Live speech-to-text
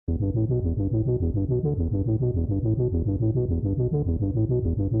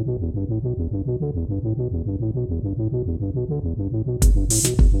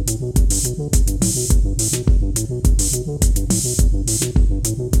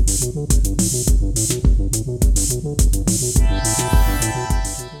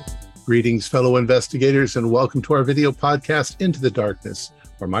Greetings, fellow investigators, and welcome to our video podcast, Into the Darkness,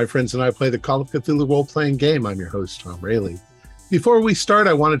 where my friends and I play the Call of Cthulhu role-playing game. I'm your host, Tom Rayleigh. Before we start,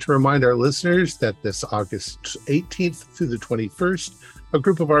 I wanted to remind our listeners that this August 18th through the 21st, a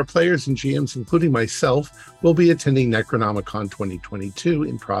group of our players and GMs, including myself, will be attending Necronomicon 2022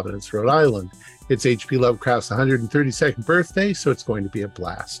 in Providence, Rhode Island. It's H.P. Lovecraft's 132nd birthday, so it's going to be a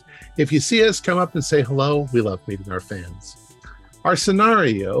blast. If you see us, come up and say hello. We love meeting our fans. Our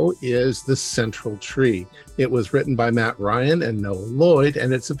scenario is The Central Tree. It was written by Matt Ryan and Noah Lloyd,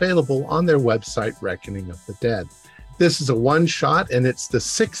 and it's available on their website, Reckoning of the Dead. This is a one-shot, and it's the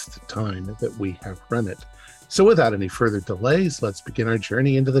 6th time that we have run it. So without any further delays, let's begin our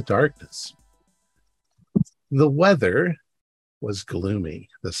journey into the darkness. The weather was gloomy.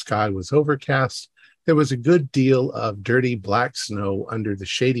 The sky was overcast. There was a good deal of dirty black snow under the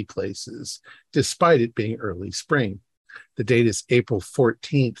shady places, despite it being early spring. The date is April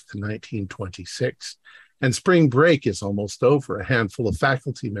 14th, 1926, and spring break is almost over. A handful of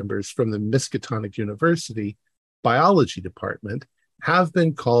faculty members from the Miskatonic University biology department have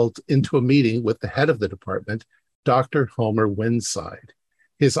been called into a meeting with the head of the department, Dr. Homer Winside.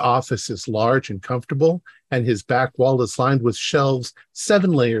 His office is large and comfortable, and his back wall is lined with shelves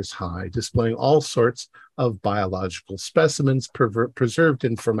 7 layers high, displaying all sorts of biological specimens preserved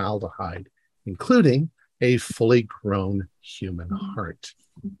in formaldehyde, including a fully grown human heart.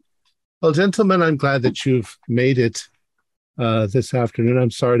 Well, gentlemen, I'm glad that you've made it this afternoon.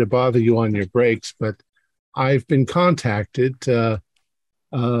 I'm sorry to bother you on your breaks, but I've been contacted with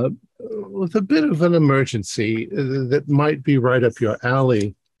a bit of an emergency that might be right up your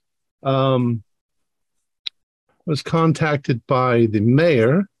alley. I was contacted by the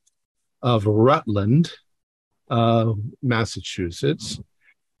mayor of Rutland, Massachusetts,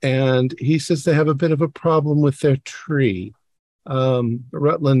 and he says they have a bit of a problem with their tree.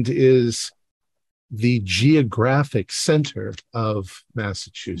 Rutland is the geographic center of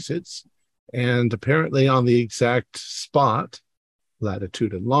Massachusetts, and apparently on the exact spot,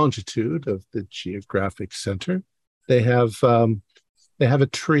 latitude and longitude of the geographic center, they have a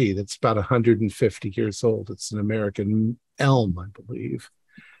tree that's about 150 years old. It's an American elm, I believe.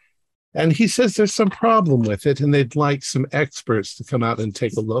 And he says there's some problem with it, and they'd like some experts to come out and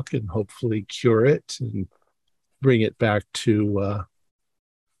take a look and hopefully cure it and bring it back to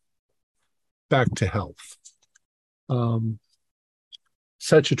health.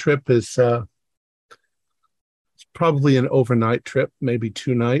 Such a trip is probably an overnight trip, maybe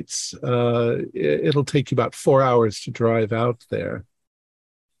 2 nights. It'll take you about 4 hours to drive out there.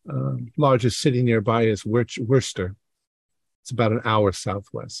 Largest city nearby is Worcester. It's about an hour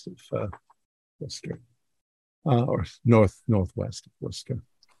southwest of Worcester, or northwest of Worcester.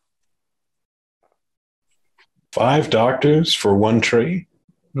 5 doctors for one tree?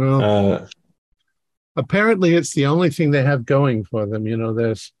 Well, apparently it's the only thing they have going for them. You know,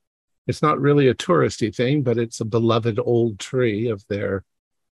 it's not really a touristy thing, but it's a beloved old tree of their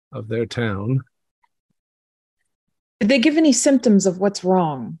town. Did they give any symptoms of what's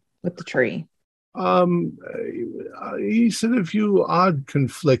wrong with the tree? He said a few odd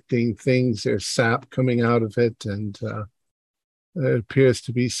conflicting things. There's sap coming out of it, and there appears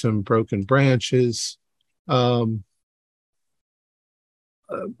to be some broken branches.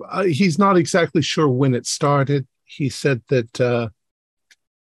 He's not exactly sure when it started. He said that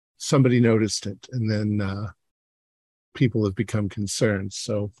somebody noticed it, and then people have become concerned.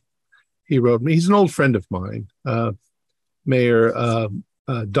 So he wrote me. He's an old friend of mine, Mayor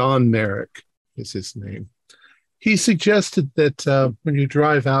Don Merrick is his name. He suggested that when you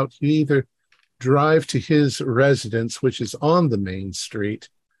drive out, you either drive to his residence, which is on the main street,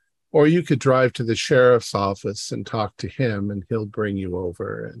 or you could drive to the sheriff's office and talk to him, and he'll bring you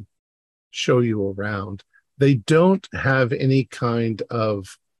over and show you around. They don't have any kind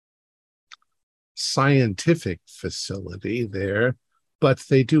of scientific facility there, but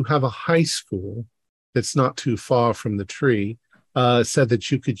they do have a high school that's not too far from the tree. Said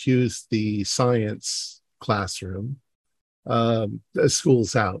that you could use the science classroom.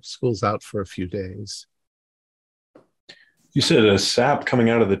 School's out for a few days. You said a sap coming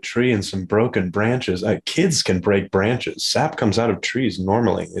out of the tree and some broken branches. Kids can break branches. Sap comes out of trees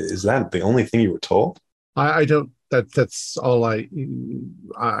normally. Is that the only thing you were told? I don't. That's all. I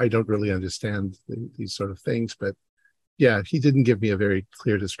don't really understand these sort of things, but Yeah, he didn't give me a very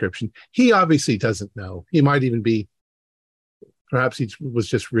clear description. He obviously doesn't know. He might even be, perhaps he was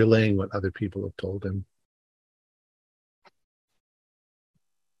just relaying what other people have told him.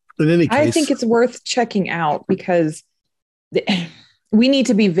 In any case, I think it's worth checking out because we need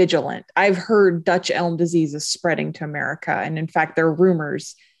to be vigilant. I've heard Dutch elm disease is spreading to America. And in fact, there are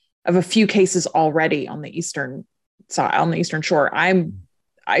rumors of a few cases already on the eastern side, on the eastern shore.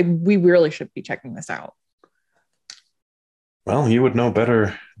 We really should be checking this out. Well, you would know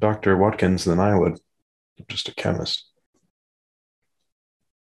better, Dr. Watkins, than I would. I'm just a chemist.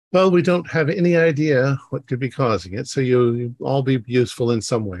 well, we don't have any idea what could be causing it, so you all be useful in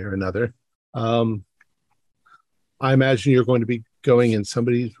some way or another. I imagine you're going to be going in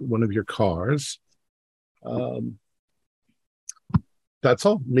one of your cars. That's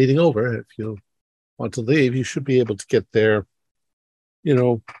all. Meeting over. If you want to leave, you should be able to get there,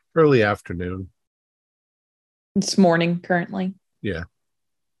 early afternoon. It's morning currently. Yeah.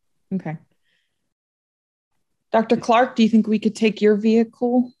 Okay. Dr. Clark, do you think we could take your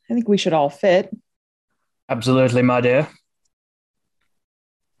vehicle? I think we should all fit. Absolutely, my dear.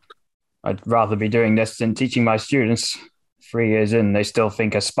 I'd rather be doing this than teaching my students. 3 years in, they still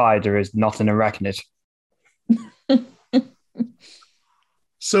think a spider is not an arachnid.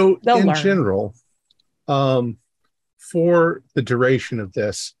 So They'll in learn. general, for the duration of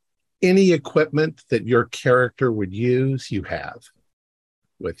this, any equipment that your character would use, you have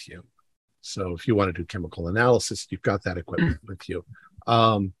with you. So if you want to do chemical analysis, you've got that equipment with you.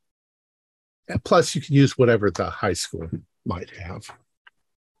 And plus, you can use whatever the high school might have.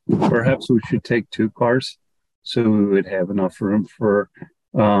 Perhaps we should take 2 cars so we would have enough room for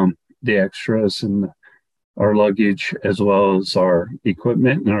the extras and our luggage, as well as our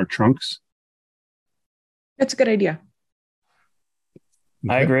equipment and our trunks. That's a good idea.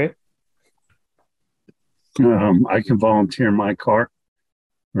 I agree. I can volunteer my car,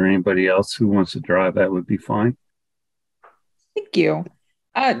 or anybody else who wants to drive, that would be fine. Thank you.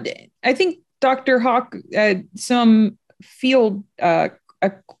 I think Dr. Hawk, some field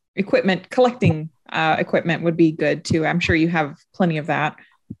equipment, collecting equipment would be good too. I'm sure you have plenty of that.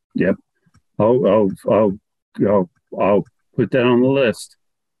 Yep. I'll put that on the list.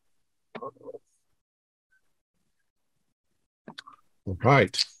 All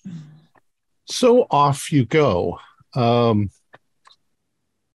right. So off you go.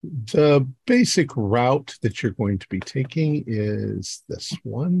 The basic route that you're going to be taking is this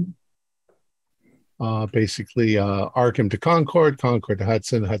one. Basically, Arkham to Concord, Concord to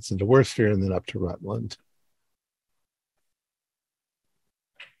Hudson, Hudson to Worcester, and then up to Rutland.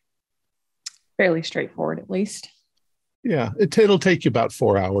 Fairly straightforward, at least. Yeah, it'll take you about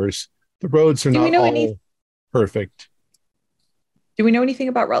 4 hours. The roads are not all perfect. Do we know anything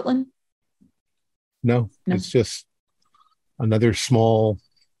about Rutland? No, it's just another small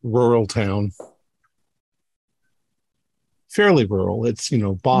rural town. Fairly rural. It's,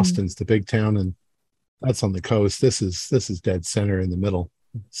 Boston's the big town, and that's on the coast. This is dead center in the middle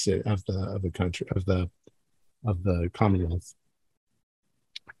of the country, of the Commonwealth.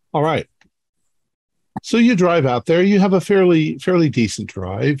 All right. So you drive out there. You have a fairly decent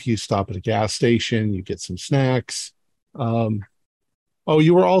drive. You stop at a gas station. You get some snacks. You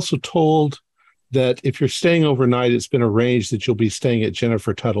were also told that if you're staying overnight, it's been arranged that you'll be staying at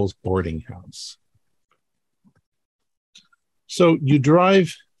Jennifer Tuttle's boarding house. So you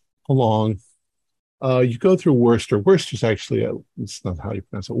drive along. You go through Worcester. Worcester's actually it's not how you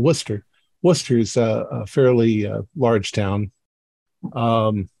pronounce it. Worcester. Worcester is a fairly large town.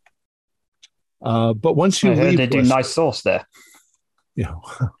 But once you I heard leave, they do nice sauce there.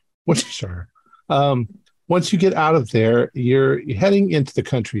 Worcestershire. Once you get out of there, you're heading into the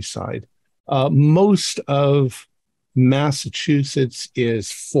countryside. Most of Massachusetts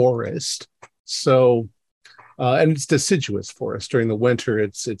is forest, so and it's deciduous forest. During the winter,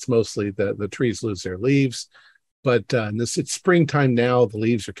 it's mostly the trees lose their leaves, but it's springtime now. The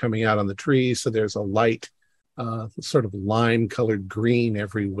leaves are coming out on the trees, so there's a light, sort of lime-colored green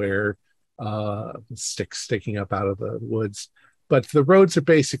everywhere. Sticks sticking up out of the woods. But the roads are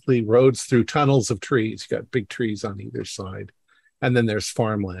basically roads through tunnels of trees. You got big trees on either side. And then there's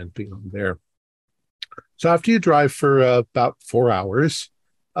farmland beyond there. So after you drive for about 4 hours,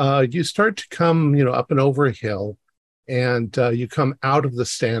 you start to come, up and over a hill, and you come out of the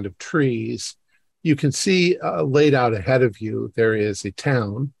stand of trees. You can see laid out ahead of you, there is a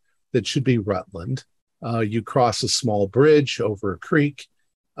town that should be Rutland. You cross a small bridge over a creek.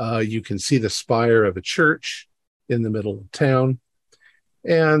 You can see the spire of a church in the middle of town.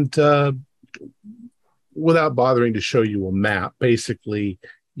 And without bothering to show you a map, basically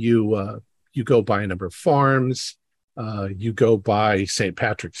you go by a number of farms. You go by St.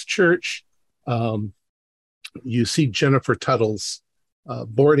 Patrick's Church. You see Jennifer Tuttle's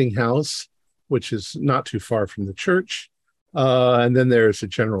boarding house, which is not too far from the church. And then there's a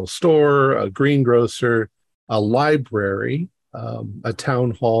general store, a greengrocer, a library, a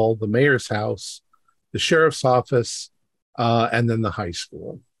town hall, the mayor's house, the sheriff's office, and then the high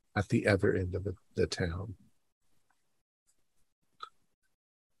school at the other end of the town.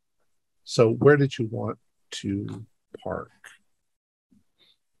 So where did you want to park?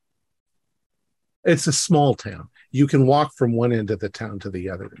 It's a small town. You can walk from one end of the town to the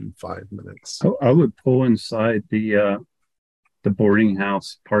other in 5 minutes. I would pull inside the boarding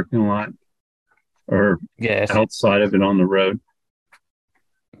house parking lot, or outside of it on the road.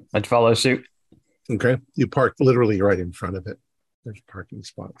 I'd follow suit. Okay. You park literally right in front of it. There's parking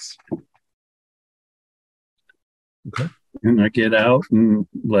spots. Okay. And I get out and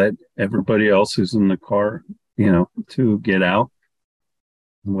let everybody else who's in the car, to get out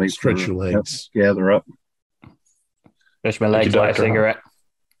and wait. Stretch your legs. Gather up. Stretch my legs, light a cigarette.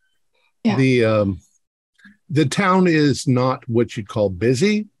 Yeah. The town is not what you'd call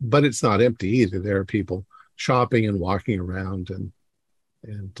busy, but it's not empty either. There are people shopping and walking around and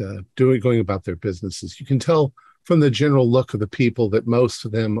going about their businesses. You can tell from the general look of the people that most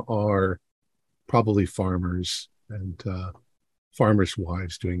of them are probably farmers and farmers'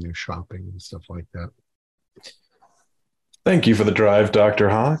 wives doing their shopping and stuff like that. Thank you for the drive, Dr.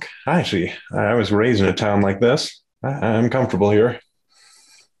 Hawk. Actually, I was raised in a town like this. I'm comfortable here.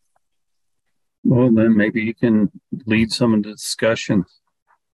 Well, then maybe you can lead some of the discussion.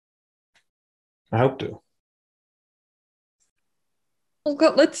 I hope to. Well,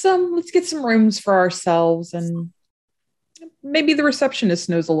 let's get some rooms for ourselves, and maybe the receptionist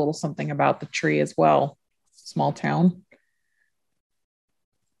knows a little something about the tree as well. Small town.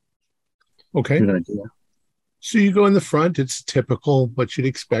 Okay. Good idea. So you go in the front. It's typical what you'd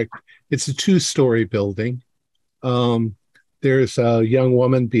expect. It's a 2-story building. There's a young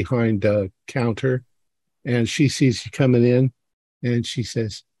woman behind a counter, and she sees you coming in, and she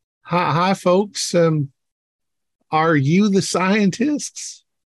says, Hi, folks. Are you the scientists?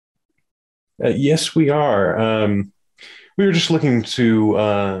 Yes, we are. We were just looking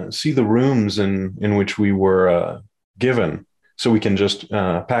to see the rooms in which we were given, so we can just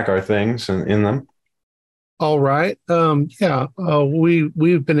pack our things in them. All right.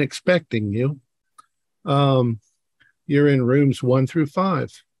 We've been expecting you. You're in rooms 1 through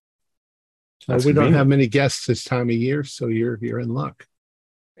 5. We don't have many guests this time of year, so you're in luck.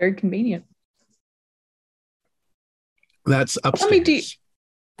 Very convenient. That's upstairs.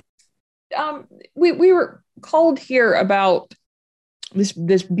 We were called here about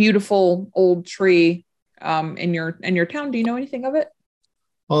this beautiful old tree in your town. Do you know anything of it?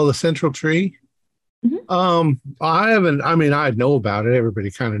 Oh, the central tree? Mm-hmm. I know about it. Everybody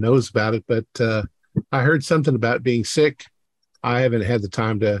kind of knows about it, but I heard something about being sick. I haven't had the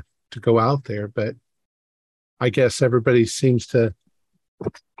time to go out there, but I guess everybody seems to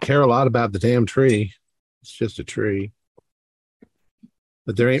care a lot about the damn tree. It's just a tree.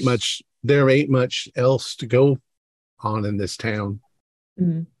 But there ain't much else to go on in this town.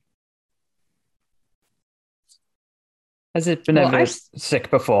 Mm-hmm. Has it been ever sick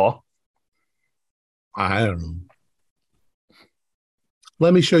before? I don't know.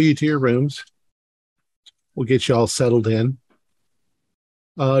 Let me show you to your rooms. We'll get you all settled in.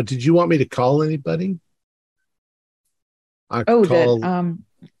 Did you want me to call anybody? The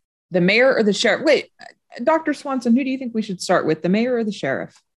mayor or the sheriff? Wait, Dr. Swanson, who do you think we should start with, the mayor or the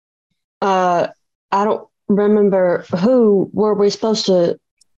sheriff? I don't remember who were we supposed to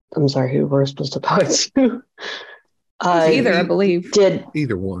talk to. Either, I believe. Did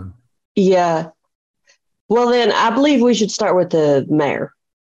either one. Yeah. Well, then I believe we should start with the mayor.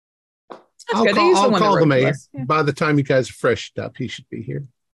 I'll call the mayor. Yeah. By the time you guys are freshened up, he should be here.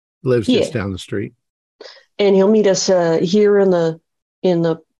 Lives just down the street. And he'll meet us here in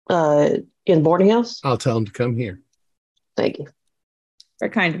the boarding house. I'll tell him to come here. Thank you.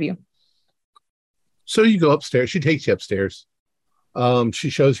 Very kind of you. So you go upstairs. She takes you upstairs. She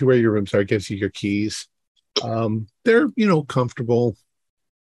shows you where your rooms are, gives you your keys. They're, comfortable,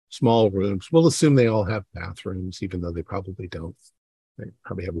 small rooms. We'll assume they all have bathrooms, even though they probably don't. They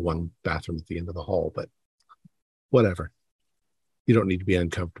probably have one bathroom at the end of the hall, but whatever. You don't need to be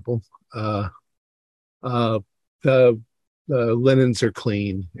uncomfortable. The linens are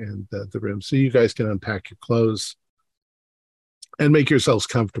clean and the room. So you guys can unpack your clothes and make yourselves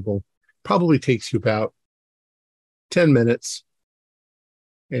comfortable. Probably takes you about 10 minutes.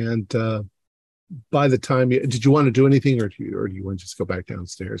 And by the time did you want to do anything or do you want to just go back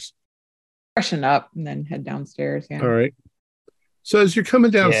downstairs? freshen up and then head downstairs. Yeah. All right. So as you're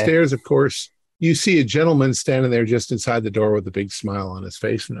coming downstairs, of course, you see a gentleman standing there just inside the door with a big smile on his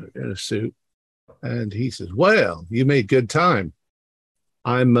face and in a suit. And he says, well, you made good time.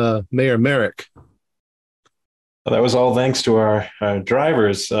 I'm Mayor Merrick. Well, that was all thanks to our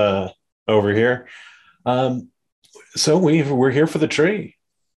drivers over here. So we're here for the tree.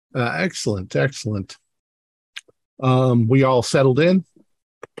 Excellent. We all settled in?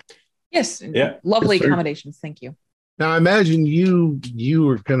 Yes. Yeah. Lovely Yes, sir. accommodations. Thank you. Now, I imagine you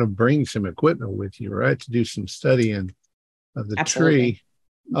were going to bring some equipment with you, right, to do some studying of the Absolutely. tree.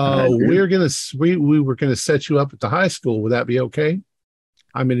 We were going to set you up at the high school. Would that be okay?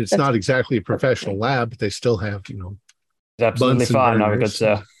 I mean, it's not exactly a professional lab, but they still have, It's absolutely Bunsen fine. No, burners. good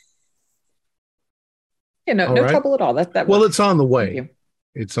sir. Yeah, no All right. trouble at all. That well, works. it's on the Thank way. you.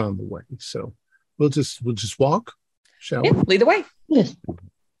 It's on the way. So we'll just walk, shall Yeah, we? lead the way. Yes.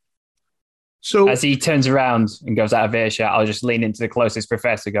 So As he turns around and goes out of earshot, I'll just lean into the closest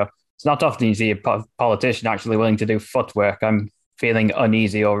professor and go, it's not often you see a politician actually willing to do footwork. I'm feeling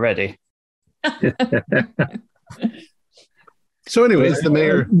uneasy already. so anyways, the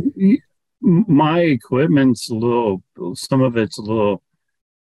mayor. My equipment's some of it's a little,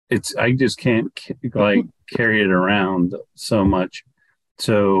 I just can't like carry it around so much.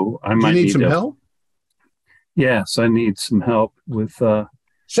 So I Do you might need some help? Yes, I need some help with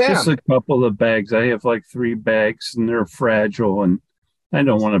just Sam, a couple of bags. I have like 3 bags and they're fragile and I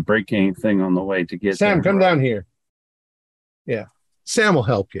don't want to break anything on the way to get Sam, there. come down here. Yeah. Sam will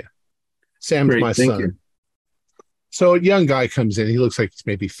help you. Sam's Great, my thank son. you. So a young guy comes in. He looks like he's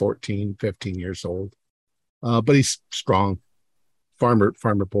maybe 14, 15 years old. But he's strong. Farmer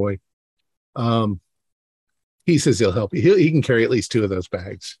boy. He says he'll help you. He can carry at least 2 of those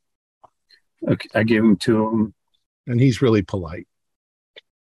bags. Okay, I gave him 2 of them. And he's really polite.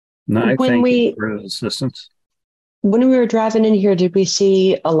 No, I When thank we- you for the assistance. When we were driving in here, did we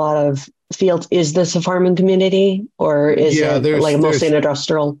see a lot of fields? Is this a farming community or is it like mostly an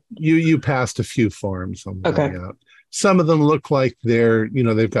industrial? You passed a few farms on the Okay. way out. Some of them look like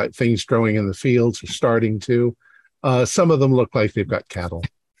they've got things growing in the fields or starting to. Some of them look like they've got cattle.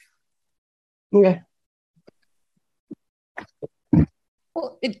 Okay.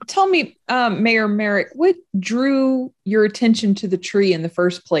 Well, tell me, Mayor Merrick, what drew your attention to the tree in the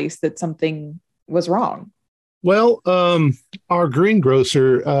first place that something was wrong? Well, our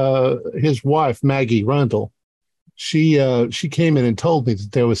greengrocer, his wife, Maggie Rundle, she came in and told me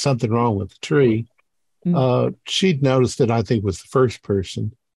that there was something wrong with the tree. She'd noticed it, I think, was the first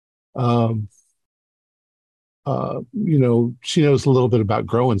person. She knows a little bit about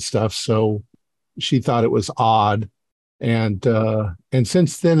growing stuff, so she thought it was odd. And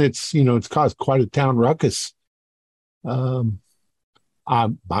since then it's caused quite a town ruckus. I'm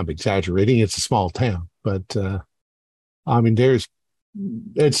exaggerating. It's a small town, but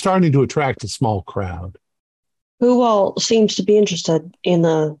it's starting to attract a small crowd. Who all seems to be interested in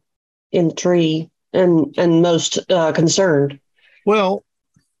the tree and most concerned? Well,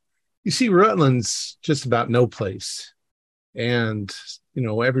 you see, Rutland's just about no place, and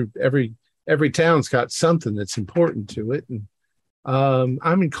every town's got something that's important to it.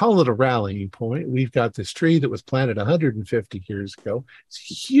 And call it a rallying point. We've got this tree that was planted 150 years ago. It's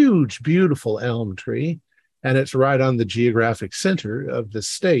a huge, beautiful elm tree, and it's right on the geographic center of the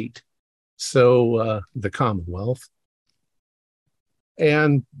state, so the Commonwealth.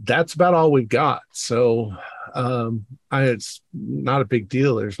 And that's about all we've got. So it's not a big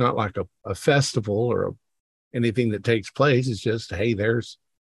deal. There's not like a festival or anything that takes place. It's just, hey,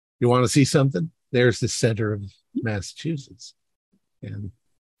 you want to see something? There's the center of Massachusetts. And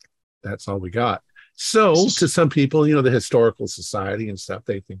that's all we got. So to some people, the historical society and stuff,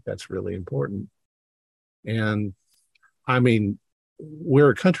 they think that's really important. And we're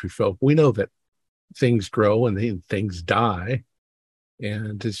a country folk. We know that things grow and things die.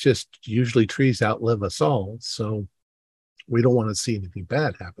 And it's just usually trees outlive us all. So we don't want to see anything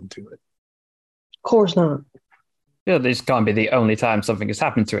bad happen to it. Of course not. Yeah, this can't be the only time something has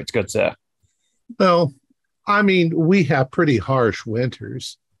happened to it, good sir. Well, we have pretty harsh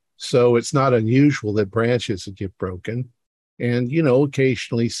winters, so it's not unusual that branches would get broken. And,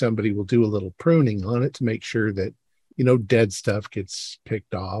 occasionally somebody will do a little pruning on it to make sure that, dead stuff gets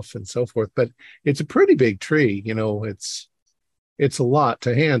picked off and so forth. But it's a pretty big tree, it's a lot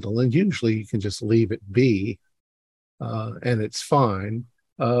to handle. And usually you can just leave it be, and it's fine.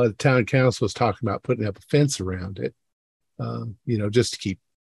 The town council was talking about putting up a fence around it, just to keep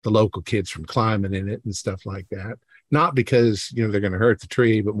the local kids from climbing in it and stuff like that. Not because, they're going to hurt the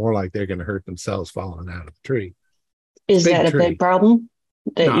tree, but more like they're going to hurt themselves falling out of the tree. Is that a big problem?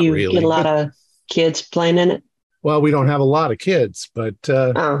 that Not you really, get a lot of kids playing in it? Well, we don't have a lot of kids, but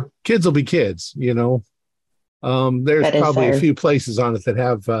kids will be kids, you know. There's probably a few places on it that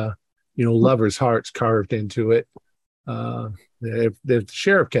have, lovers' hearts carved into it. If the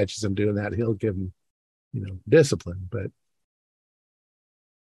sheriff catches him doing that, he'll give him, discipline.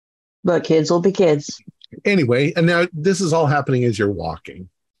 But kids will be kids. Anyway, and now this is all happening as you're walking.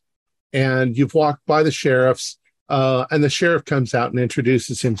 And you've walked by the sheriff's, and the sheriff comes out and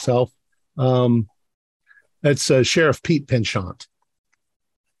introduces himself. That's Sheriff Pete Pinchant.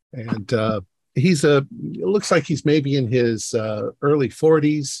 And it looks like he's maybe in his early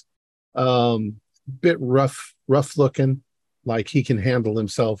 40s, bit rough looking, like he can handle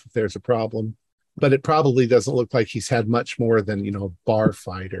himself if there's a problem. But it probably doesn't look like he's had much more than, a bar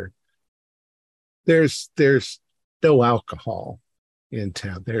fighter. There's no alcohol in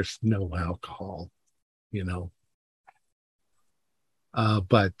town. There's no alcohol,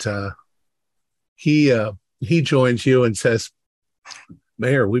 But he joins you and says,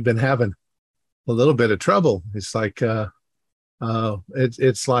 Mayor, we've been having a little bit of trouble. It's like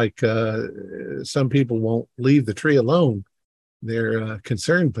it's like some people won't leave the tree alone. They're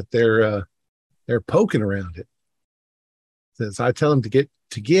concerned, but they're poking around it. Says I tell them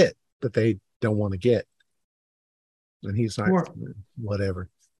to get, but they don't want to get. And he's like, whatever.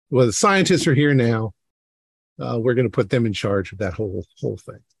 Well, the scientists are here now. We're going to put them in charge of that whole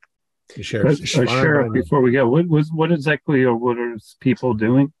thing. The sheriff, before we go, what exactly are people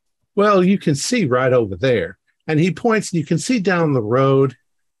doing? Well, you can see right over there. And he points, and you can see down the road,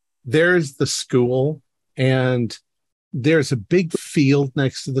 there's the school, and there's a big field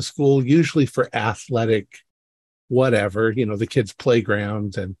next to the school, usually for athletic, whatever, the kids'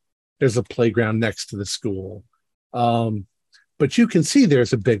 playground, and there's a playground next to the school. But you can see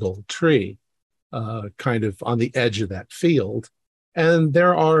there's a big old tree kind of on the edge of that field. And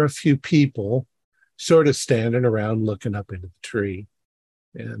there are a few people sort of standing around looking up into the tree.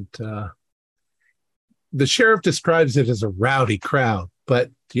 And the sheriff describes it as a rowdy crowd, but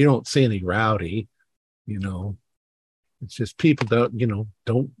you don't see any rowdy, It's just people don't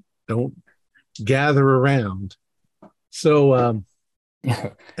gather around. So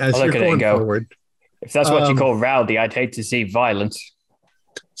as you're going forward, if that's what you call rowdy, I'd hate to see violence.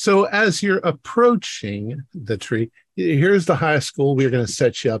 So as you're approaching the tree, here's the high school. We're going to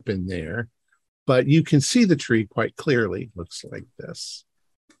set you up in there, but you can see the tree quite clearly. Looks like this,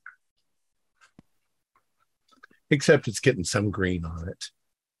 except it's getting some green on it.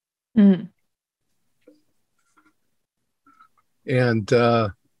 Mm. And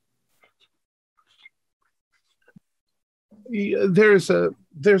there's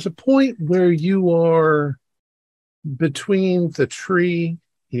a point where you are between the tree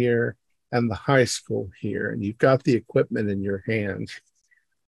here and the high school here, and you've got the equipment in your hands.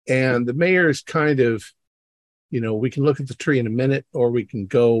 And the mayor is kind of, we can look at the tree in a minute, or we can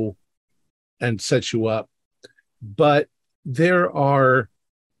go and set you up. But there are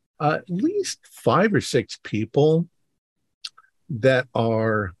at least 5 or 6 people that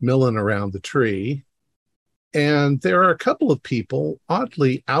are milling around the tree. And there are a couple of people,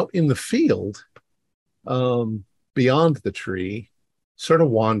 oddly, out in the field beyond the tree, sort of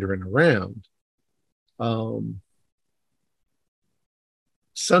wandering around.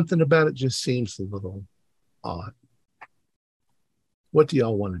 Something about it just seems a little odd. What do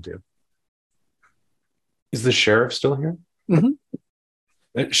y'all want to do? Is the sheriff still here?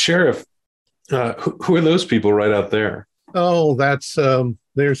 Mm-hmm. Sheriff, who are those people right out there? Oh, that's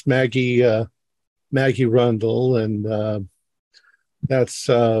there's Maggie Rundle, and that's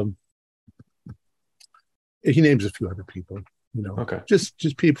he names a few other people. Okay,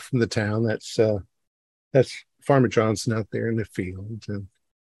 just people from the town. That's Farmer Johnson out there in the field,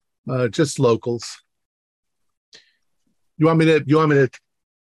 and just locals. You want me to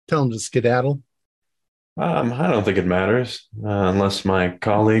tell them to skedaddle? I don't think it matters unless my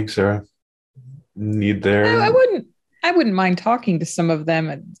colleagues need their. I wouldn't mind talking to some of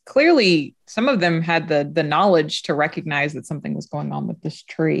them. Clearly, some of them had the knowledge to recognize that something was going on with this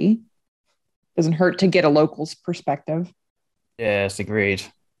tree. Doesn't hurt to get a local's perspective. Yes, agreed.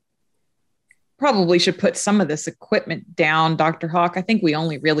 Probably should put some of this equipment down, Dr. Hawk. I think we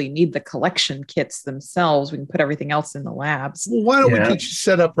only really need the collection kits themselves. We can put everything else in the labs. Well, why don't we get you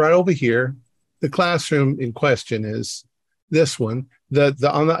set up right over here? The classroom in question is this one. In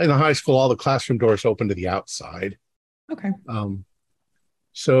the high school, all the classroom doors open to the outside. Okay.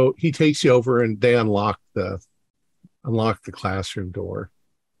 So he takes you over, and they unlock the classroom door,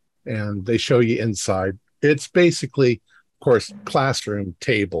 and they show you inside. It's basically, of course, classroom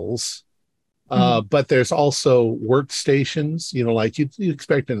tables, But there's also workstations, like you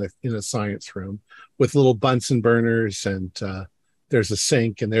expect in a science room, with little Bunsen burners, and there's a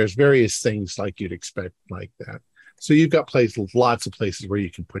sink, and there's various things like you'd expect like that. So you've got lots of places where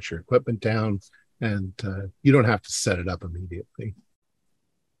you can put your equipment down, and you don't have to set it up immediately.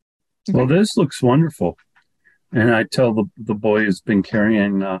 Well, this looks wonderful. And I tell the boy who's been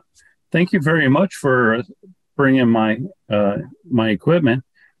carrying, thank you very much for bringing my equipment.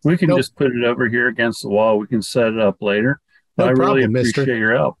 We can just put it over here against the wall. We can set it up later. No I problem, really mister. appreciate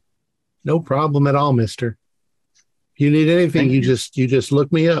your help. No problem at all, mister. If you need anything, you just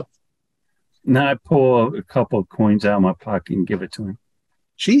look me up. Now I pull a couple of coins out of my pocket and give it to him.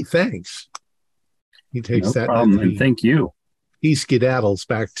 Gee, thanks. He takes that. No problem, and thank you. He skedaddles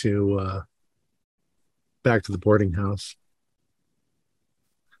back to the boarding house.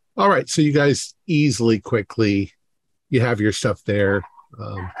 All right, so you guys quickly, you have your stuff there.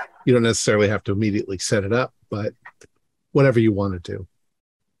 You don't necessarily have to immediately set it up, but whatever you want to do.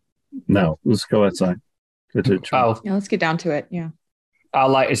 No, let's go outside. Yeah, let's get down to it. Yeah. I'll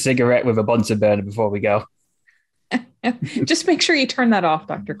light a cigarette with a Bunsen burner before we go. Just make sure you turn that off,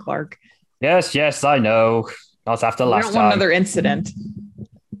 Dr. Clark. Yes, I know. Not after last time. We don't want another incident.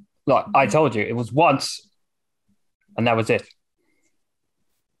 Look, I told you, it was once, and that was it.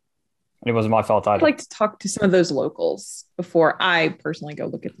 It wasn't my fault either. I'd like to talk to some of those locals before I personally go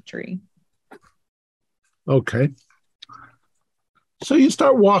look at the tree. Okay. So you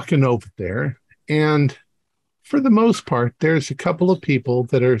start walking over there, and for the most part, there's a couple of people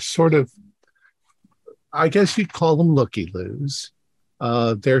that are sort of, I guess you'd call them looky-loos.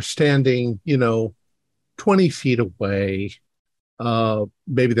 They're standing, 20 feet away.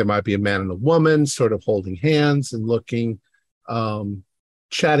 Maybe there might be a man and a woman sort of holding hands and looking,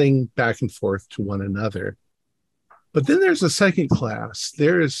 chatting back and forth to one another. But then there's a second class.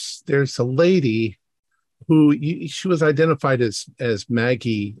 There's a lady who she was identified as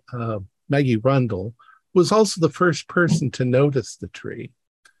Maggie Rundle, was also the first person to notice the tree.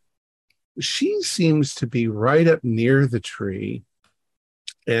 She seems to be right up near the tree,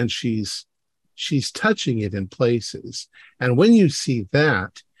 and she's touching it in places. And when you see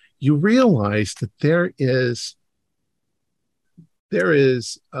that, you realize that there is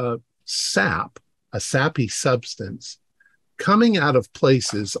a sappy substance coming out of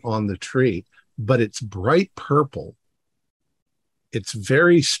places on the tree, but it's bright purple. It's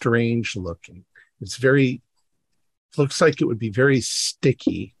very strange looking. Looks like it would be very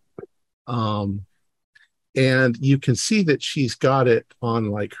sticky. And you can see that she's got it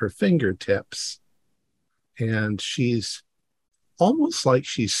on like her fingertips, and she's almost like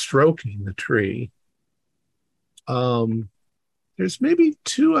she's stroking the tree. There's maybe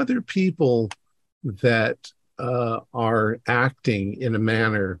two other people that are acting in a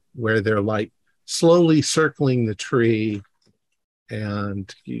manner where they're like slowly circling the tree,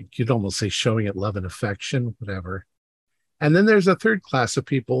 and you'd almost say showing it love and affection, whatever. And then there's a third class of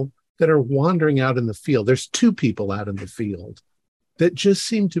people that are wandering out in the field. There's two people out in the field that just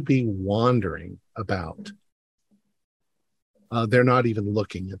seem to be wandering about. They're not even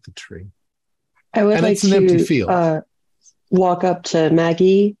looking at the tree. I would like to empty field. Walk up to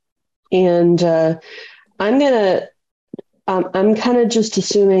Maggie, and I'm kind of just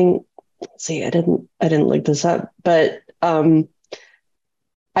assuming. Let's see, I didn't look this up, but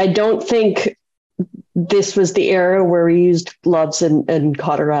I don't think this was the era where we used gloves and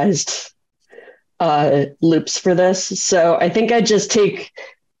cauterized loops for this. So I think I'd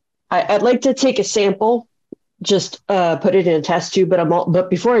like to take a sample, just put it in a test tube. But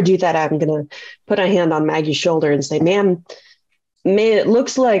before I do that, I'm going to put a hand on Maggie's shoulder and say, ma'am, it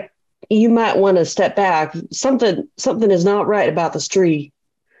looks like you might want to step back. Something is not right about this tree.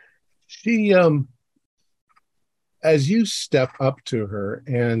 She, as you step up to her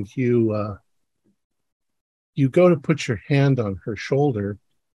and you go to put your hand on her shoulder,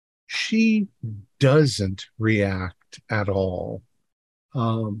 she doesn't react at all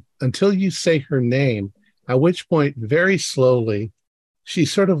until you say her name, at which point, very slowly, she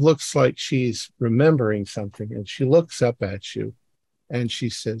sort of looks like she's remembering something, and she looks up at you and she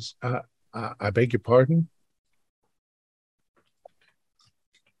says, I beg your pardon?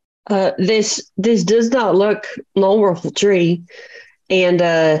 This does not look normal for tree, and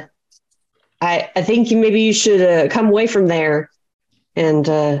I think maybe you should come away from there and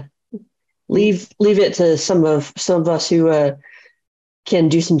leave it to some of us who can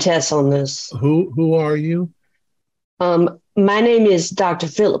do some tests on this. Who are you? My name is Dr.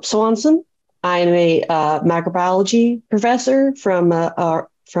 Philip Swanson. I am a microbiology professor from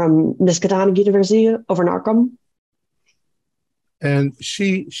Miskatonic University over in Arkham. And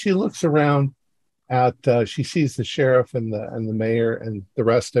she looks around. she sees the sheriff and the mayor and the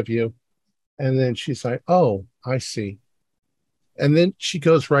rest of you, and then she's like, "Oh, I see." And then she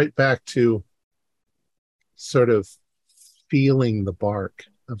goes right back to sort of feeling the bark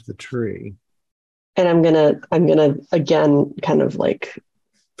of the tree. And I'm gonna again kind of like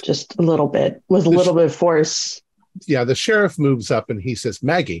just a little bit with a little bit of force. Yeah, the sheriff moves up and he says,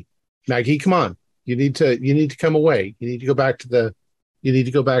 Maggie, come on. You need to come away. You need to go back to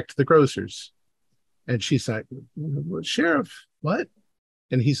the grocers. And she's like, Sheriff, what?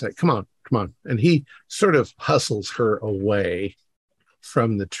 And he's like, come on. And he sort of hustles her away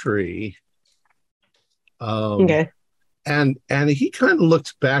from the tree. Okay. And he kind of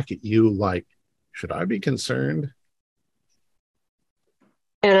looks back at you like, should I be concerned?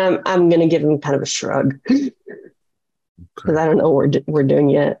 And I'm going to give him kind of a shrug because I don't know what we're doing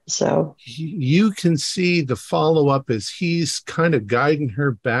yet. So you can see the follow up as he's kind of guiding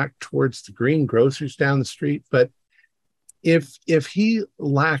her back towards the green grocers down the street. But if he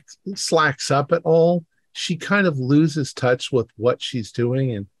slacks up at all, she kind of loses touch with what she's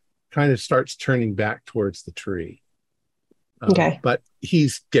doing and kind of starts turning back towards the tree. Okay. But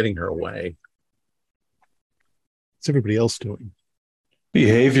he's getting her away. What's everybody else doing?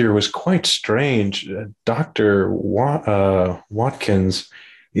 Behavior was quite strange. Dr. Watkins,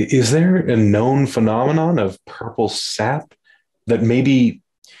 is there a known phenomenon of purple sap that maybe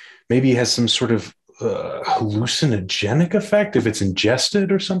has some sort of hallucinogenic effect if it's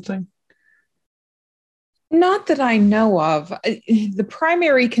ingested or something? Not that I know of. The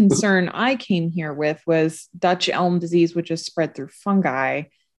primary concern I came here with was Dutch elm disease, which is spread through fungi.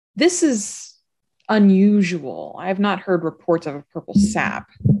 This is unusual. I have not heard reports of a purple sap.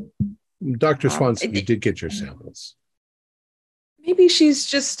 Dr. Swanson, you did get your samples. Maybe she's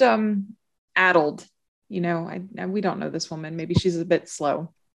just addled. We don't know this woman. Maybe she's a bit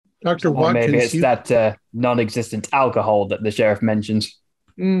slow. Dr. Watkins, maybe it's that non-existent alcohol that the sheriff mentions.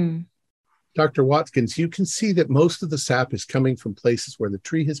 Dr. Watkins, you can see that most of the sap is coming from places where the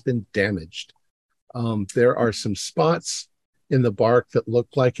tree has been damaged. There are some spots in the bark that look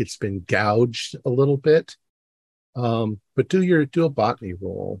like it's been gouged a little bit. But do a botany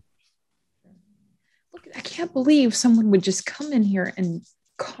roll. Look, I can't believe someone would just come in here and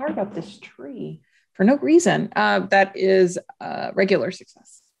carve up this tree for no reason. That is a regular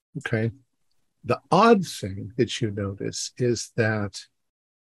success. Okay. The odd thing that you notice is that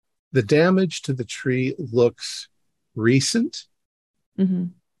the damage to the tree looks recent,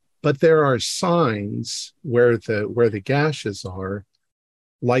 but there are signs where the gashes are,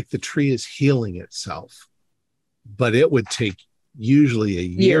 like the tree is healing itself. But it would take usually a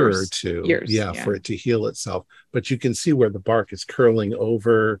year or two, for it to heal itself. But you can see where the bark is curling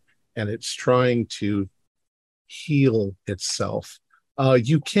over and it's trying to heal itself.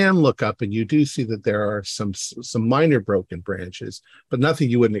 You can look up and you do see that there are some minor broken branches, but nothing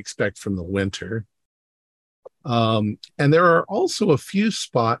you wouldn't expect from the winter. And there are also a few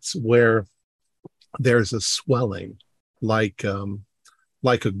spots where there's a swelling, like a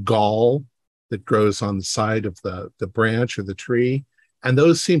gall that grows on the side of the branch or the tree. And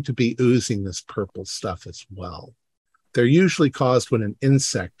those seem to be oozing this purple stuff as well. They're usually caused when an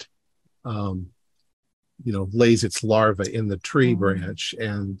insect lays its larva in the tree branch,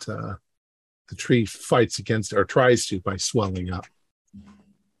 and the tree fights against it, or tries to, by swelling up.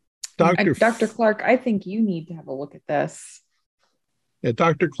 Dr. Clark, I think you need to have a look at this. Yeah,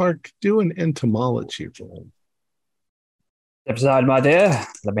 Dr. Clark, do an entomology roll. Step aside, my dear.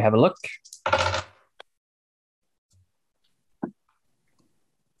 Let me have a look.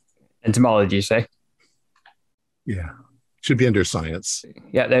 Entomology, you say? Yeah. Should be under science.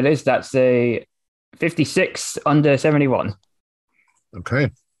 Yeah, there it is. That's a 56 under 71.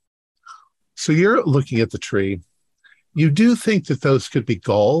 Okay. So you're looking at the tree. You do think that those could be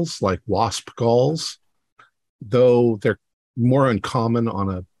galls, like wasp galls, though they're more uncommon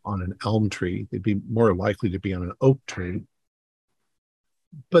on an elm tree. They'd be more likely to be on an oak tree.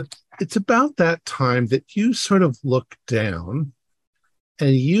 But it's about that time that you sort of look down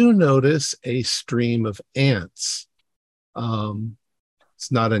and you notice a stream of ants.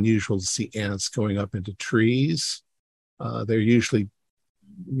 It's not unusual to see ants going up into trees. They're usually,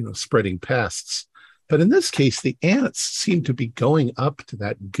 spreading pests. But in this case, the ants seem to be going up to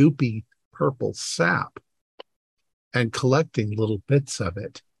that goopy purple sap and collecting little bits of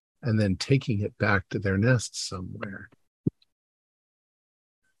it and then taking it back to their nests somewhere.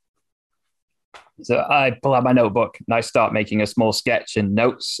 So I pull out my notebook and I start making a small sketch and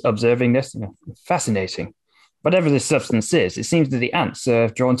notes observing this. Fascinating. Whatever this substance is, it seems that the ants are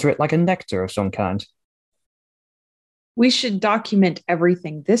drawn to it like a nectar of some kind. We should document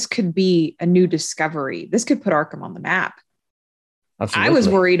everything. This could be a new discovery. This could put Arkham on the map. Absolutely. I was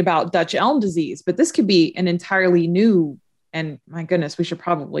worried about Dutch elm disease, but this could be an entirely new, and my goodness, we should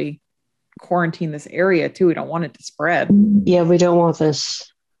probably quarantine this area too. We don't want it to spread. Yeah, we don't want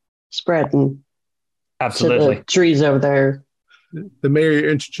this spreading. Absolutely. To the trees over there. The mayor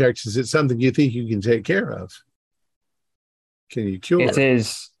interjects, is it something you think you can take care of? Can you cure it? It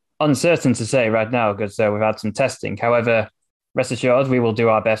is uncertain to say right now because we've had some testing. However, rest assured, we will do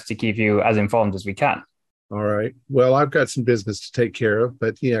our best to keep you as informed as we can. All right. Well, I've got some business to take care of,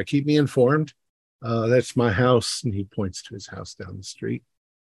 but yeah, keep me informed. That's my house, and he points to his house down the street.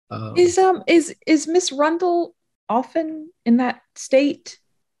 Is Miss Rundle often in that state?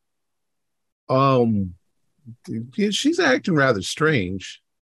 She's acting rather strange.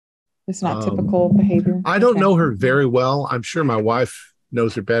 It's not typical behavior. I don't know her very well. I'm sure my wife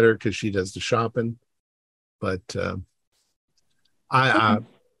knows her better because she does the shopping, but I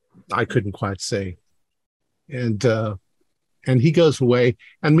couldn't quite say. And he goes away.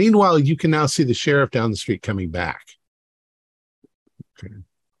 And meanwhile, you can now see the sheriff down the street coming back. Okay.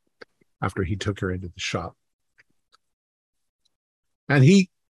 After he took her into the shop. And he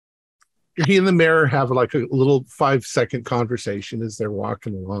and the mayor have like a little 5-second conversation as they're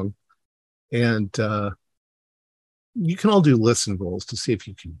walking along. And you can all do listen rolls to see if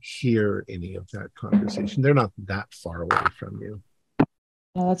you can hear any of that conversation. They're not that far away from you.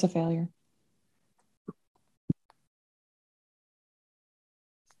 No, that's a failure.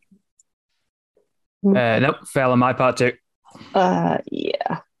 Nope, fail on my part too.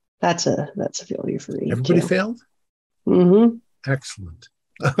 Yeah. That's a failure for me. Everybody too. failed? Mm-hmm. Excellent.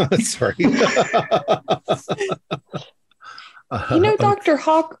 Sorry. Dr.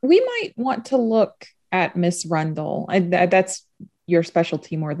 Hawk, we might want to look at Miss Rundle. That's your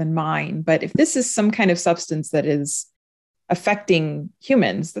specialty more than mine. But if this is some kind of substance that is affecting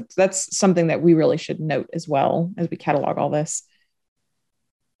humans, that's something that we really should note as well as we catalog all this.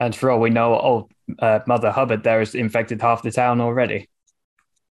 And for all we know, Mother Hubbard there has infected half the town already.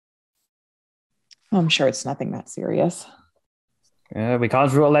 I'm sure it's nothing that serious. We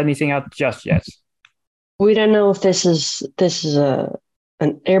can't rule anything out just yet. We don't know if this is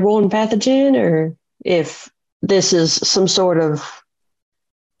an airborne pathogen or if this is some sort of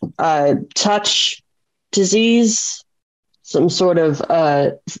touch disease, some sort of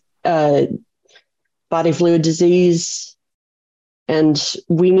body fluid disease, and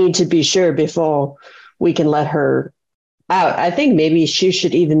we need to be sure before we can let her out. I think maybe she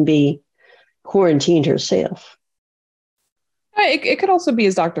should even be quarantined herself. It could also be,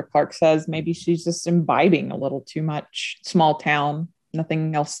 as Dr. Clark says, maybe she's just imbibing a little too much. Small town,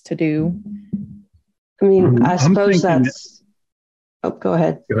 nothing else to do. I mean, I suppose that's... Oh, go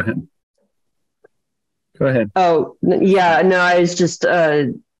ahead. Go ahead. Oh, yeah, no, I was just... I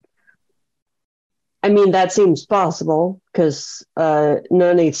mean, that seems possible because none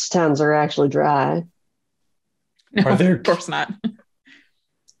of these towns are actually dry. No, of course not.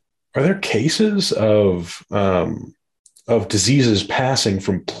 Are there cases of diseases passing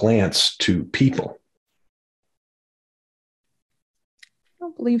from plants to people? I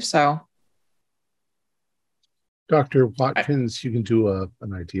don't believe so. Dr. Watkins, you can do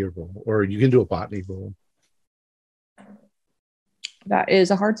an idea roll, or you can do a botany roll. That is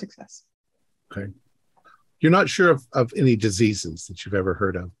a hard success. Okay. You're not sure of any diseases that you've ever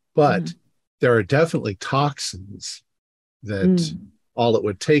heard of, but there are definitely toxins that all it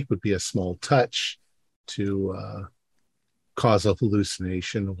would take would be a small touch to cause a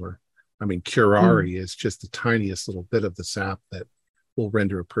hallucination, or, I mean, curare is just the tiniest little bit of the sap that will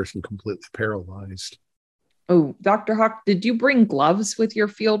render a person completely paralyzed. Oh, Dr. Hawk, did you bring gloves with your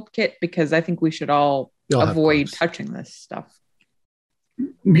field kit? Because I think we should all avoid touching this stuff.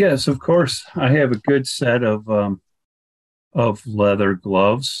 Yes, of course. I have a good set of leather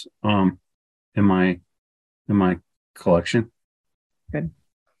gloves in my collection. Good.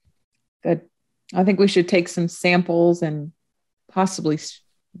 I think we should take some samples and possibly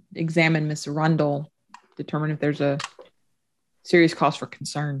examine Miss Rundle, determine if there's a serious cause for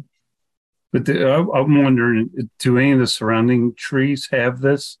concern. But I'm wondering, do any of the surrounding trees have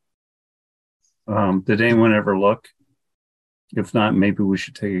this? Did anyone ever look? If not, maybe we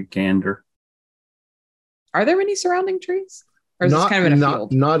should take a gander. Are there any surrounding trees? Or is this kind of in a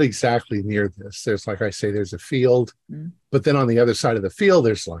field? Not exactly near this. There's, like I say, there's a field, but then on the other side of the field,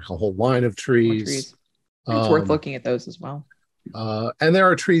 there's like a whole line of trees. It's worth looking at those as well. And there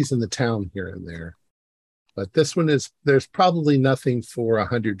are trees in the town here and there. But this one there's probably nothing for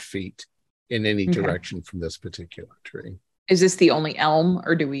 100 feet in any direction from this particular tree. Is this the only elm,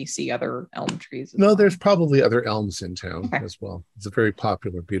 or do we see other elm trees? No, there's probably other elms in town as well. It's a very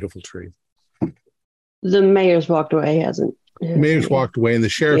popular, beautiful tree. The mayor's walked away, hasn't? The mayor's walked away, and the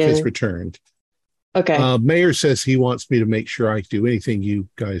sheriff has returned. Okay. Mayor says he wants me to make sure I do anything you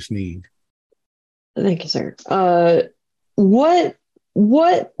guys need. Thank you, sir. What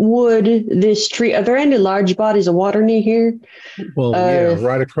would this tree? Are there any large bodies of water near here? Well, yeah,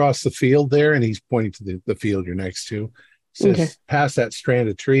 right across the field there, and he's pointing to the field you're next to. Says past that strand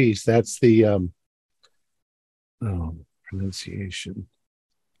of trees, that's the pronunciation.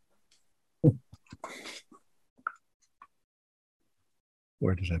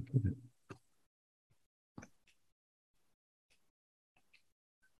 Where did I put it?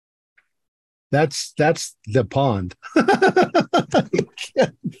 That's the pond.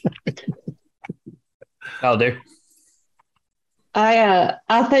 I'll do.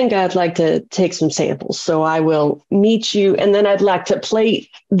 I think I'd like to take some samples, so I will meet you, and then I'd like to plate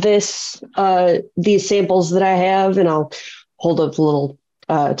these samples that I have, and I'll hold up little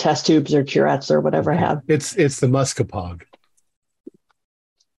test tubes or curettes or whatever I have. It's the Muscapog.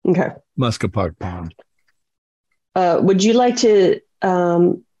 Okay. Muscapog pond. Would you like to?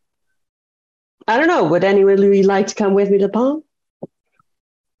 I don't know. Would anyone like to come with me to the pond?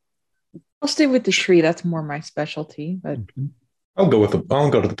 I'll stay with the tree. That's more my specialty. But I'll go to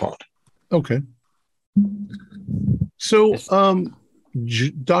the pond. Okay. So,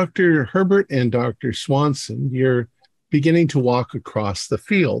 Dr. Herbert and Dr. Swanson, you're beginning to walk across the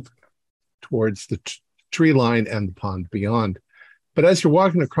field towards the tree line and the pond beyond. But as you're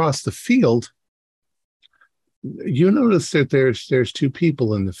walking across the field, you notice that there's two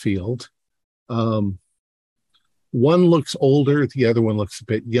people in the field. One looks older, the other one looks a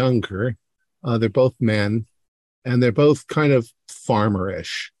bit younger. They're both men, and they're both kind of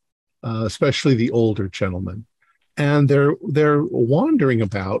farmerish, especially the older gentleman. And they're wandering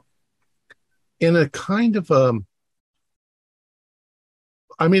about in a kind of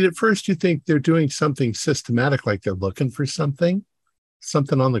at first you think they're doing something systematic, like they're looking for something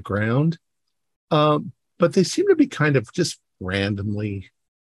on the ground. But they seem to be kind of just randomly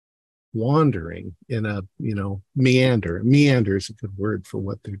wandering in a, meander. Meander is a good word for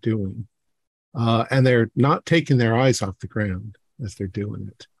what they're doing. And they're not taking their eyes off the ground as they're doing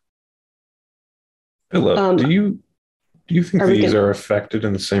it. Philip, do you think these are affected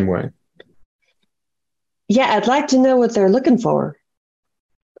in the same way? Yeah, I'd like to know what they're looking for.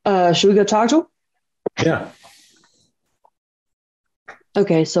 Should we go talk to them? Yeah.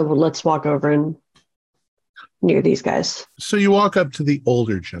 Okay, so let's walk over and near these guys. So you walk up to the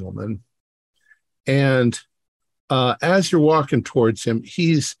older gentleman, and as you're walking towards him,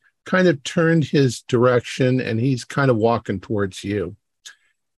 he's kind of turned his direction, and he's kind of walking towards you.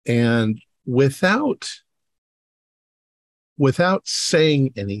 And without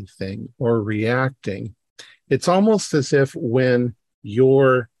saying anything or reacting, it's almost as if when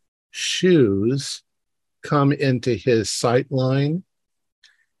your shoes come into his sight line,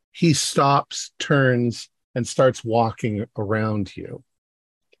 he stops, turns, and starts walking around you.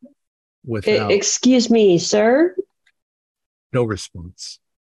 Excuse me, sir? No response.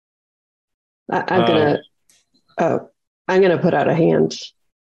 I'm gonna put out a hand.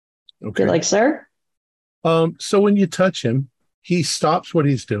 Okay. You're like, sir? So when you touch him, he stops what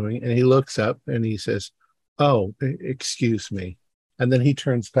he's doing and he looks up and he says, "Oh, excuse me." And then he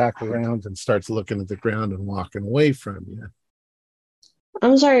turns back around and starts looking at the ground and walking away from you.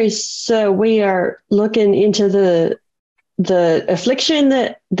 I'm sorry. So we are looking into the affliction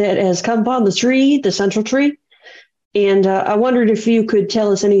that has come upon the tree, the central tree. And I wondered if you could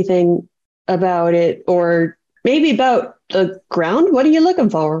tell us anything about it, or maybe about the ground. What are you looking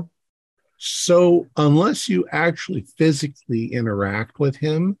for? So unless you actually physically interact with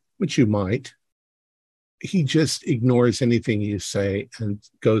him, which you might, he just ignores anything you say and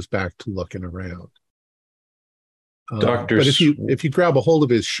goes back to looking around. But if you grab a hold of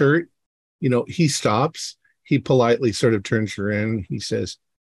his shirt, he stops. He politely sort of turns around. He says,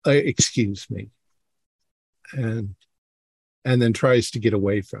 "Excuse me," and then tries to get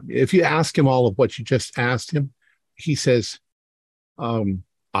away from you. If you ask him all of what you just asked him, he says,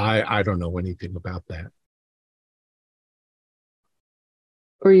 I don't know anything about that."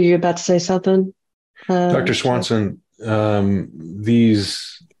 Were you about to say something? Dr. Swanson,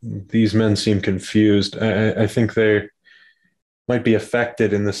 these men seem confused. I think they might be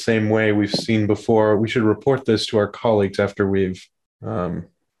affected in the same way we've seen before. We should report this to our colleagues after we've taken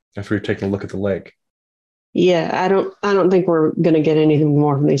a look at the lake. Yeah, I don't think we're going to get anything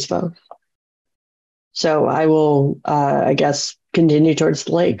more from these folks. So I will, I guess, continue towards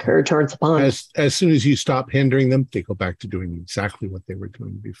the lake or towards the pond. As soon as you stop hindering them, they go back to doing exactly what they were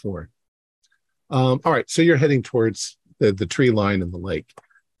doing before. All right, so you're heading towards the tree line and the lake.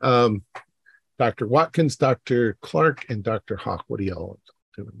 Dr. Watkins, Dr. Clark, and Dr. Hawk, what are y'all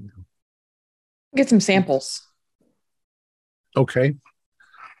doing now? Get some samples. Okay.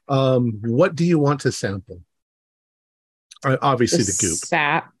 What do you want to sample? Obviously the goop.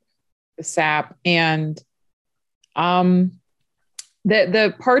 The sap, and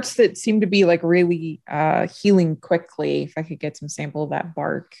the parts that seem to be like really healing quickly. If I could get some sample of that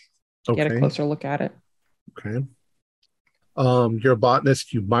bark, get a closer look at it. Okay. You're a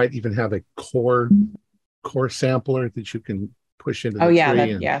botanist. You might even have a core sampler that you can push into the tree.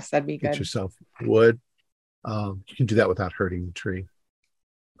 That'd be good. Get yourself wood. You can do that without hurting the tree.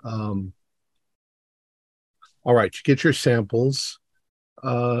 All right, you get your samples.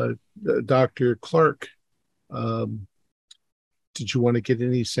 Dr. Clark, did you want to get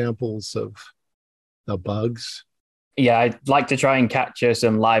any samples of the bugs? Yeah, I'd like to try and capture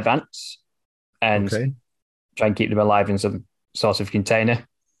some live ants and try and keep them alive in some sort of container.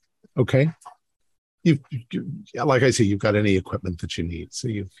 Okay. You like I say, you've got any equipment that you need, so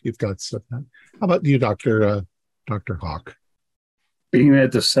you've got stuff. How about you, Dr. Hawk? Being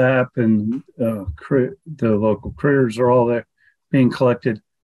that the sap and the local critters are all there being collected,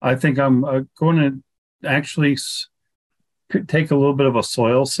 I think I'm going to actually take a little bit of a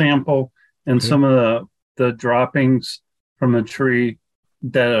soil sample and some of the droppings from the tree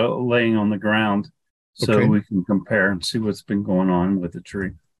that are laying on the ground, so we can compare and see what's been going on with the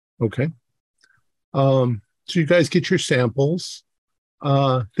tree. Okay. So you guys get your samples.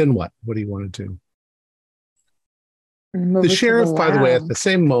 Then what? What do you want to do? The sheriff, by the way, at the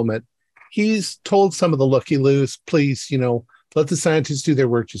same moment, he's told some of the looky-loos, please, let the scientists do their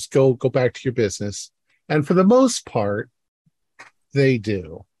work. Just go back to your business. And for the most part, they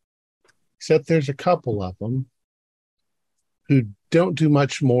do. Except there's a couple of them who don't do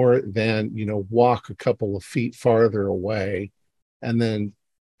much more than, walk a couple of feet farther away and then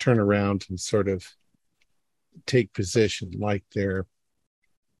turn around and sort of take position like they're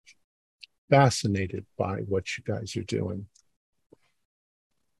fascinated by what you guys are doing.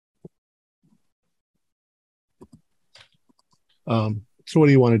 So what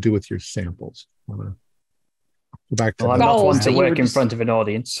do you want to do with your samples? Want to go back to I'm not one to work in front of an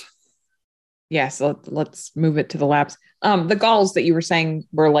audience. Yes, let's move it to the labs. The galls that you were saying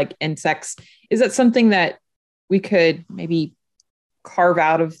were like insects. Is that something that we could maybe carve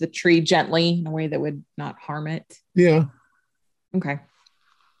out of the tree gently in a way that would not harm it? Yeah. Okay.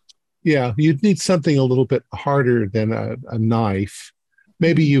 Yeah, you'd need something a little bit harder than a knife.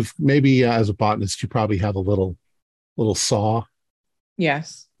 Maybe as a botanist, you probably have a little saw.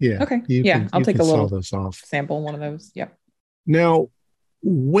 Yes. Yeah. Okay. I'll take a little those off. Sample one of those. Yep. Now,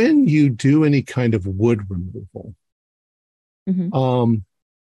 when you do any kind of wood removal,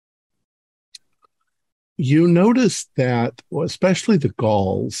 you notice that, especially the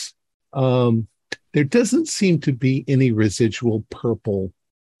galls, there doesn't seem to be any residual purple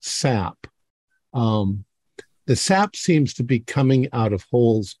sap. The sap seems to be coming out of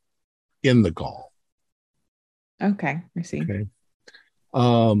holes in the gall. Okay, I see. Okay.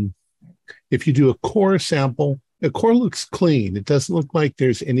 If you do a core sample, the core looks clean. It doesn't look like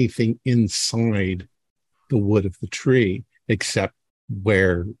there's anything inside the wood of the tree except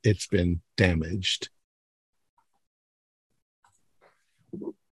where it's been damaged.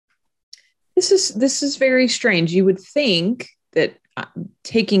 This is very strange. You would think that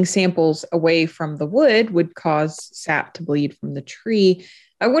taking samples away from the wood would cause sap to bleed from the tree.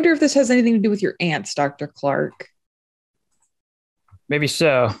 I wonder if this has anything to do with your ants, Dr. Clark. Maybe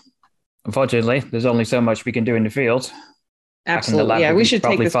so. Unfortunately, there's only so much we can do in the field. Absolutely. Yeah, we should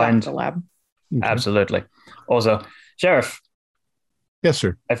take this back to the lab. Okay. Absolutely. Also, Sheriff. Yes,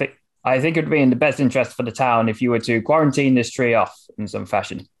 sir. I think it would be in the best interest for the town if you were to quarantine this tree off in some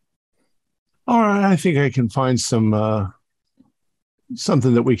fashion. All right, I think I can find some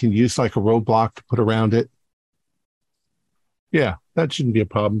something that we can use, like a roadblock to put around it. Yeah, that shouldn't be a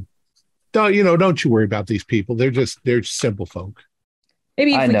problem. Don't you worry about these people. They're simple folk.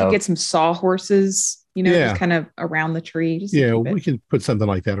 Maybe if we could get some sawhorses, just kind of around the tree. Yeah, we can put something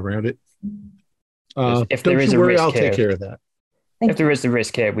like that around it. If there is a risk, I'll take care of that. If there is the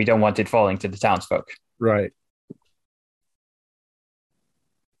risk here, we don't want it falling to the townsfolk. Right.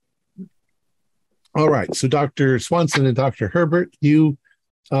 All right. So Dr. Swanson and Dr. Herbert, you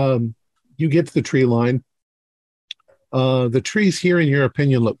get to the tree line. The trees here, in your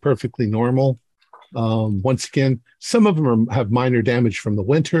opinion, look perfectly normal. Once again, some of them have minor damage from the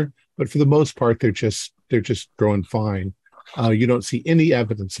winter, but for the most part, they're just growing fine. You don't see any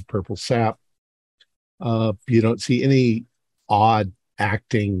evidence of purple sap. You don't see any odd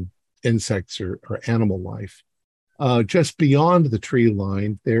acting insects or animal life. Just beyond the tree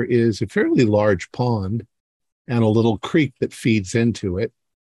line, there is a fairly large pond and a little creek that feeds into it.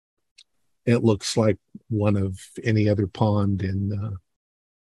 It looks like one of any other pond in,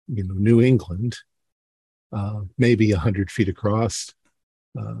 New England, maybe 100 feet across.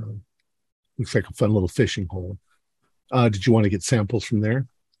 Looks like a fun little fishing hole. Did you want to get samples from there?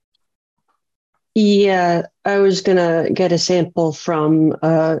 Yeah, I was gonna get a sample from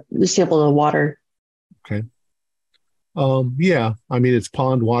the sample of the water. Okay. Yeah, I mean it's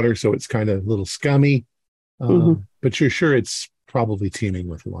pond water, so it's kind of a little scummy, but you're sure it's probably teeming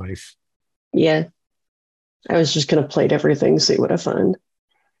with life. Yeah, I was just gonna plate everything, see what I find.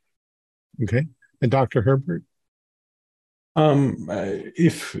 Okay, and Dr. Herbert.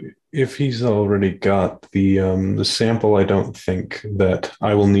 If he's already got the sample, I don't think that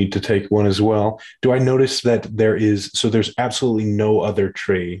I will need to take one as well. Do I notice that there's absolutely no other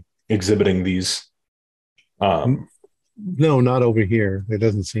tree exhibiting these? No, not over here. There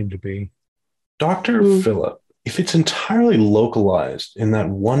doesn't seem to be. Dr. Phillip, if it's entirely localized in that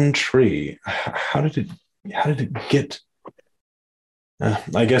one tree, how did it get?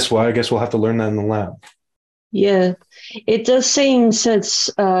 I guess we'll have to learn that in the lab. Yeah, it does seem, since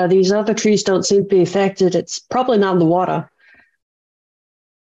these other trees don't seem to be affected, it's probably not in the water.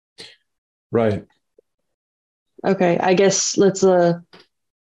 Right. Okay, I guess we'll go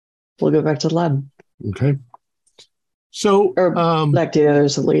back to the lab. Okay. So, or back to the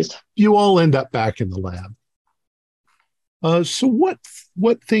others at least. You all end up back in the lab. So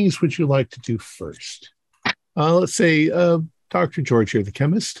what things would you like to do first? Let's say, Dr. George, you're the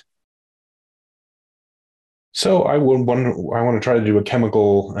chemist. So I want to try to do a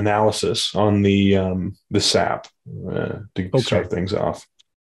chemical analysis on the sap to start things off.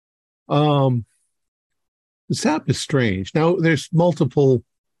 The sap is strange. Now there's multiple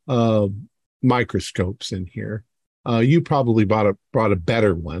microscopes in here. You probably brought a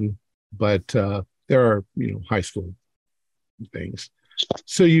better one, but there are high school things,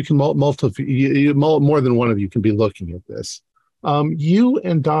 so you can more than one of you can be looking at this. You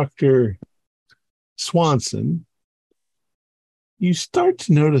and Dr. Swanson, you start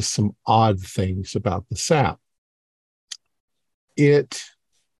to notice some odd things about the sap. It's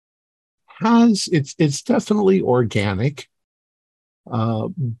definitely organic,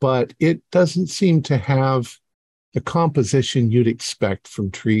 but it doesn't seem to have the composition you'd expect from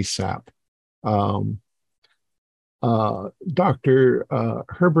tree sap. Dr.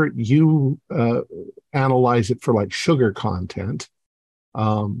 Herbert, you analyze it for like sugar content.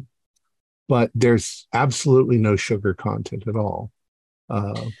 But there's absolutely no sugar content at all.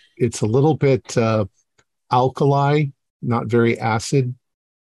 It's a little bit alkali, not very acid,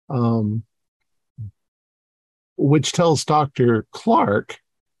 which tells Dr. Clark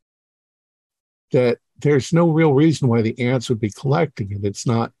that there's no real reason why the ants would be collecting it. It's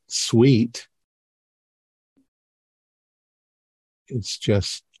not sweet. It's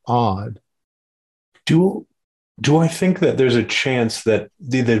just odd. Do I think that there's a chance that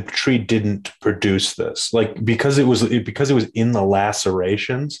the tree didn't produce this? Like because it was in the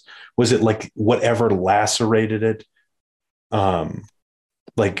lacerations, was it like whatever lacerated it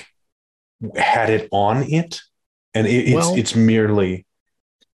like had it on it? And it's merely.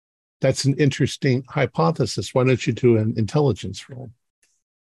 That's an interesting hypothesis. Why don't you do an intelligence roll?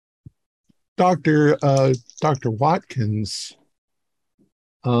 Dr. Watkins,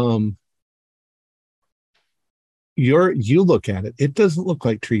 you look at it. It doesn't look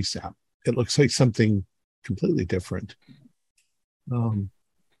like tree sap. It looks like something completely different. Well,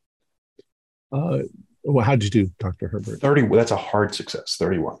 how'd you do, Dr. Herbert? 30. That's a hard success.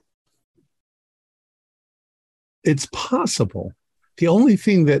 31. It's possible. The only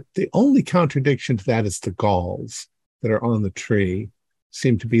contradiction to that is the galls that are on the tree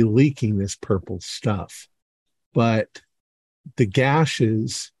seem to be leaking this purple stuff. But the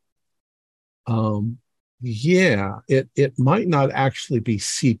gashes, it might not actually be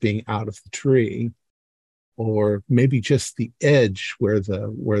seeping out of the tree, or maybe just the edge where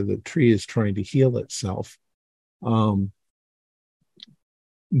the tree is trying to heal itself.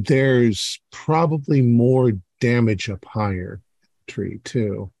 There's probably more damage up higher tree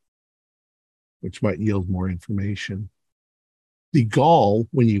too, which might yield more information. The gall,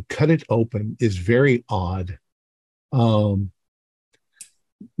 when you cut it open, is very odd.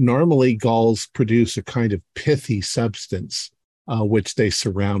 Normally, galls produce a kind of pithy substance, which they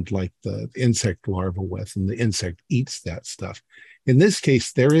surround like the insect larva with, and the insect eats that stuff. In this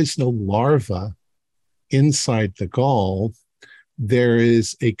case, there is no larva inside the gall, there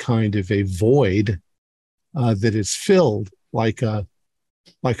is a kind of a void that is filled like a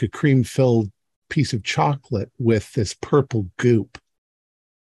cream-filled piece of chocolate with this purple goop.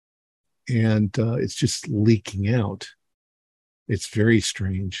 And it's just leaking out. It's very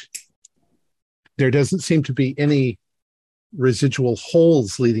strange. There doesn't seem to be any residual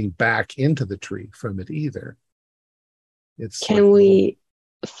holes leading back into the tree from it either. Can we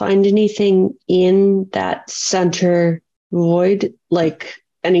find anything in that center void, like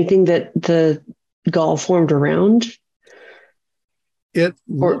anything that the gall formed around? It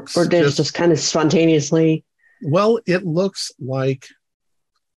looks or did it just kind of spontaneously? Well, it looks like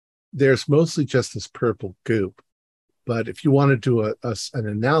there's mostly just this purple goop. But if you want to do an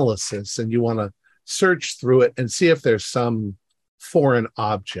analysis and you want to search through it and see if there's some foreign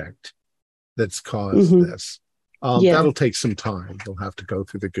object that's caused this, that'll take some time. You'll have to go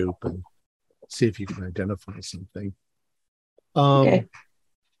through the goop and see if you can identify something. Okay.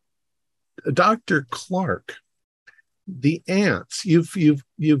 Dr. Clark, the ants, you've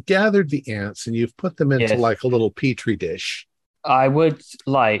gathered the ants and you've put them into like a little petri dish. I would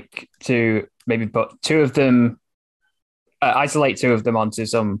like to maybe put two of them, isolate two of them onto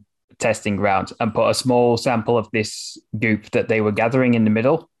some testing ground and put a small sample of this goop that they were gathering in the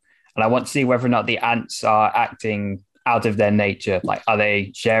middle. And I want to see whether or not the ants are acting out of their nature. Like, are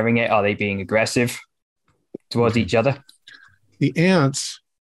they sharing it? Are they being aggressive towards each other? The ants,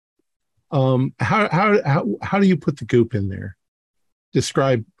 how do you put the goop in there?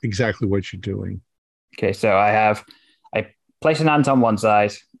 Describe exactly what you're doing. Okay, so I place an ant on one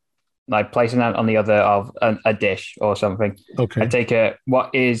side, and I place an ant on the other of a dish or something. Okay. I take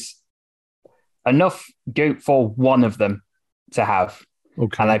what is enough goop for one of them to have.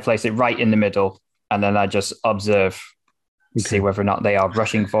 Okay. And I place it right in the middle, and then I just observe, see whether or not they are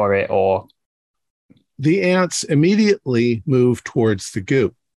rushing for it or... The ants immediately move towards the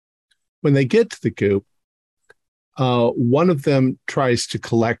goop. When they get to the goop, one of them tries to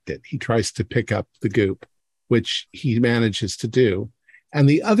collect it. He tries to pick up the goop, which he manages to do. And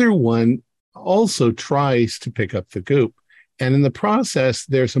the other one also tries to pick up the goop. And in the process,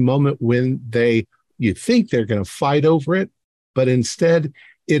 there's a moment when you think they're going to fight over it, but instead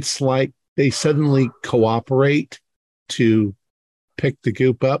it's like they suddenly cooperate to pick the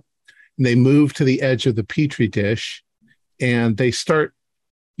goop up. And they move to the edge of the petri dish and they start,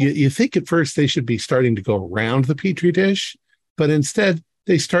 you think at first they should be starting to go around the petri dish, but instead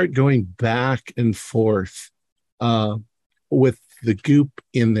they start going back and forth with the goop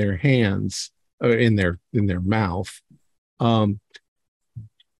in their hands or in their mouth. Do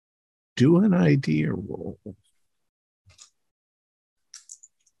an idea roll.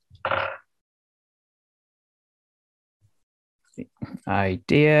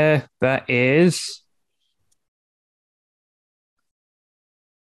 Idea, that is...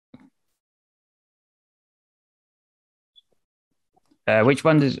 which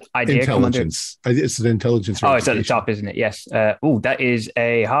one does idea intelligence? It's an intelligence. Oh, it's at the top, isn't it? Yes. That is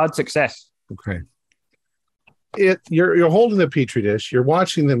a hard success. Okay. You're holding the petri dish. You're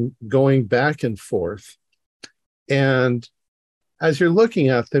watching them going back and forth, and as you're looking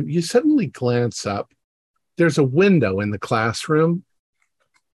at them, you suddenly glance up. There's a window in the classroom,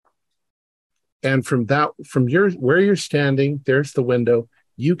 and from where you're standing, there's the window.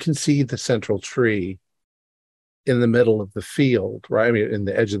 You can see the central tree in the middle of the field, right? I mean, in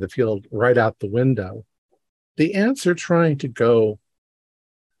the edge of the field, right out the window. The ants are trying to go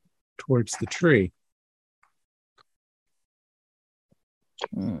towards the tree.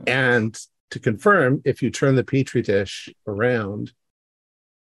 And to confirm, if you turn the petri dish around,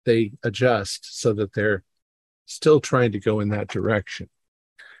 they adjust so that they're still trying to go in that direction.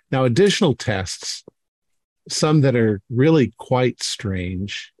 Now, additional tests, some that are really quite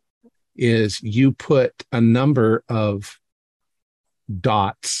strange, is you put a number of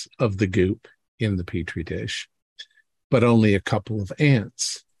dots of the goop in the petri dish, but only a couple of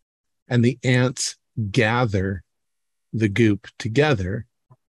ants. And the ants gather the goop together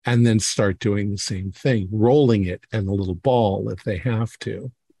and then start doing the same thing, rolling it in a little ball if they have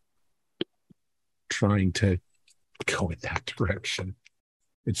to, trying to go in that direction.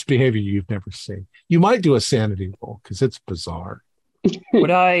 It's behavior you've never seen. You might do a sanity roll because it's bizarre. Would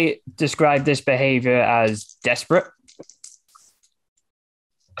I describe this behavior as desperate?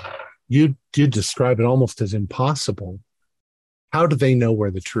 You describe it almost as impossible. How do they know where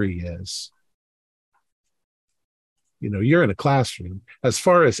the tree is? You know, you're in a classroom. As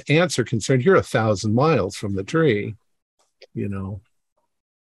far as ants are concerned, you're 1,000 miles from the tree, you know.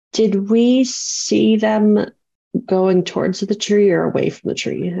 Did we see them going towards the tree or away from the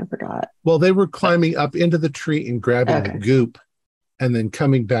tree? I forgot. Well, they were climbing up into the tree and grabbing the goop, and then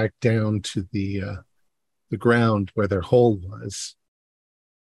coming back down to the ground where their hole was.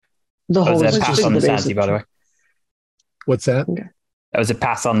 The hole was a pass on the sanity, by the way. What's that? Okay. That was a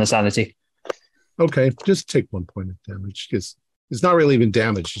pass on the sanity. Okay, just take 1 point of damage because it's not really even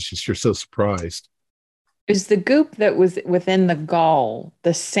damage. It's just you're so surprised. Is the goop that was within the gall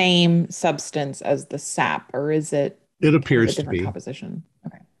the same substance as the sap, or is it? It appears to be composition.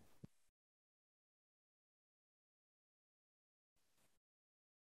 Okay.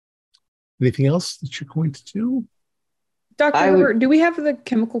 Anything else that you're going to do? Dr. Herbert, do we have the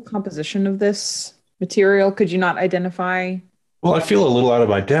chemical composition of this material? Could you not identify? Well, I feel a little out of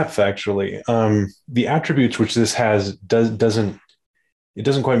my depth, actually. The attributes which this has doesn't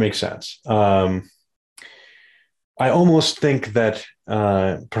quite make sense. I almost think that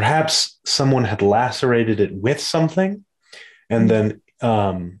perhaps someone had lacerated it with something, and then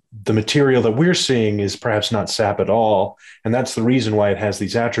the material that we're seeing is perhaps not sap at all, and that's the reason why it has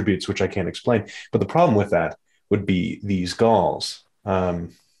these attributes, which I can't explain. But the problem with that would be these galls.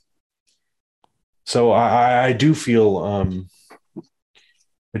 So I do feel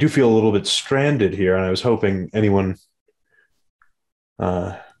a little bit stranded here, and I was hoping anyone.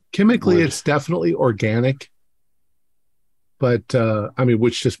 Chemically, it's definitely organic, but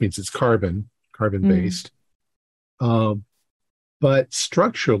which just means it's carbon based. But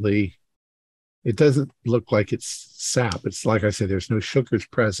structurally, it doesn't look like it's sap. It's like I said, there's no sugars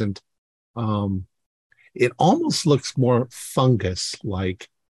present. It almost looks more fungus-like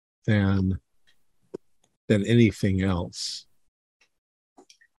than anything else.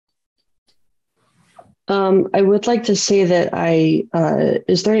 I would like to say that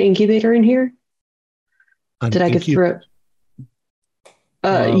is there an incubator in here? Did I get through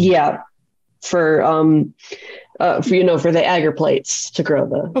it? Yeah, for the agar plates to grow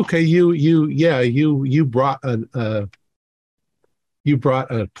the. Okay, you brought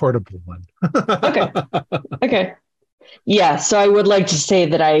a portable one. Okay. Yeah, so I would like to say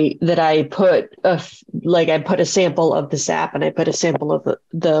that I put a sample of the sap and I put a sample of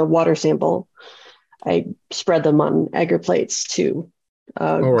the water sample. I spread them on agar plates to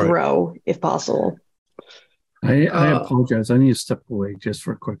grow if possible. I apologize. I need to step away just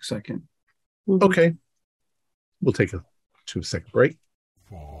for a quick second. Okay. We'll take a 2-second break.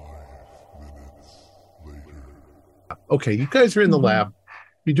 5 minutes later. Okay, you guys are in the lab.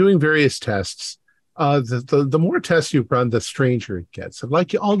 You're doing various tests. The more tests you run, the stranger it gets. I'd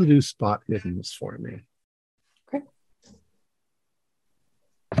like you all to do spot hiddenness for me. Okay.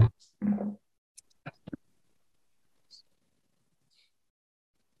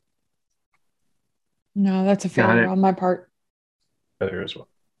 No, that's a failure on my part. Failure as well.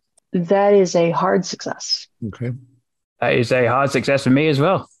 That is a hard success. Okay. That is a hard success for me as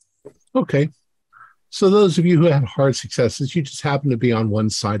well. Okay. So those of you who had hard successes, you just happen to be on one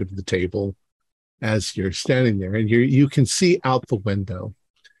side of the table as you're standing there, and you can see out the window.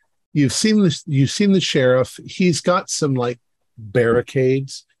 You've seen the sheriff. He's got some like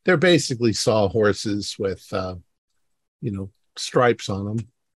barricades. They're basically sawhorses with stripes on them.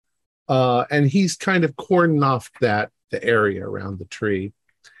 And he's kind of cordoned off the area around the tree.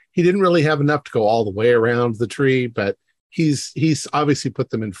 He didn't really have enough to go all the way around the tree, but he's obviously put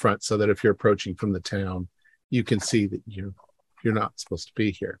them in front so that if you're approaching from the town, you can see that you're not supposed to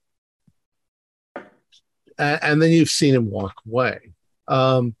be here. And then you've seen him walk away.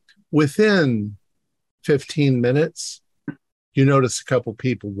 Within 15 minutes, you notice a couple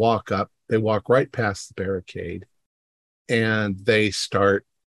people walk up. They walk right past the barricade, and they start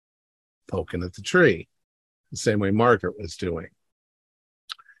poking at the tree, the same way Margaret was doing.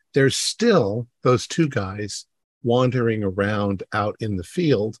 There's still those two guys wandering around out in the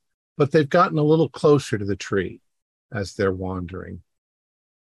field, but they've gotten a little closer to the tree as they're wandering.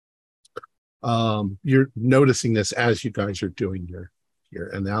 You're noticing this as you guys are doing your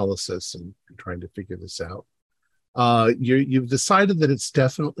analysis and trying to figure this out. You've decided that it's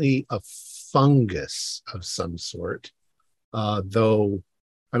definitely a fungus of some sort, though,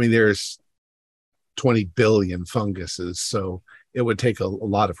 there's 20 billion funguses, so it would take a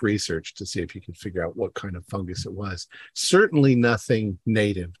lot of research to see if you could figure out what kind of fungus it was. Certainly nothing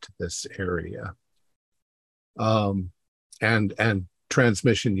native to this area. And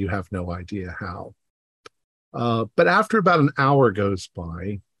transmission, you have no idea how. But after about an hour goes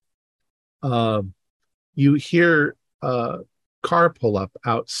by, you hear a car pull up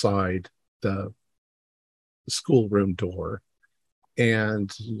outside the schoolroom door,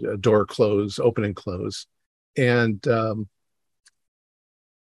 and a door open and close. And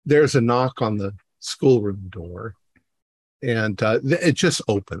there's a knock on the schoolroom door, and it just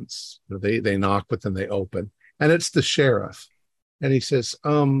opens. They knock, but then they open, and it's the sheriff. And he says,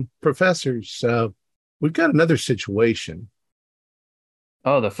 "Professors, we've got another situation."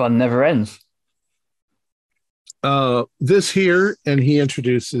 Oh, the fun never ends. This here, and he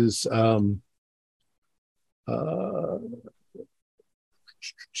introduces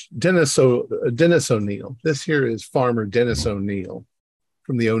Dennis O'Neill. This here is Farmer Dennis O'Neill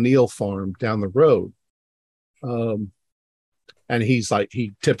from the O'Neill farm down the road. And he's like,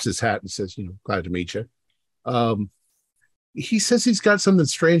 he tips his hat and says, glad to meet you. He says he's got something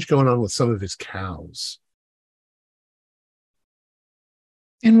strange going on with some of his cows.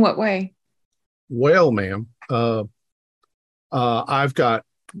 In what way? Well, ma'am, I've got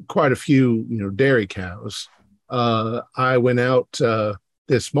quite a few, dairy cows. I went out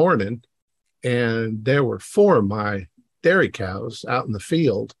this morning, and there were 4 of my dairy cows out in the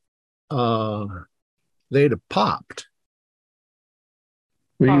field. They'd have popped.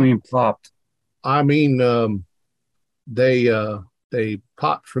 What do you mean popped? I mean, they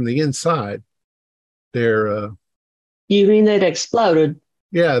popped from the inside. They're You mean they'd exploded?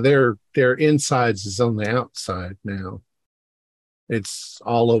 yeah, their insides is on the outside now. It's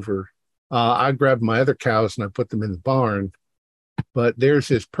all over. I grabbed my other cows and I put them in the barn, but there's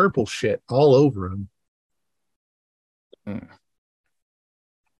this purple shit all over them.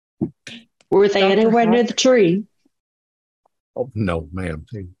 Were they anywhere near the tree? Oh, no, ma'am.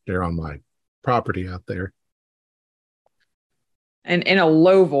 They're on my property out there. And in a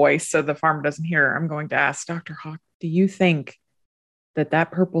low voice, so the farmer doesn't hear, I'm going to ask Dr. Hawk, do you think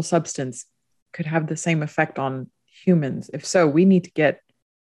that purple substance could have the same effect on humans? If so, we need to get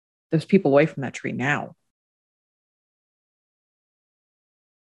those people away from that tree now.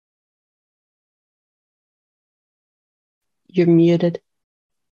 You're muted.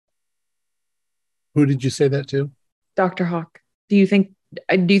 Who did you say that to? Dr. Hawk, do you think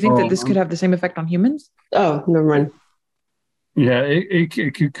that this could have the same effect on humans? Oh, never mind. Yeah, it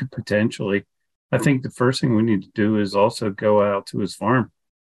could potentially. I think the first thing we need to do is also go out to his farm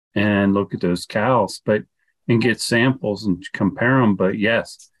and look at those cows, and get samples and compare them. But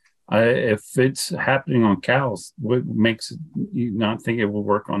yes, if it's happening on cows, what makes you not think it will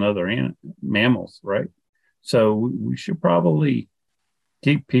work on other mammals, right? So we should probably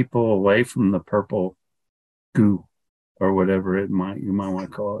keep people away from the purple goo or whatever you might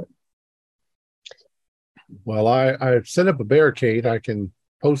want to call it. Well, I set up a barricade. I can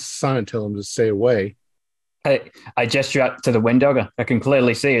post a sign telling them to stay away. I gesture out to the window. I can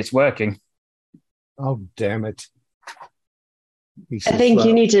clearly see it's working. Oh, damn it. I think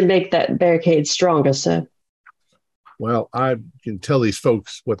you need to make that barricade stronger, sir. Well, I can tell these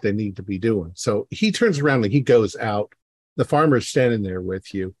folks what they need to be doing. So he turns around and he goes out. The farmer's standing there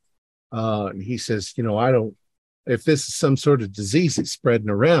with you. And he says, if this is some sort of disease that's spreading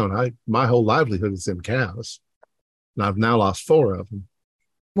around, my whole livelihood is in cows. And I've now lost 4 of them.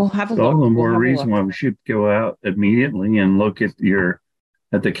 We'll have a look. All the more reason why we should go out immediately and look at the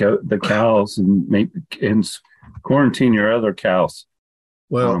cows and quarantine your other cows.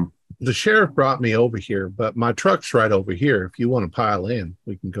 Well, the sheriff brought me over here, but my truck's right over here. If you want to pile in,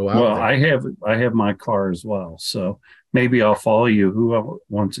 we can go out. Well, there. I have my car as well, so maybe I'll follow you. Who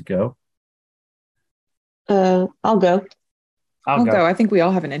wants to go? I'll go. I'll go. I think we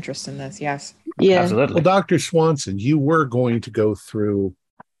all have an interest in this. Yes. Yeah. Absolutely. Well, Dr. Swanson, you were going to go through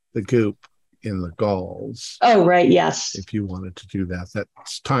the goop in the galls. Oh, right. Yes. If you wanted to do that,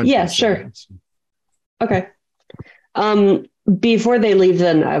 that's time. Yeah, sure. Okay. Before they leave,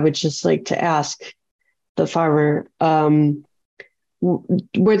 then I would just like to ask the farmer,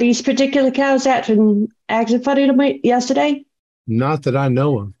 were these particular cows acting funny yesterday? Not that I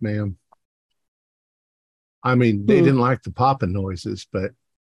know of, ma'am. I mean, they didn't like the popping noises, but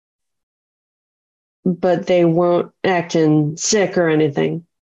they weren't acting sick or anything.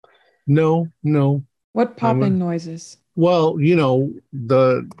 No. What popping noises? Well,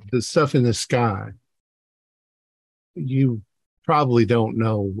 the stuff in the sky. You probably don't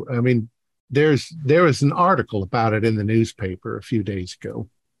know. I mean, there was an article about it in the newspaper a few days ago.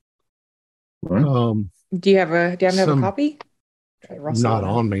 What? Do you have a copy? Not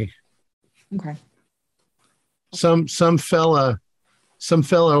on me. Okay. Some fella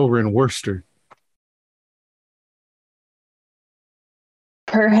over in Worcester.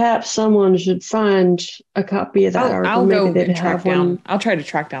 Perhaps someone should find a copy of that article. I'll go and track down. I'll try to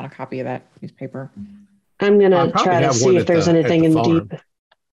track down a copy of that newspaper. I'm gonna try to see if there's anything in the deep.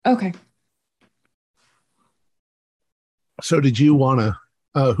 Okay. So did you want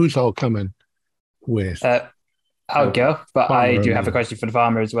to? Who's all coming with? I'll go, but I do have a question for the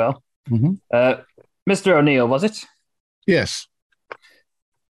farmer as well. Mm-hmm. Mr. O'Neill, was it? Yes.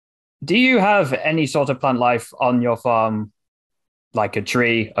 Do you have any sort of plant life on your farm, like a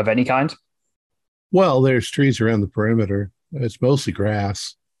tree of any kind? Well, there's trees around the perimeter. It's mostly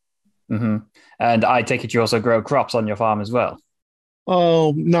grass. Mm-hmm. And I take it you also grow crops on your farm as well?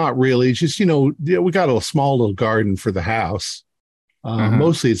 Oh, not really. Just, we got a small little garden for the house.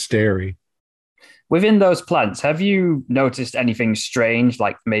 Mostly it's dairy. Within those plants, have you noticed anything strange?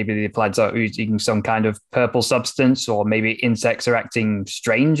 Like maybe the plants are oozing some kind of purple substance, or maybe insects are acting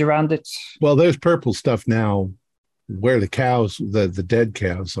strange around it? Well, there's purple stuff now where the dead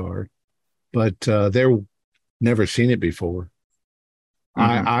cows are, but they're never seen it before.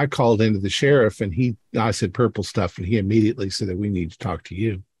 I called into the sheriff and I said purple stuff, and he immediately said that we need to talk to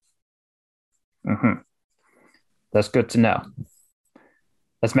you. That's good to know.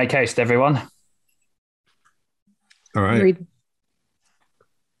 Let's make haste, everyone. All right. Agreed.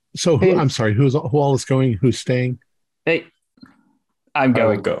 So I'm sorry, who all is going? Who's staying? Hey, I'm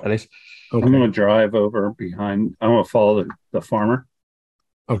going. Go. At least. Okay. I'm going to drive over behind. I'm going to follow the farmer.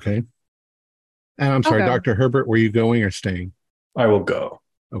 Okay. And I'm sorry, Dr. Herbert, were you going or staying? I will go.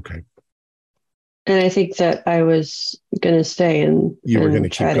 Okay. And I think that I was going to stay and you were going to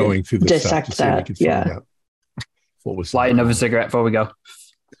keep going through the dissect stuff to see if we could find out what was light another cigarette before we go.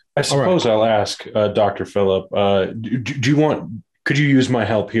 I suppose I'll ask Dr. Phillip. Could you use my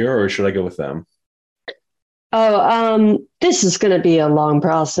help here, or should I go with them? This is going to be a long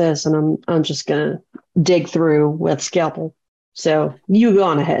process, and I'm just going to dig through with scalpel. So you go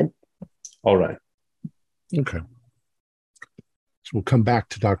on ahead. All right. Okay. So we'll come back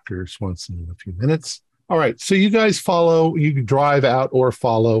to Dr. Swanson in a few minutes. All right. So you guys you can drive out or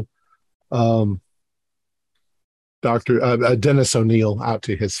follow Dr. Dennis O'Neill out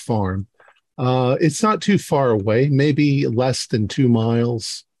to his farm. It's not too far away, maybe less than 2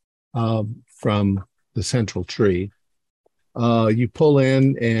 miles from the central tree. You pull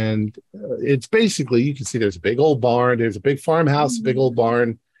in, and it's basically, you can see there's a big old barn, there's a big farmhouse, a big old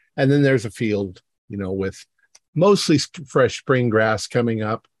barn, and then there's a field, with mostly fresh spring grass coming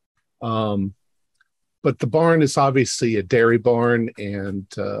up. But the barn is obviously a dairy barn, and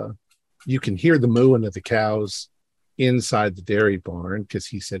you can hear the mooing of the cows inside the dairy barn because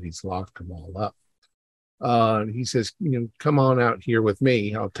he said he's locked them all up. He says, come on out here with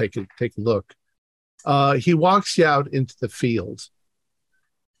me. I'll take a look. He walks you out into the field,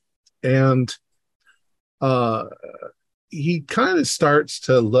 and he kind of starts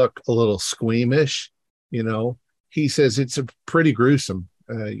to look a little squeamish. He says, it's a pretty gruesome.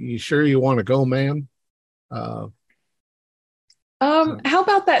 You sure you want to go, man? How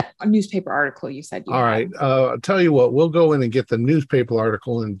about that newspaper article you said you all had? Right. I'll tell you what, we'll go in and get the newspaper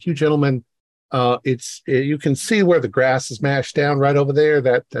article, and you gentlemen, you can see where the grass is mashed down right over there.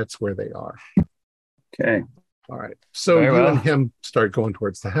 That's where they are. Okay. All right. So and him start going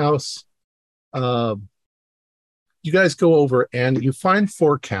towards the house. You guys go over and you find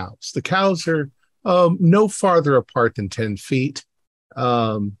 4 cows. The cows are no farther apart than 10 feet,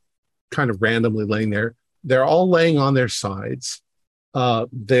 kind of randomly laying there. They're all laying on their sides.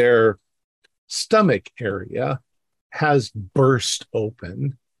 Their stomach area has burst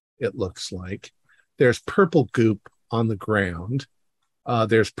open, it looks like. There's purple goop on the ground.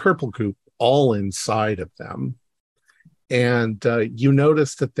 There's purple goop all inside of them. And you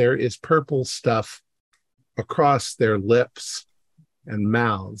notice that there is purple stuff across their lips and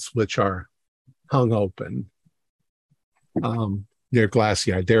mouths, which are hung open. They're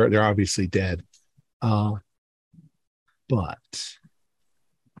glassy-eyed. They're obviously dead. But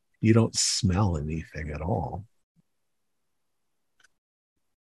you don't smell anything at all.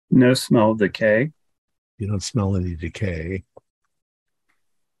 No smell of decay. You don't smell any decay.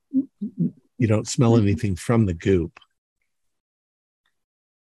 You don't smell anything from the goop.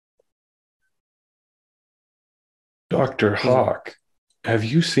 Dr. Hawk, have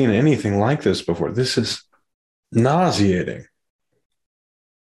you seen anything like this before? This is nauseating.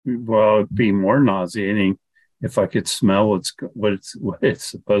 Well, it'd be more nauseating if I could smell what it's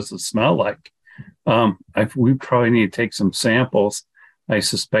supposed to smell like. We probably need to take some samples. I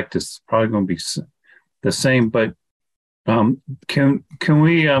suspect it's probably going to be the same, but can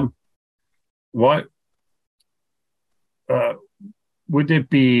we what would it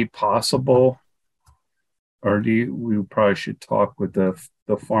be possible, or we probably should talk with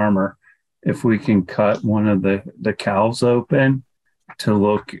the farmer if we can cut one of the cows open to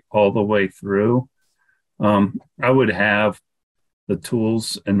look all the way through? I would have the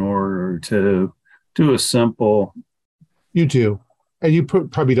tools in order to do a simple. You do. And you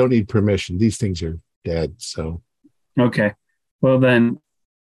probably don't need permission. These things are dead. So. Okay. Well, then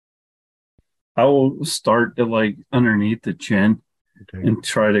I will start to like underneath the chin and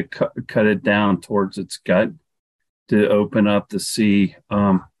try to cut it down towards its gut to open up to see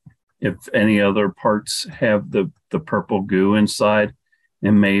if any other parts have the purple goo inside,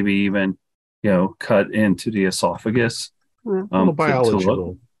 and maybe even cut into the esophagus. Biology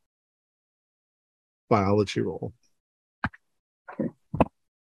roll. Biology roll. Okay.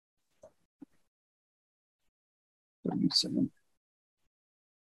 37.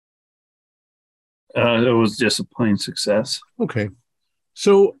 It was just a plain success. Okay.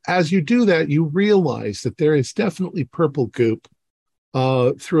 So as you do that, you realize that there is definitely purple goop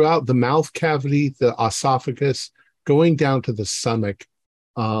throughout the mouth cavity, the esophagus, going down to the stomach,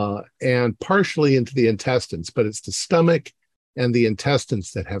 and partially into the intestines. But it's the stomach and the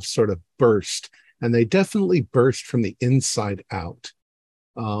intestines that have sort of burst. And they definitely burst from the inside out,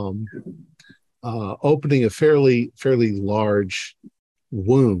 opening a fairly large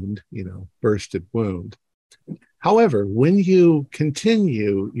wound, bursted wound. However, when you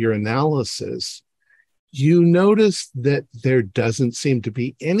continue your analysis, you notice that there doesn't seem to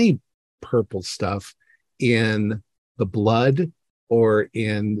be any purple stuff in the blood or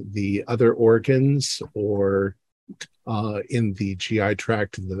in the other organs or in the GI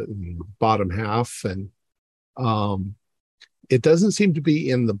tract in the bottom half. And it doesn't seem to be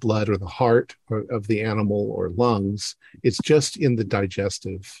in the blood or the heart of the animal or lungs. It's just in the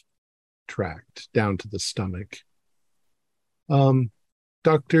digestive tract down to the stomach.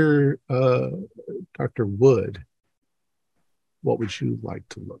 Dr. Wood, what would you like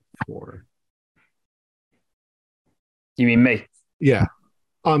to look for? You mean me? Yeah.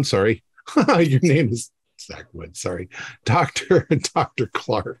 I'm sorry. Your name is Zach Wood. Sorry. Dr.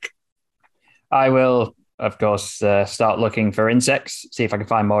 Clark. I will, of course, start looking for insects, see if I can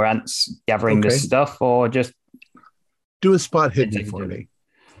find more ants gathering this stuff, or just do a spot hidden for me.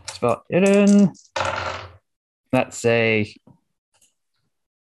 Spot hidden. That's a...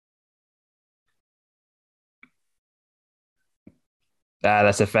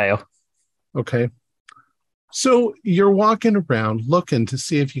 that's a fail. Okay. So you're walking around looking to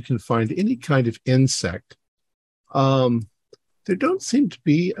see if you can find any kind of insect. There don't seem to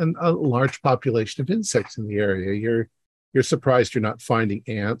be a large population of insects in the area. You're surprised you're not finding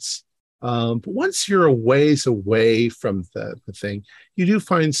ants. But once you're a ways away from the thing, you do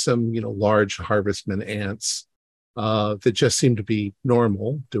find some, large harvestman ants that just seem to be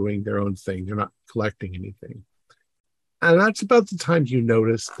normal, doing their own thing. They're not collecting anything. And that's about the time you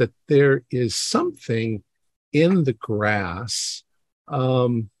notice that there is something in the grass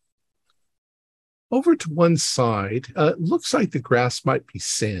over to one side. It looks like the grass might be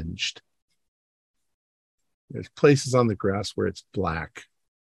singed. There's places on the grass where it's black.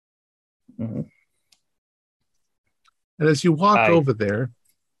 Mm-hmm. And as you walk over there,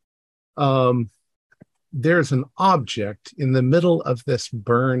 there's an object in the middle of this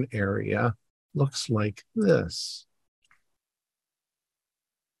burn area. Looks like this.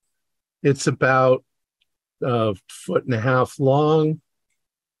 It's about a 1.5 feet long,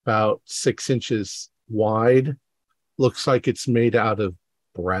 about 6 inches wide. Looks like it's made out of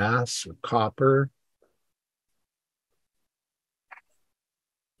brass or copper.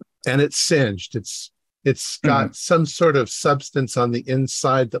 And it's singed. It's got some sort of substance on the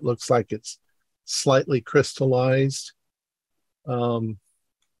inside that looks like it's slightly crystallized. And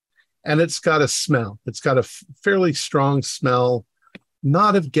it's got a smell. It's got a fairly strong smell.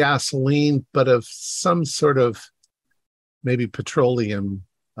 Not of gasoline, but of some sort of maybe petroleum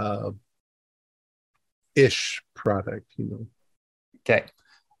ish product, Okay.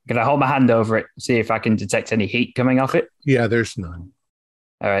 Can I hold my hand over it, see if I can detect any heat coming off it? Yeah, there's none.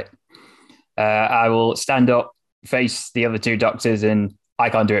 All right. I will stand up, face the other two doctors, and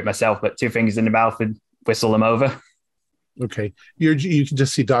I can't do it myself, but 2 fingers in the mouth and whistle them over. Okay. You can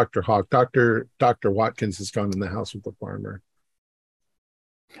just see Dr. Hawk. Dr. Watkins has gone in the house with the farmer.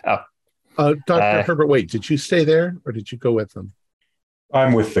 Oh. Dr. Herbert, wait, did you stay there or did you go with them?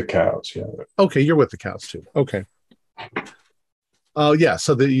 I'm with the cows, yeah. Okay, you're with the cows too. Okay. Oh, yeah,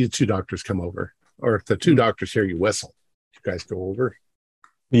 so you 2 doctors come over. Or if the 2 doctors hear you whistle, you guys go over?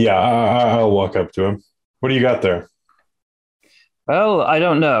 Yeah, I'll walk up to him. What do you got there? Well, I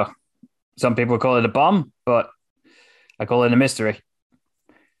don't know. Some people call it a bomb, but I call it a mystery.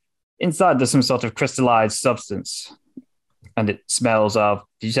 Inside, there's some sort of crystallized substance. And it smells of,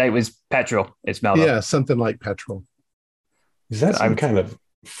 did you say it was petrol? It smelled of. Yeah, something like petrol. Is that some kind of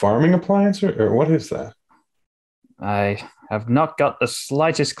farming appliance or what is that? I have not got the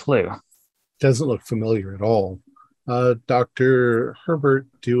slightest clue. Doesn't look familiar at all. Dr. Herbert,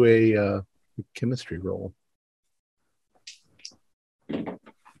 do a chemistry roll.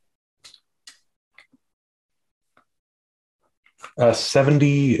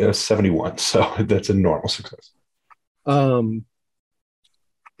 71. So that's a normal success.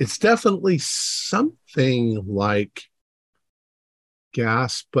 It's definitely something like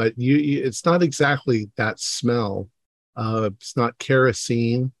gas, but it's not exactly that smell. It's not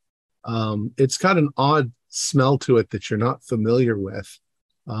kerosene. It's got an odd smell to it that you're not familiar with,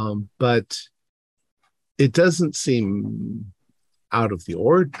 but it doesn't seem out of the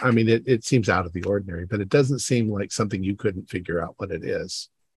ordinary. I mean, it seems out of the ordinary, but it doesn't seem like something you couldn't figure out what it is.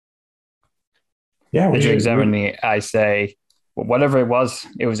 Yeah. As you examine it, I say, well, whatever it was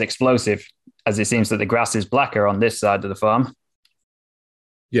explosive, as it seems that the grass is blacker on this side of the farm.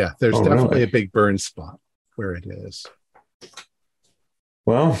 Yeah, there's definitely a big burn spot where it is.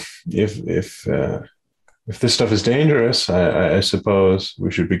 Well, if this stuff is dangerous, I suppose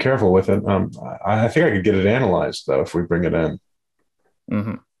we should be careful with it. I think I could get it analyzed though if we bring it in.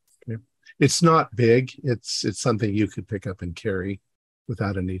 Mm-hmm. Yeah. It's not big. It's something you could pick up and carry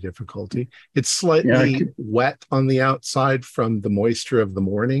without any difficulty. It's slightly wet on the outside from the moisture of the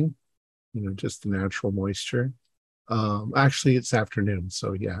morning, just the natural moisture. Actually, it's afternoon,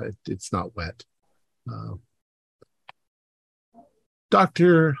 so yeah, it's not wet.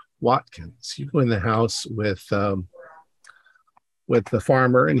 Dr. Watkins, you go in the house with the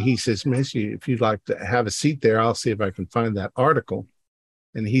farmer, and he says, "Miss, if you'd like to have a seat there, I'll see if I can find that article."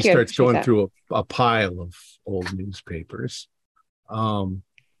 And he starts going through a pile of old newspapers.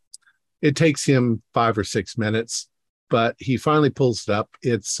 It takes him 5 or 6 minutes, but he finally pulls it up.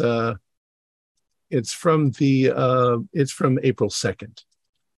 It's from April 2nd,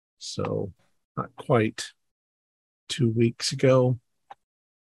 so not quite 2 weeks ago.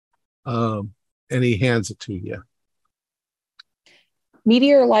 And he hands it to you.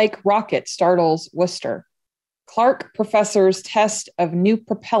 Meteor-like rocket startles Worcester. Clark professor's test of new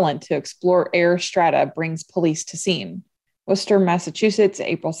propellant to explore air strata brings police to scene. Worcester, Massachusetts,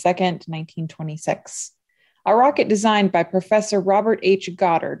 April 2nd, 1926. A rocket designed by Professor Robert H.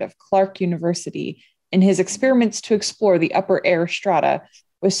 Goddard of Clark University in his experiments to explore the upper air strata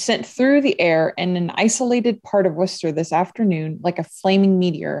was sent through the air in an isolated part of Worcester this afternoon like a flaming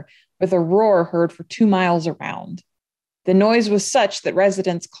meteor, with a roar heard for 2 miles around. The noise was such that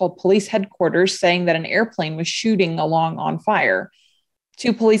residents called police headquarters, saying that an airplane was shooting along on fire.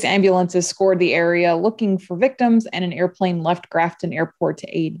 2 police ambulances scoured the area looking for victims, and an airplane left Grafton Airport to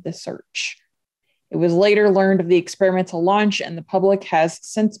aid the search. It was later learned of the experimental launch, and the public has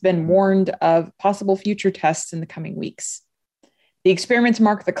since been warned of possible future tests in the coming weeks. The experiments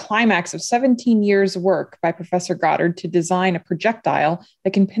mark the climax of 17 years' work by Professor Goddard to design a projectile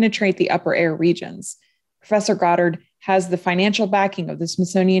that can penetrate the upper air regions. Professor Goddard has the financial backing of the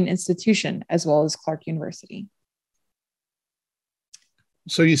Smithsonian Institution as well as Clark University.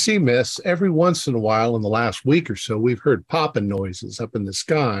 So you see, Miss, every once in a while in the last week or so, we've heard popping noises up in the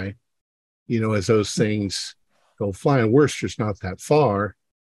sky, as those things go flying. Worcester's not that far.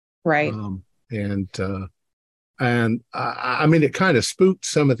 Right. And I mean, it kind of spooked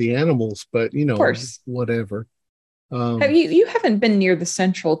some of the animals, but, of course, whatever. Have you haven't been near the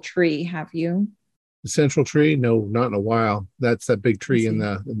central tree, have you? The central tree? No, not in a while. That's that big tree in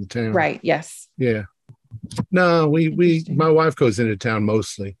the town. Right. Yes. Yeah. No, my wife goes into town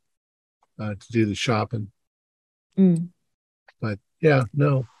mostly to do the shopping. But yeah,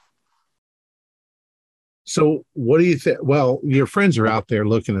 no. So what do you think? Well, your friends are out there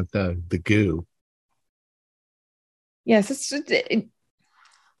looking at the goo. Yes, it's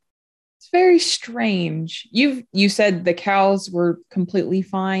very strange. You said the cows were completely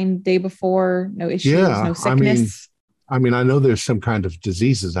fine day before, no issues, no sickness. I mean, I know there's some kind of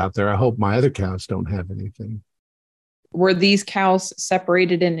diseases out there. I hope my other cows don't have anything. Were these cows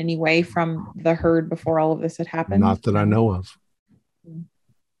separated in any way from the herd before all of this had happened? Not that I know of.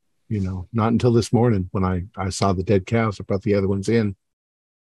 Not until this morning when I saw the dead cows. I brought the other ones in.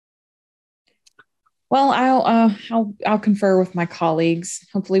 Well, I'll confer with my colleagues.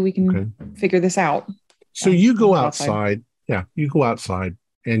 Hopefully we can figure this out. So you go outside. Yeah, you go outside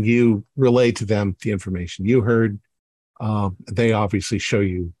and you relay to them the information you heard. They obviously show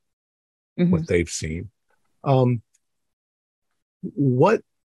you what they've seen. What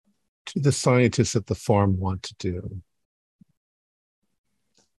do the scientists at the farm want to do?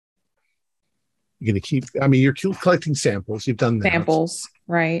 You're going to keep, you're collecting samples. You've done that. Samples,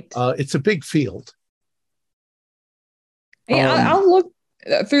 right. It's a big field. Yeah, I'll look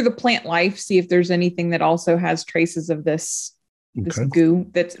through the plant life, see if there's anything that also has traces of this goo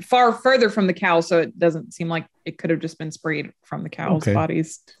that's further from the cow, so it doesn't seem like it could have just been sprayed from the cow's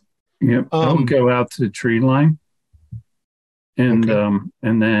bodies. Yep. I'll go out to the tree line, and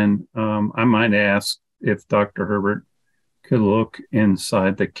then I might ask if Dr. Herbert could look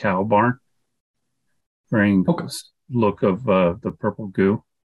inside the cow barn, bring look of the purple goo.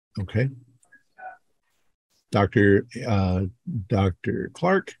 Okay. Dr.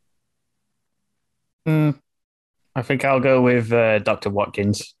 Clark? I think I'll go with Dr.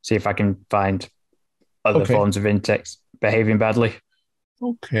 Watkins, see if I can find other forms of insects behaving badly.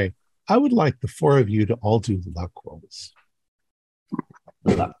 Okay. I would like the four of you to all do luck rolls.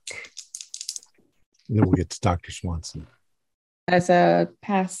 Luck. And then we'll get to Dr. Swanson. As a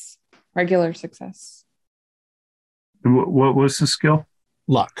pass, regular success. What was the skill?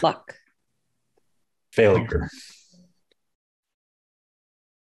 Luck. Luck. Failure.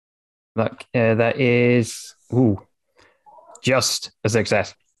 Luck. That is just a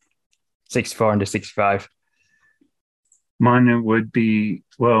success. 64 under 65. Mine would be,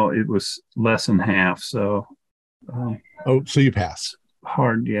 well, it was less than half, so. So you pass.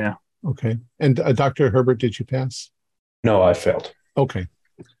 Hard, yeah. Okay. And Dr. Herbert, did you pass? No, I failed. Okay.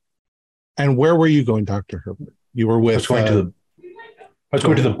 And where were you going, Dr. Herbert? You were with... I was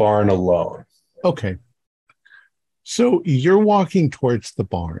going to the barn alone. Okay. So you're walking towards the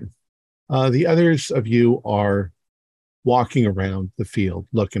barn. The others of you are walking around the field,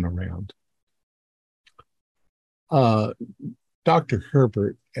 looking around. Dr.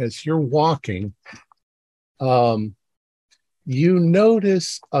 Herbert, as you're walking, you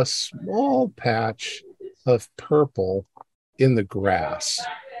notice a small patch of purple in the grass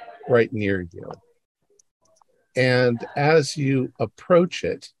right near you. And as you approach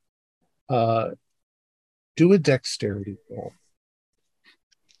it, do a dexterity roll.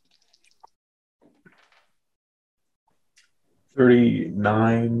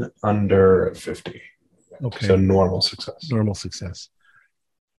 39 under 50. Okay. So normal success. Normal success.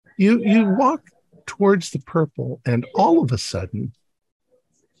 You walk towards the purple, and all of a sudden,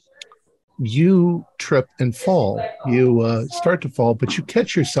 you trip and fall. You start to fall, but you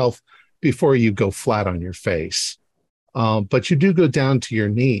catch yourself before you go flat on your face. But you do go down to your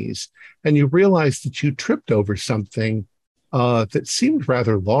knees, and you realize that you tripped over something that seemed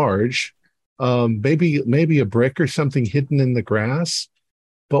rather large, maybe a brick or something hidden in the grass.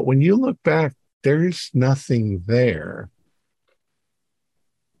 But when you look back, there's nothing there.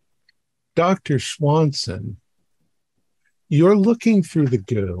 Dr. Swanson, you're looking through the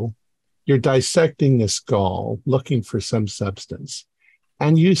goo. You're dissecting this gall, looking for some substance.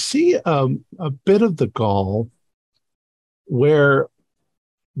 And you see a bit of the gall where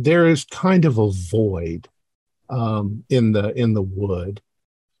there is kind of a void in the wood.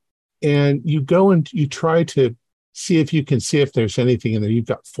 And you go and you try to see if there's anything in there. You've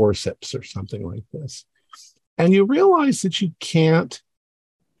got forceps or something like this. And you realize that you can't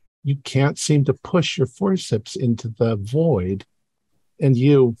seem to push your forceps into the void. And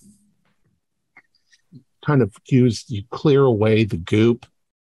you kind of you clear away the goop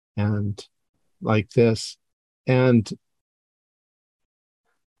and like this. And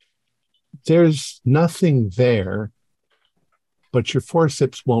there's nothing there, but your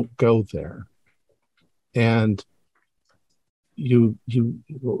forceps won't go there. And you're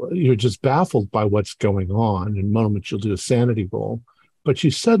just baffled by what's going on. In a moment, you'll do a sanity roll, but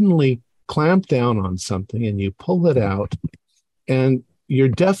you suddenly clamp down on something and you pull it out, and you're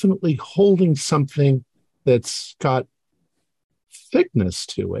definitely holding something that's got thickness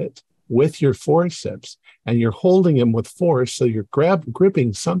to it with your forceps, and you're holding them with force, so you're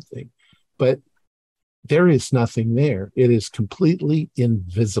gripping something, but there is nothing there. It is completely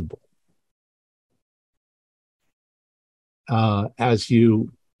invisible. As you're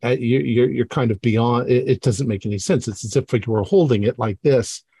kind of beyond, it doesn't make any sense. It's as if you were holding it like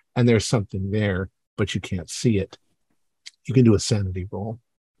this, and there's something there, but you can't see it. You can do a sanity roll.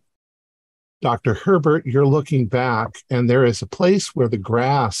 Dr. Herbert, you're looking back, and there is a place where the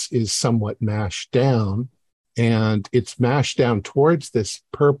grass is somewhat mashed down, and it's mashed down towards this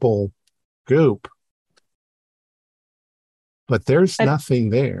purple goop, but there's nothing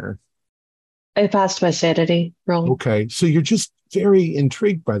there. I passed my sanity roll. Okay, so you're just very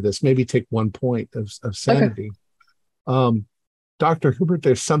intrigued by this. Maybe take 1 point of sanity. Okay. Dr. Herbert,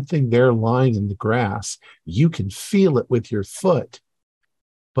 there's something there lying in the grass. You can feel it with your foot,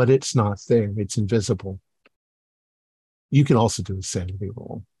 but it's not there. It's invisible. You can also do a sanity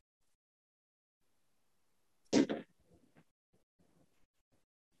roll.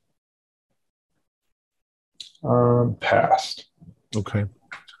 Passed. Okay.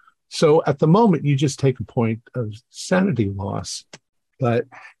 So at the moment, you just take a point of sanity loss. But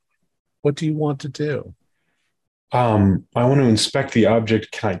what do you want to do? I want to inspect the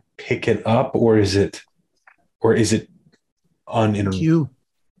object. Can I pick it up, or is it uninterrupted?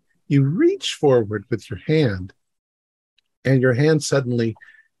 You reach forward with your hand, and your hand suddenly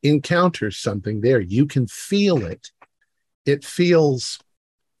encounters something there. You can feel it. It feels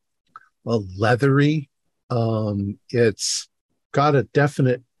leathery. It's got a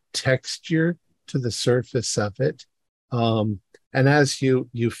definite texture to the surface of it. And as you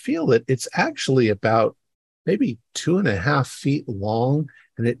feel it, it's actually about maybe 2.5 feet long,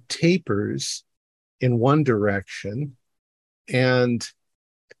 and it tapers in one direction. And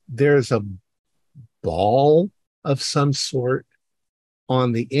there's a ball of some sort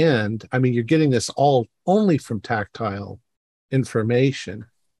on the end. I mean, you're getting this all only from tactile information.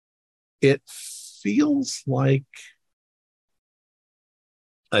 It feels like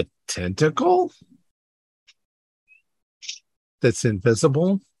a tentacle that's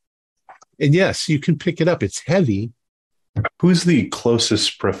invisible. And yes, you can pick it up. It's heavy. Who's the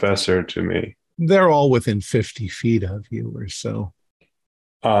closest professor to me? They're all within 50 feet of you or so.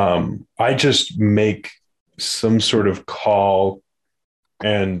 I just make some sort of call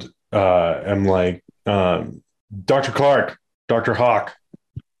and am like, Dr. Clark, Dr. Hawk,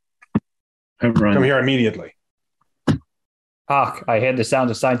 come here immediately. Hawk, I hear the sound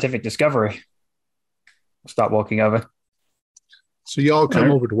of scientific discovery. Start walking over. So you all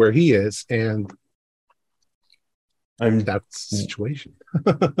come over to where he is, and that's the situation.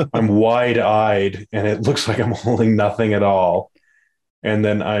 I'm wide-eyed, and it looks like I'm holding nothing at all. And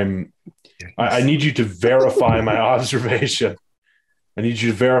then I need you to verify my observation.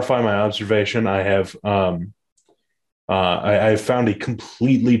 I have I found a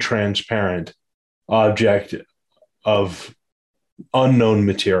completely transparent object of unknown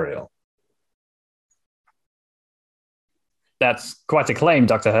material. That's quite a claim,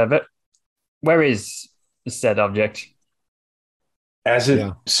 Dr. Herbert. Where is said object? As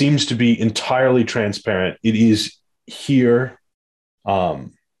it seems to be entirely transparent, it is here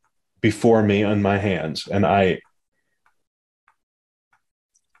before me on my hands. And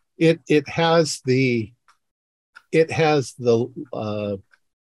it has the I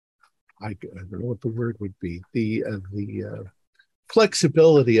don't know what the word would be, the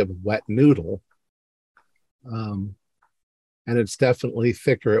flexibility of a wet noodle, and it's definitely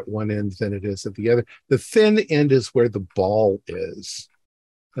thicker at one end than it is at the other. The thin end is where the ball is,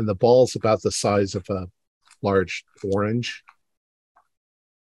 and the ball's about the size of a large orange.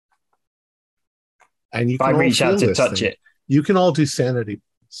 And you can all reach out to touch thing. it. You can all do sanity.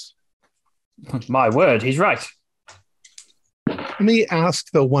 My word, he's right. Let me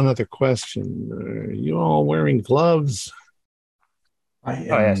ask the one other question. Are you all wearing gloves? I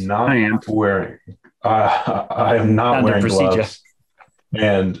am not wearing gloves.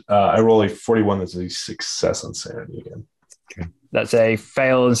 And I roll a 41. That's a success on sanity again. Okay. That's a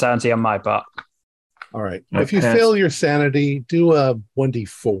fail insanity on my part. All right. If you fail your sanity, do a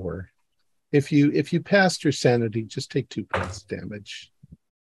 1d4. If you passed your sanity, just take 2 points damage.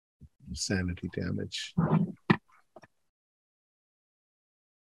 Sanity damage.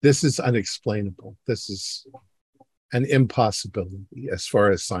 This is unexplainable. This is an impossibility as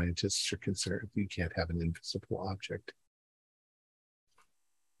far as scientists are concerned. You can't have an invisible object.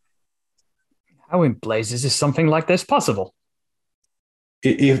 How in blazes is something like this possible?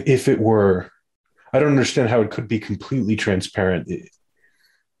 If it were, I don't understand how it could be completely transparent.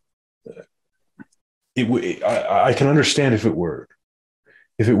 I can understand if it were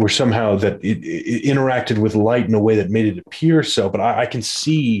somehow that it interacted with light in a way that made it appear so, but I can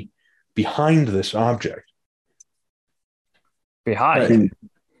see behind this object. Behind?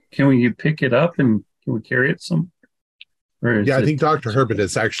 Can we pick it up and can we carry it some? Yeah, I think Dr. Herbert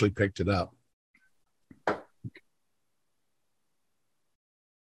has actually picked it up.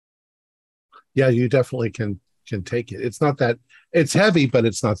 Yeah, you definitely can take it. It's heavy, but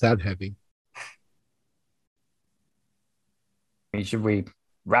it's not that heavy. Should we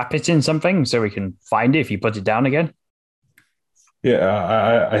wrap it in something so we can find it if you put it down again?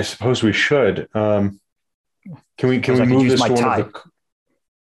 Yeah, I suppose we should. Can we move this to one of the?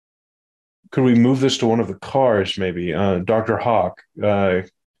 Could we move this to one of the cars, maybe? Dr. Hawk, can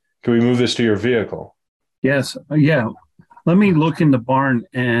we move this to your vehicle? Yes. Yeah. Let me look in the barn,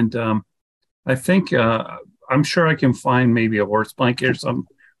 and I think I'm sure I can find maybe a horse blanket or something.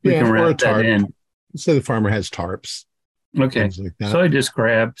 We can wrap that in. So the farmer has tarps. Okay. Like so I just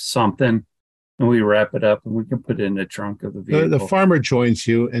grab something and we wrap it up and we can put it in the trunk of the vehicle. The farmer joins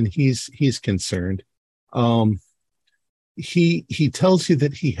you and he's concerned. He tells you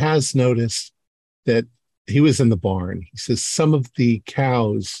that he has noticed that he was in the barn. He says some of the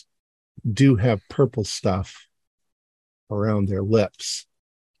cows do have purple stuff around their lips.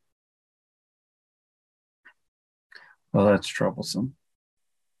 Well, that's troublesome.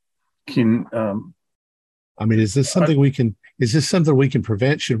 I mean, is this something we can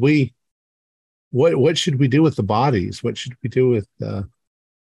prevent? Should we, what should we do with the bodies? What should we do with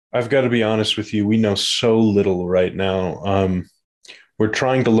I've got to be honest with you. We know so little right now. We're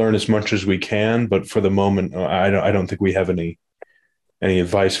trying to learn as much as we can, but for the moment, I don't think we have any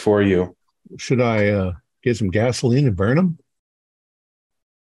advice for you. Should I get some gasoline and burn them?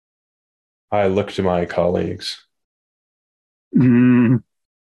 I look to my colleagues. I mean,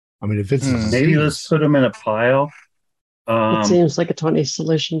 if it's maybe let's put them in a pile. It seems like a 20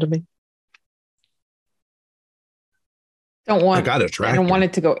 solution to me. I don't want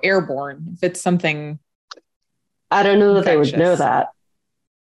it to go airborne. If it's something, I don't know that they would know that.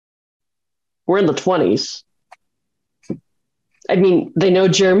 We're in the 20s. I mean, they know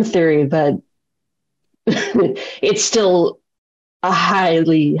germ theory, but it's still a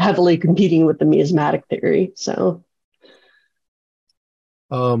heavily competing with the miasmatic theory. So,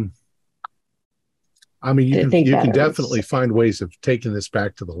 I mean, you can definitely find ways of taking this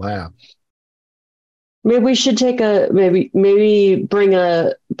back to the lab. Maybe we should take maybe bring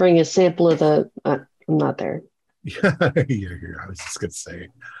a sample of the. I'm not there. Yeah, I was just gonna say.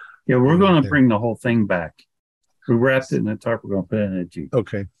 Yeah, we're going to bring the whole thing back. We wrapped it in a tarp. We're going to put it in a Jeep.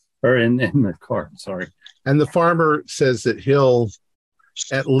 Okay. Or in the car. Sorry. And the farmer says that he'll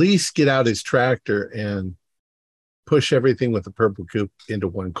at least get out his tractor and push everything with the purple goop into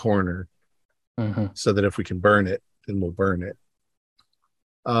one corner, so that if we can burn it, then we'll burn it.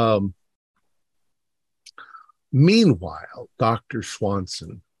 Meanwhile, Dr.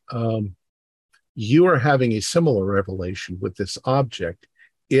 Swanson, you are having a similar revelation with this object.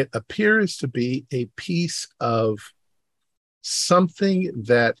 It appears to be a piece of something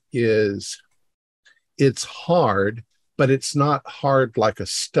that it's hard, but it's not hard like a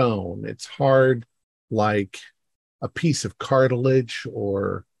stone. It's hard like a piece of cartilage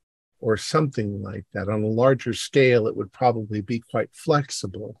or something like that. On a larger scale, it would probably be quite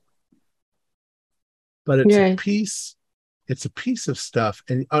flexible. But it's a piece of stuff.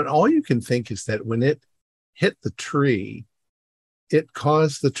 And all you can think is that when it hit the tree, it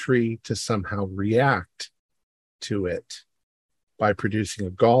caused the tree to somehow react to it by producing a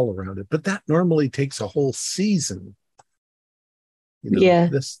gall around it. But that normally takes a whole season.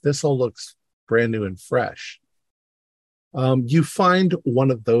 This all looks brand new and fresh. You find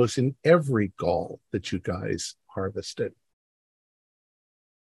one of those in every gall that you guys harvested.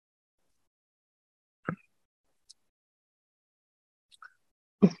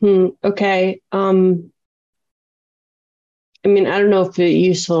 Okay. I mean, I don't know if it's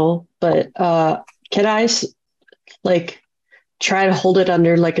useful, but can I try to hold it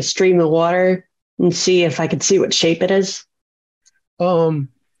under like a stream of water and see if I can see what shape it is?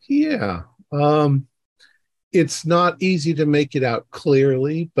 Yeah. It's not easy to make it out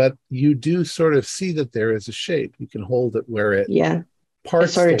clearly, but you do sort of see that there is a shape. You can hold it where it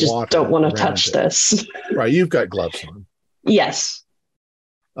parts the water. I just don't want to touch this. Right. You've got gloves on. Yes.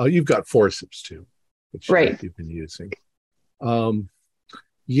 Oh, you've got forceps too, which you've been using.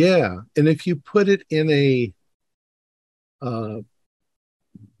 Yeah. And if you put it in a, I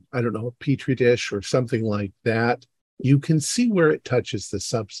don't know, a petri dish or something like that, you can see where it touches the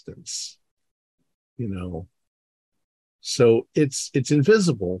substance, So it's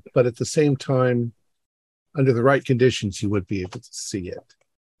invisible, but at the same time, under the right conditions, you would be able to see it.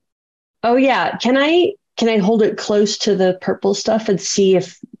 Oh yeah. Can I hold it close to the purple stuff and see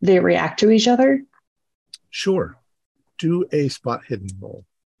if they react to each other? Sure. Do a spot hidden roll.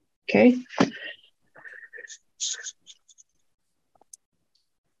 Okay.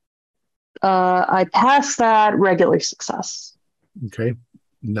 I pass that, regular success. Okay.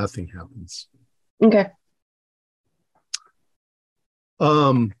 Nothing happens. Okay.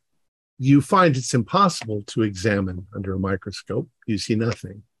 You find it's impossible to examine under a microscope. You see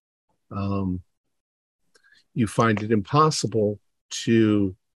nothing. You find it impossible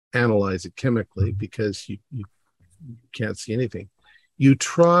to analyze it chemically because you can't see anything. You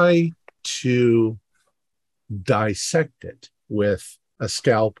try to dissect it with a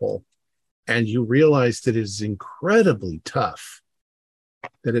scalpel, and you realize that it is incredibly tough,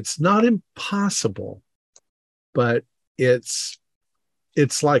 that it's not impossible, but it's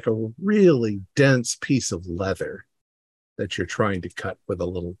like a really dense piece of leather that you're trying to cut with a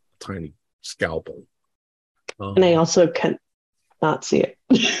little tiny scalpel. And I also can't not see it.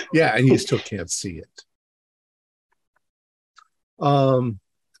 Yeah, and you still can't see it.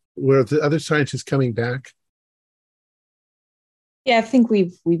 Were the other scientists coming back? Yeah, I think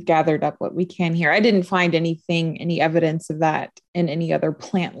we've gathered up what we can here. I didn't find any evidence of that in any other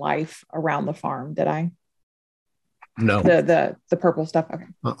plant life around the farm, did I? No. The purple stuff.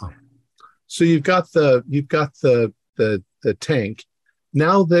 Okay. So you've got the tank.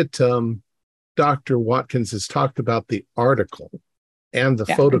 Now that Dr. Watkins has talked about the article and the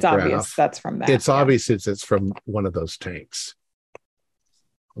photograph, it's obvious that's from that. It's obvious it's from one of those tanks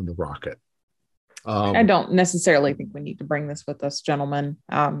on the rocket. I don't necessarily think we need to bring this with us, gentlemen,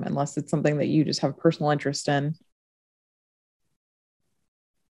 unless it's something that you just have personal interest in.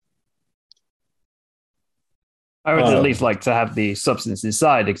 I would at least like to have the substance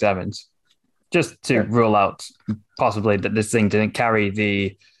inside examined, just to rule out possibly that this thing didn't carry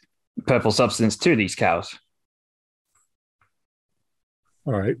the purple substance to these cows.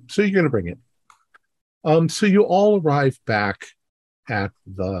 All right, so you're going to bring it. So you all arrive back at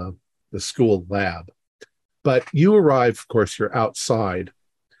the school lab, but you arrive, of course, you're outside.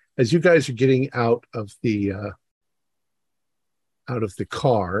 As you guys are getting out of the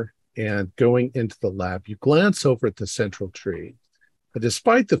car and going into the lab, you glance over at the central tree. But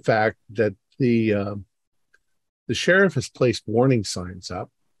despite the fact that the sheriff has placed warning signs up,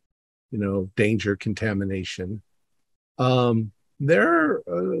 danger, contamination, there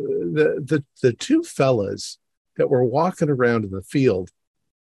the two fellas that were walking around in the field,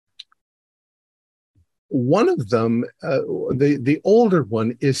 one of them, the older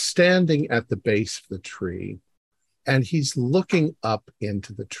one, is standing at the base of the tree, and he's looking up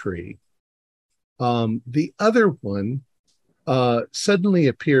into the tree. The other one suddenly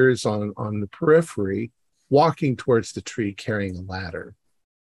appears on the periphery, walking towards the tree, carrying a ladder.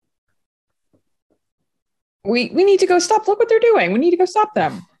 We need to go stop. Look what they're doing. We need to go stop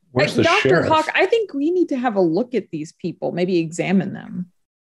them. Where's the Dr. sheriff? Hawk, I think we need to have a look at these people, maybe examine them.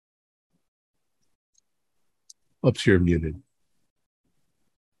 Oops, you're muted.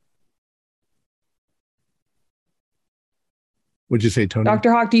 What'd you say, Tony?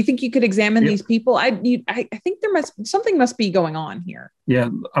 Dr. Hawk, do you think you could examine these people? I think something must be going on here. Yeah,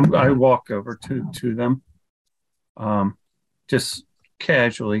 I walk over to them, just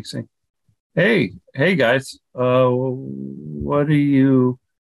casually say, Hey guys, what are you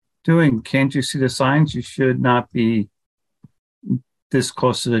doing? Can't you see the signs? You should not be this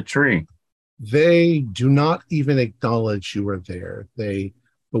close to the tree. They do not even acknowledge you are there. The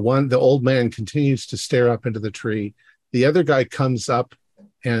old man continues to stare up into the tree. The other guy comes up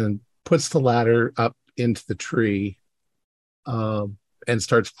and puts the ladder up into the tree and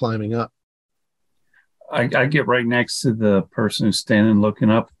starts climbing up. I get right next to the person who's standing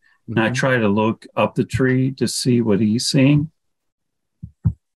looking up, and I try to look up the tree to see what he's seeing,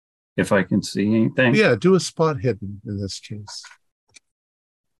 if I can see anything. Yeah, do a spot hidden in this case.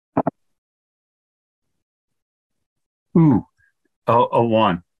 Ooh, a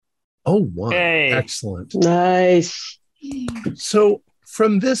 1. Oh, 1. Hey. Excellent. Nice. So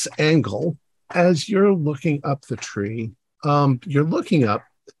from this angle, as you're looking up the tree, you're looking up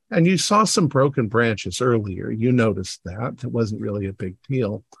and you saw some broken branches earlier. You noticed that. It wasn't really a big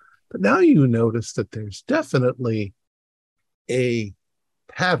deal. But now you notice that there's definitely a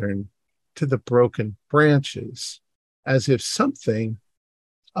pattern to the broken branches, as if something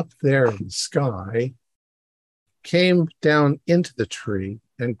up there in the sky came down into the tree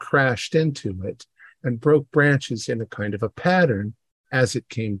and crashed into it and broke branches in a kind of a pattern as it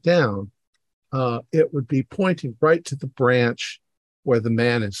came down. It would be pointing right to the branch where the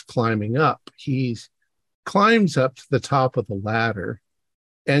man is climbing up. He climbs up to the top of the ladder,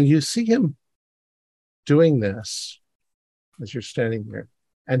 and you see him doing this as you're standing there.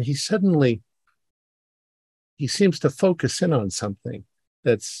 And he seems to focus in on something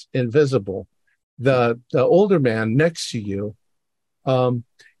that's invisible. The older man next to you,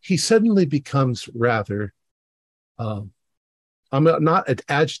 he suddenly becomes rather, I'm not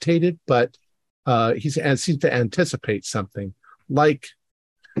agitated, but he seems to anticipate something.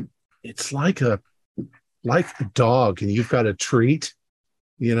 It's like a dog, and you've got a treat.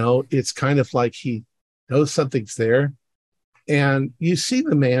 It's kind of like he knows something's there. And you see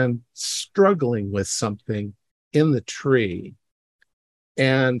the man struggling with something in the tree.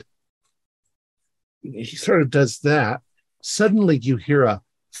 And he sort of does that. Suddenly you hear a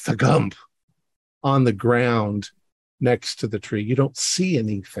thugump on the ground next to the tree. You don't see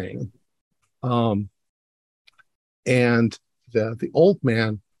anything. And the old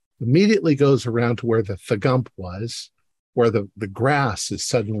man immediately goes around to where the thugump was, where the grass is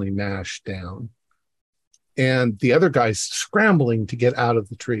suddenly mashed down. And the other guy's scrambling to get out of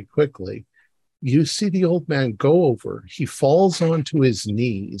the tree quickly. You see the old man go over. He falls onto his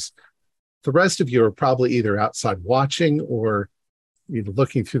knees. The rest of you are probably either outside watching or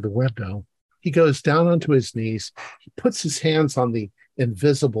looking through the window. He goes down onto his knees. He puts his hands on the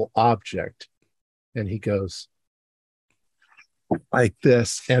invisible object, and he goes, like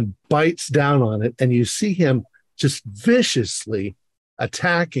this and bites down on it, and you see him just viciously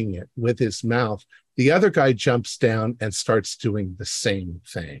attacking it with his mouth. The other guy jumps down and starts doing the same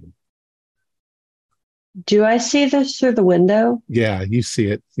thing. Do I see this through the window? Yeah, you see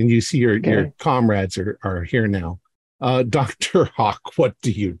it, and you see your comrades are here now. Dr. Hawk, what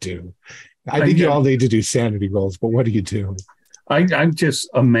do you do? I think you all need to do sanity rolls, but what do you do? I'm just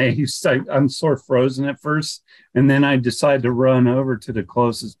amazed. I'm sort of frozen at first, and then I decide to run over to the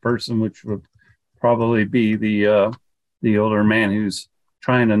closest person, which would probably be the older man who's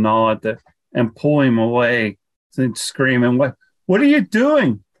trying to gnaw at and pull him away and screaming, "What are you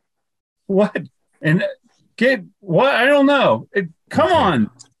doing? What?" And get what? I don't know. Come on!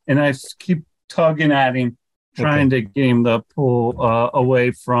 And I keep tugging at him, trying to get him to pull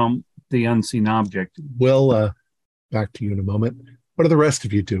away from the unseen object. We'll back to you in a moment. What are the rest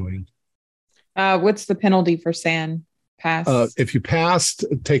of you doing? What's the penalty for sand pass? If you passed,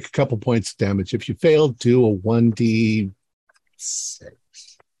 take a couple points of damage. If you failed, do a 1d6.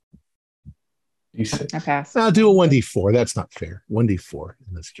 I passed. I'll do a 1d4. That's not fair. 1d4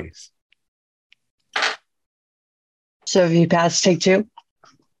 in this case. So if you pass, take 2?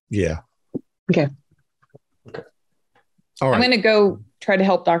 Yeah. Okay. All right. I'm going to go try to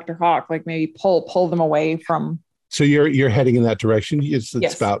help Dr. Hawk, like maybe pull them away from. So you're heading in that direction. It's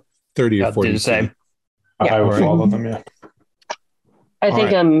about 30 or 40 do the same. feet. Yeah. I will follow them. Yeah. I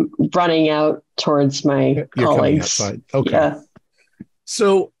think I'm running out towards my colleagues. Outside. Okay. Yeah.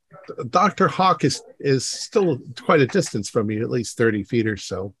 So Dr. Hawk is still quite a distance from you, at least 30 feet or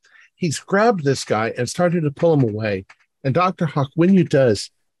so. He's grabbed this guy and started to pull him away. And Dr. Hawk, when you do,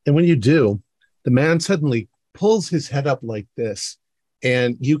 the man suddenly pulls his head up like this,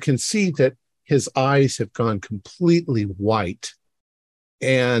 and you can see that his eyes have gone completely white,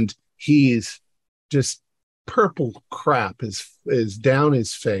 and he's just purple crap is down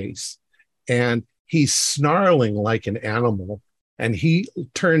his face, and he's snarling like an animal, and he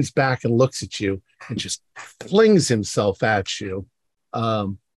turns back and looks at you and just flings himself at you,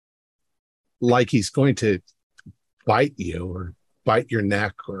 like he's going to bite you or bite your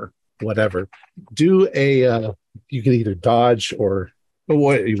neck or whatever. Do a you can either dodge or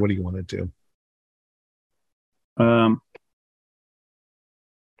what do you want to do?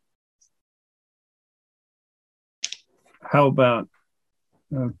 How about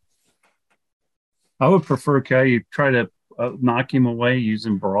I would prefer you try to knock him away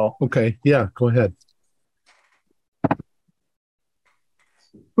using brawl. Okay, yeah, go ahead.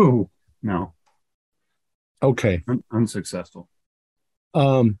 Ooh, no. Okay. Unsuccessful.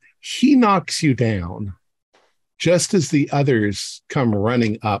 He knocks you down just as the others come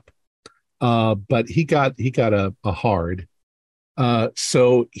running up. But he got a hard.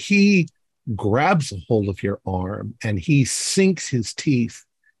 So he grabs a hold of your arm and he sinks his teeth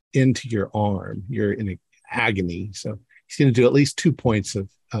into your arm. You're in agony. So he's going to do at least 2 points of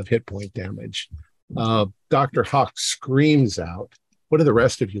hit point damage. Dr. Hawk screams out. What do the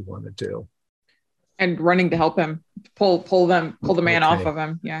rest of you want to do? And running to help him, pull the man off of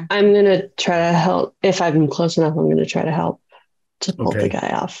him. Yeah. I'm going to try to help. If I'm close enough, I'm going to try to help to pull the guy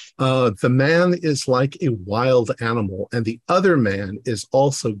off. The man is like a wild animal, and the other man is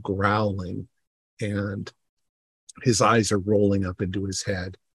also growling, and his eyes are rolling up into his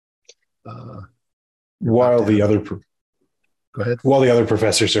head. While the other Go ahead. While the other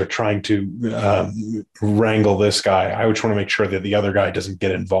professors are trying to wrangle this guy, I would want to make sure that the other guy doesn't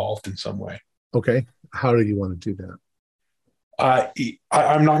get involved in some way. Okay. How do you want to do that?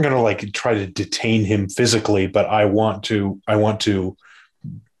 I'm not going to try to detain him physically, but I want to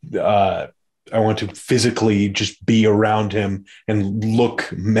physically just be around him and look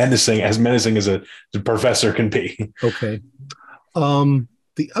menacing as a professor can be. Okay.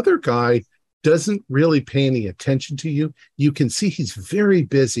 The other guy doesn't really pay any attention to you. You can see he's very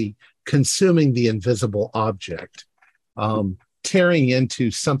busy consuming the invisible object, tearing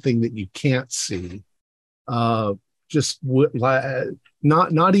into something that you can't see. Not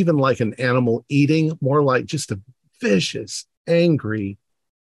even like an animal eating, more like just a vicious, angry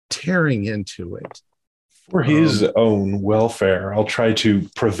tearing into it. For his own welfare, I'll try to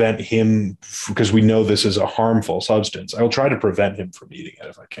prevent him, because we know this is a harmful substance. I'll try to prevent him from eating it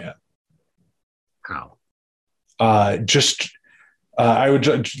if I can. How? I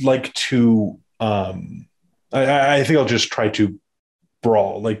would like to. I think I'll just try to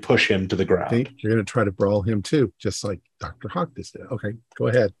brawl, push him to the ground. I think you're going to try to brawl him too, just like Dr. Hawk did. Okay, go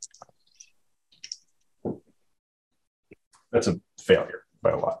ahead. That's a failure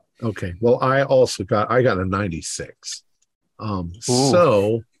by a lot. Okay. Well, I got a 96.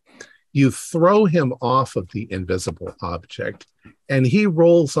 So you throw him off of the invisible object, and he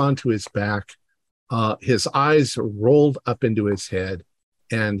rolls onto his back. His eyes are rolled up into his head,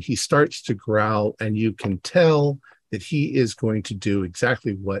 and he starts to growl, and you can tell that he is going to do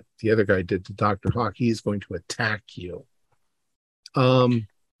exactly what the other guy did to Dr. Hawk. He is going to attack you.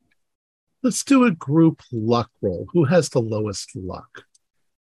 Let's do a group luck roll. Who has the lowest luck?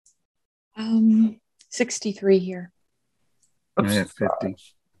 63 here. I have 50.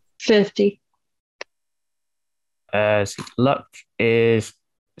 50. Luck is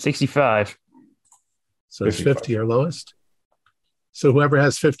 65. So it's 50 our lowest. So whoever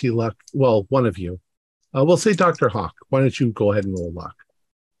has 50 luck, well, one of you. We'll say Dr. Hawk. Why don't you go ahead and roll luck?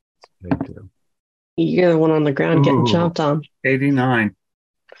 You're the one on the ground getting chomped on. 89.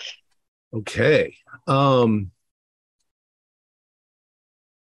 Okay.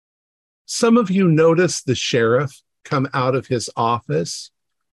 Some of you notice the sheriff come out of his office.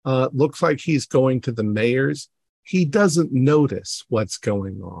 Looks like he's going to the mayor's. He doesn't notice what's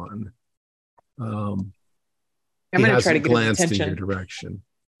going on. I'm going to try to get his attention. In your direction.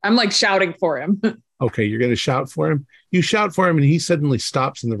 I'm like shouting for him. Okay, you're going to shout for him. You shout for him, and he suddenly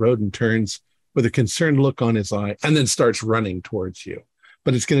stops in the road and turns with a concerned look on his eye, and then starts running towards you.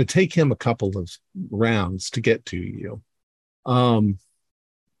 But it's going to take him a couple of rounds to get to you.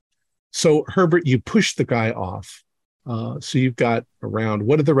 So Herbert, you push the guy off. So you've got around.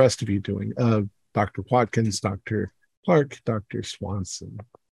 What are the rest of you doing? Dr. Watkins, Dr. Clark, Dr. Swanson.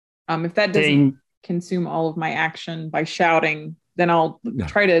 If that doesn't consume all of my action by shouting, then I'll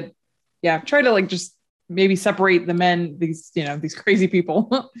try to like just maybe separate the men, these crazy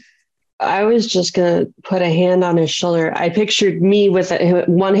people. I was just going to put a hand on his shoulder. I pictured me with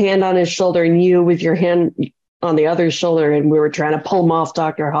one hand on his shoulder and you with your hand on the other shoulder, and we were trying to pull him off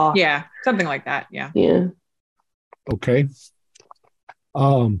Dr. Hawk. Yeah, something like that. Yeah. Yeah. Okay.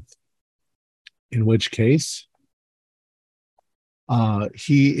 In which case,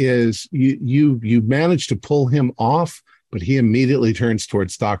 he is, you managed to pull him off, but he immediately turns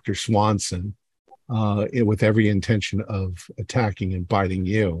towards Dr. Swanson with every intention of attacking and biting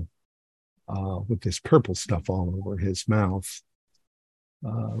you with this purple stuff all over his mouth.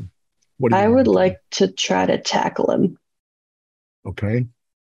 I would like to try to tackle him. Okay.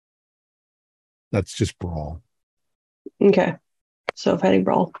 That's just brawl. Okay. So fighting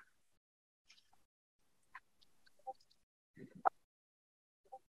brawl.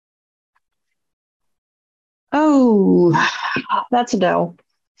 Oh, that's a no.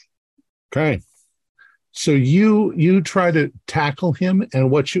 Okay. So you try to tackle him, and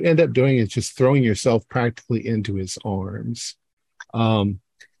what you end up doing is just throwing yourself practically into his arms.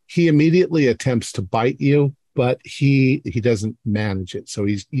 He immediately attempts to bite you, but he doesn't manage it. So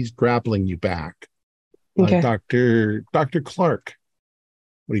he's grappling you back. Okay. Dr. Clark,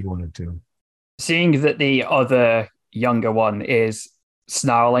 what do you want to do? Seeing that the other younger one is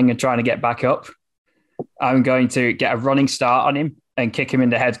snarling and trying to get back up, I'm going to get a running start on him and kick him in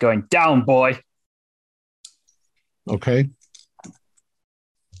the head, going, "Down, boy." Okay.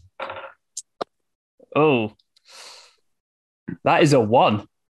 Oh, that is a 1.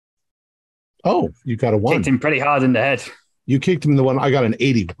 Oh, you got a 1. Kicked him pretty hard in the head. You kicked him in the 1. I got an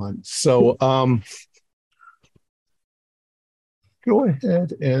 81. So go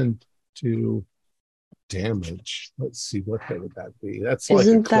ahead and do damage. Let's see, what would that be? That's like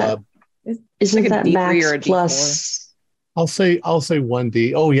a club. Isn't like that max plus? I'll say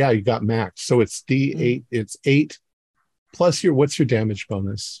 1D. Oh yeah, you got max. So it's D8. It's 8 plus what's your damage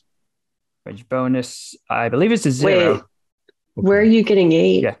bonus? Damage bonus, I believe it's a 0. Wait, where are you getting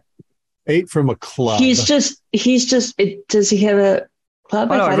 8? Yeah. 8 from a club. Does he have a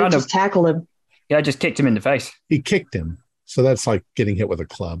club? Oh, no, I thought I just tackled him. Yeah, I just kicked him in the face. He kicked him. So that's like getting hit with a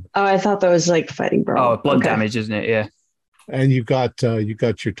club. Oh, I thought that was like fighting brawl. Oh, blood damage, isn't it? Yeah. And you got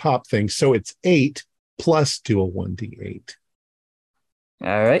your top thing. So it's 8 plus do a 1D8.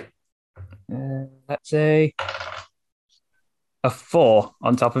 All right. That's a 4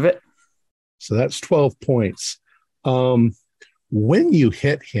 on top of it. So that's 12 points. When you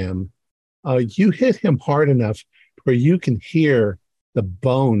hit him hard enough where you can hear the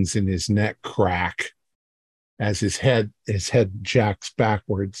bones in his neck crack as his head jacks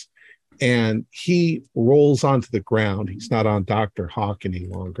backwards, and he rolls onto the ground. He's not on Dr. Hawk any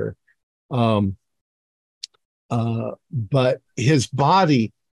longer. But his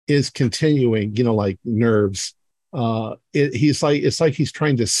body is continuing, like nerves. It's like he's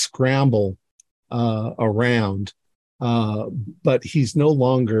trying to scramble around, but he's no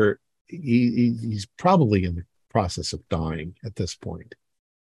longer. He's probably in the process of dying at this point.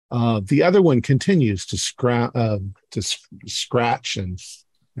 The other one continues to scratch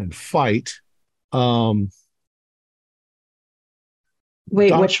and fight.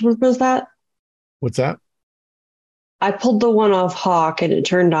 Wait, which was that? What's that? I pulled the one off Hawk and it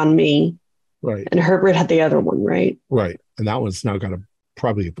turned on me. Right. And Herbert had the other one, right? Right. And that one's now got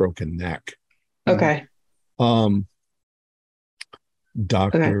probably a broken neck. Okay.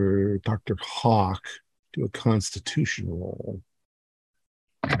 Dr. Hawk, do a constitution roll.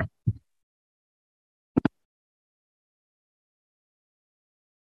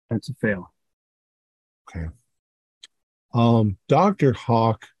 That's a fail. Okay. Dr.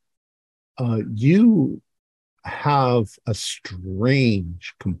 Hawk, you have a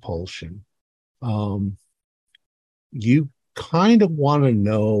strange compulsion. You kind of want to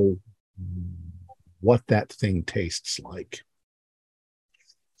know what that thing tastes like.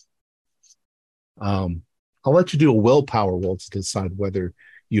 I'll let you do a willpower roll to decide whether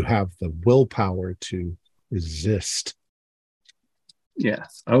you have the willpower to resist.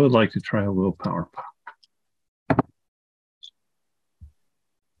 Yes, I would like to try a willpower.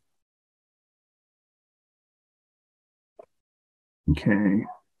 Okay.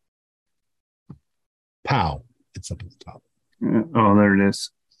 Pow. It's up at the top. Oh, there it is.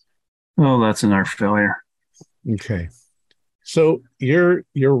 Oh, that's another failure. Okay. So you're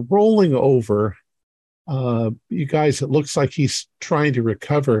rolling over. You guys, it looks like he's trying to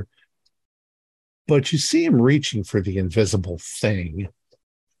recover, but you see him reaching for the invisible thing,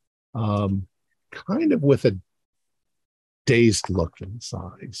 kind of with a dazed look in his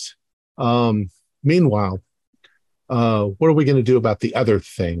eyes. Meanwhile, what are we going to do about the other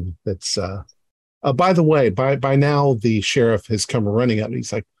thing that's by the way, by now the sheriff has come running up and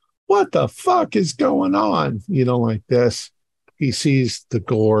he's like, what the fuck is going on? Like this. He sees the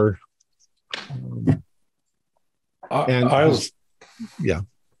gore. Yeah,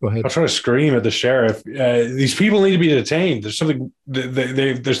 go ahead. I'll try to scream at the sheriff. These people need to be detained. There's something.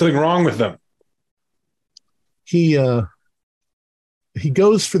 There's something wrong with them. He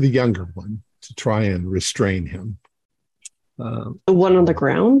goes for the younger one to try and restrain him. The one on the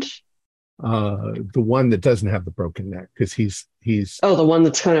ground? The one that doesn't have the broken neck, because he's the one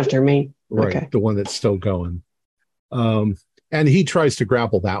that's coming after me. Right, okay. The one that's still going. And he tries to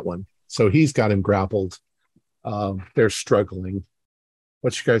grapple that one. So he's got him grappled. They're struggling.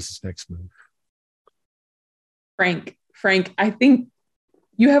 What's your guys' next move? Frank, I think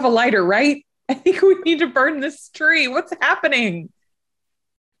you have a lighter, right? I think we need to burn this tree. What's happening?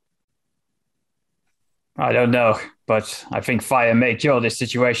 I don't know, but I think fire may cure this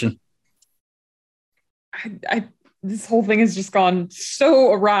situation. This whole thing has just gone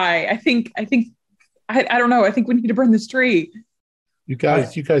so awry. I don't know. I think we need to burn this tree. You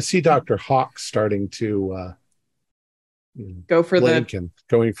guys see Dr. Hawk starting to going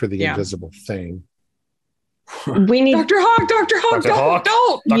for the invisible thing. We need Dr. Hawk,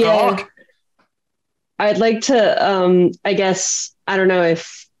 don't. Dr. Hawk. I'd like to I guess I don't know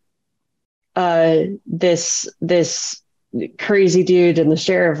if this crazy dude and the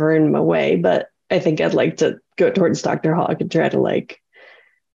sheriff are in my way, but I think I'd like to go towards Dr. Hawk and try to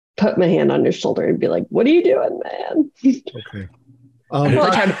put my hand on his shoulder and be like, what are you doing, man? Okay.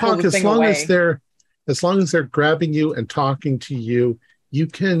 Dr. Hawk, as long as they're grabbing you and talking to you, you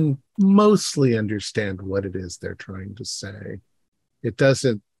can mostly understand what it is they're trying to say. It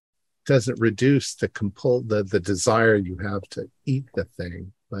doesn't reduce the desire you have to eat the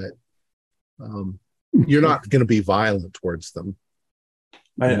thing, but you're not going to be violent towards them.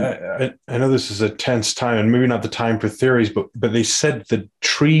 I know this is a tense time, and maybe not the time for theories, but they said the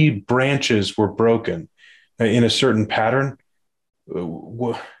tree branches were broken in a certain pattern.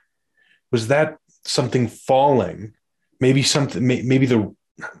 Was that something falling? Maybe the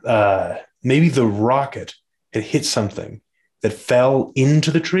rocket had hit something that fell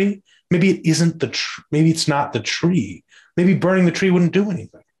into the tree. Maybe it isn't maybe it's not the tree. Maybe burning the tree wouldn't do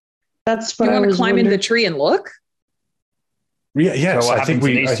anything. That's what you want to climb into the tree and look? Yeah, yes, so I think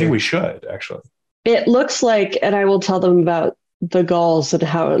we should actually. It looks like, and I will tell them about the galls and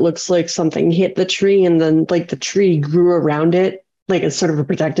how it looks like something hit the tree and then the tree grew around it, like it's sort of a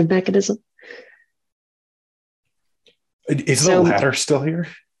protective mechanism. Is the ladder still here?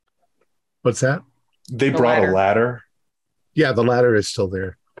 What's that? They brought a ladder. Yeah, the ladder is still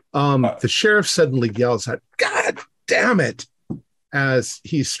there. The sheriff suddenly yells out, "God damn it!" as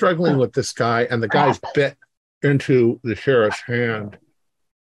he's struggling with this guy, and the guy's bit into the sheriff's hand.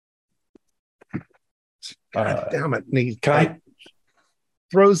 God damn it. And he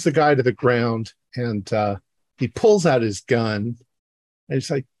throws the guy to the ground, and he pulls out his gun, and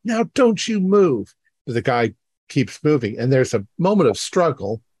he's like, "Now don't you move." But the guy keeps moving, and there's a moment of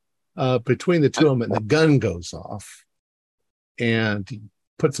struggle between the two of them, and the gun goes off, and he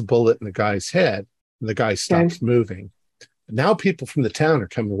puts a bullet in the guy's head, and the guy stops moving. Now people from the town are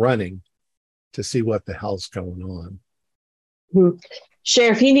coming running to see what the hell's going on.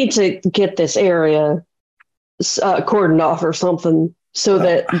 Sheriff, you need to get this area cordoned off or something so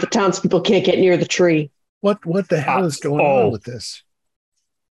that the townspeople can't get near the tree. What the hell is going on with this?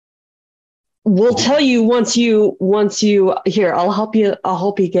 We'll tell you once you here. I'll help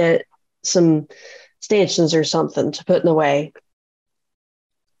you get some stanchions or something to put in the way.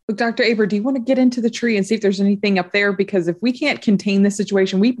 Look, Dr. Aber, do you want to get into the tree and see if there's anything up there? Because if we can't contain this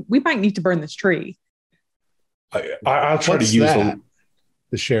situation, we might need to burn this tree. I'll try to use that?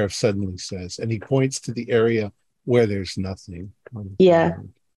 The sheriff suddenly says, and he points to the area where there's nothing. Yeah.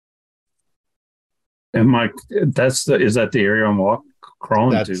 And Mike, is that the area I'm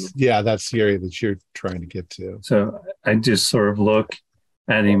crawling to? Yeah, that's the area that you're trying to get to. So I just sort of look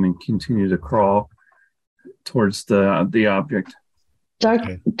at him and continue to crawl towards the object.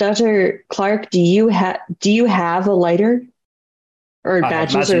 Dr. Clark, do you have a lighter or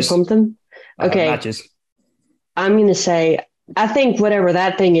matches or something? Okay. Matches. I'm going to say, I think whatever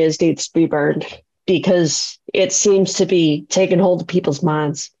that thing is needs to be burned because it seems to be taking hold of people's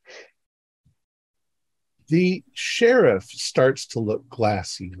minds. The sheriff starts to look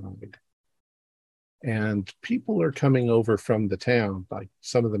glassy-eyed, and people are coming over from the town. Like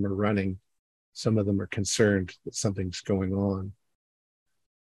some of them are running, some of them are concerned that something's going on.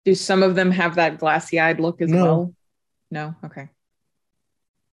 Do some of them have that glassy-eyed look as well? No? Okay.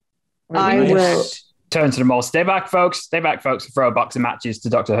 I will turn to them all. Stay back, folks. Stay back, folks. Throw a box of matches to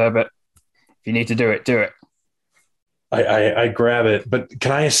Dr. Herbert. If you need to do it, do it. I grab it, but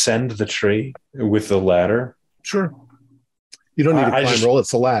can I ascend the tree with the ladder? Sure. You don't need to climb roll.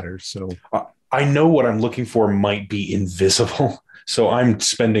 It's a ladder. So I know what I'm looking for might be invisible. So I'm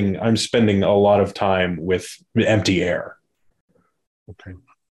spending a lot of time with empty air. Okay.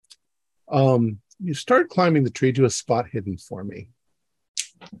 You start climbing the tree to a spot hidden for me.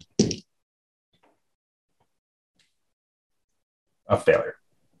 A failure.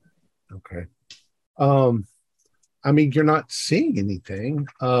 Okay. I mean, you're not seeing anything.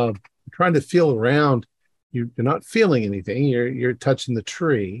 Trying to feel around, you're not feeling anything. You're touching the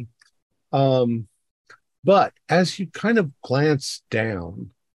tree. But as you kind of glance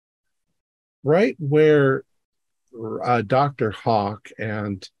down, right where Dr. Hawk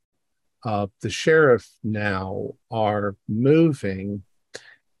and the sheriff now are moving,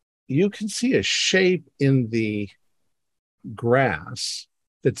 you can see a shape in the grass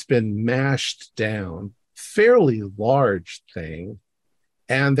that's been mashed down, fairly large thing,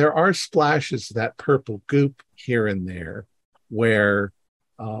 and there are splashes of that purple goop here and there where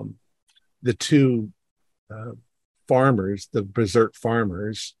the two farmers, the berserk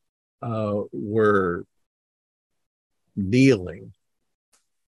farmers, were kneeling.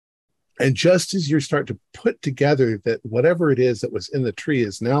 And just as you start to put together that whatever it is that was in the tree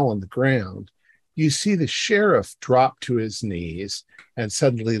is now on the ground, you see the sheriff drop to his knees and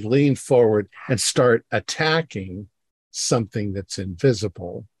suddenly lean forward and start attacking something that's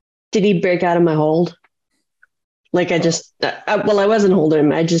invisible. Did he break out of my hold? Like I wasn't holding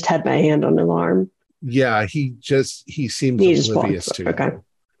him. I just had my hand on his arm. Yeah, he seems oblivious to okay. you.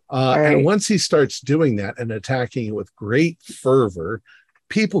 And once he starts doing that and attacking you with great fervor,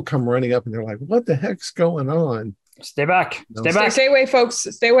 people come running up and they're like, what the heck's going on? Stay back. Stay back. Stay away, folks.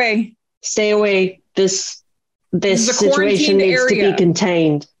 Stay away. Stay away. This situation needs to be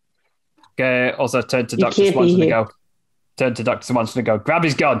contained. Okay. Also turn to Dr. Swanson and go. Turn to Dr. Swanson and go. Grab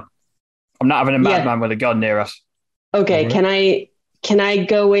his gun. I'm not having a madman with a gun near us. Okay. Right. Can I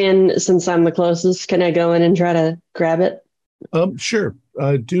go in since I'm the closest? Can I go in and try to grab it? Sure.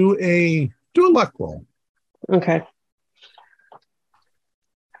 Do a luck roll. Okay.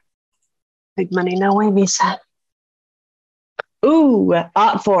 Big money, no wavies. Ooh,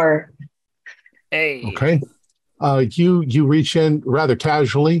 4. Hey. Okay. You reach in rather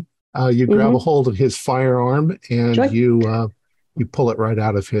casually. You grab a hold of his firearm and you pull it right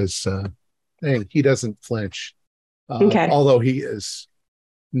out of his thing. He doesn't flinch, although he is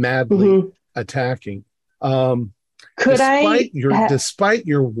madly attacking. Despite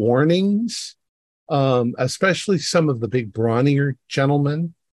your warnings, especially some of the big brawnier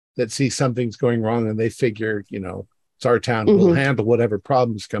gentlemen that see something's going wrong and they figure, it's our town, we'll handle whatever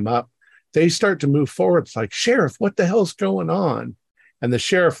problems come up. They start to move forward. It's like, Sheriff, what the hell's going on? And the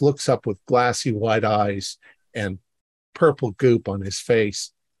sheriff looks up with glassy white eyes and purple goop on his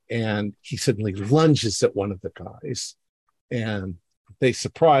face. And he suddenly lunges at one of the guys. And they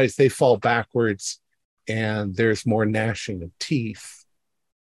fall backwards. And there's more gnashing of teeth.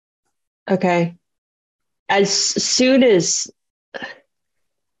 Okay. As soon as,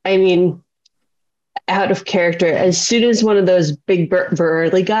 I mean, out of character. As soon as one of those big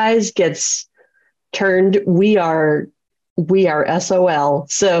burly guys gets turned, we are SOL.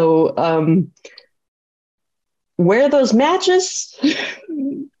 So where are those matches?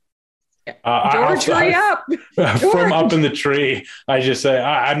 George, hurry up. From up in the tree, I just say,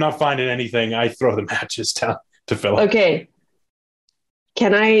 I'm not finding anything. I throw the matches down to Philip. Okay.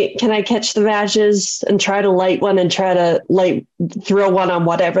 Can I catch the matches and try to light one and try to throw one on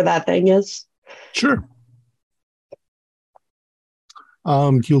whatever that thing is? Sure.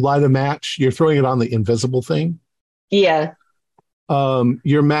 You light a match. You're throwing it on the invisible thing. Yeah.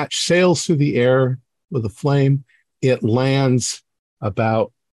 Your match sails through the air with a flame. It lands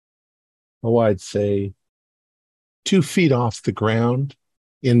about, I'd say 2 feet off the ground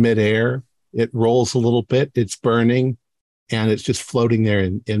in midair. It rolls a little bit. It's burning, and it's just floating there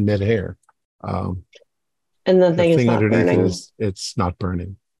in midair. And the thing is not burning. It's not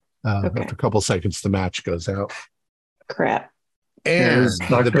burning. Okay. After a couple seconds, the match goes out. Crap. And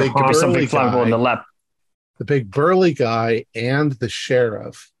the big burly guy, in the lab. The big burly guy and the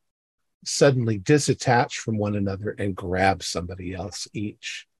sheriff suddenly disattach from one another and grab somebody else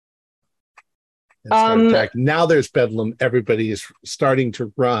each. Now there's bedlam. Everybody is starting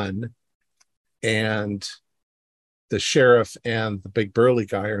to run, and the sheriff and the big burly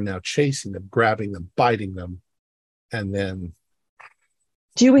guy are now chasing them, grabbing them, biting them, and then.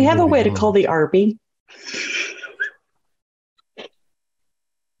 Do we have a way to call the army? There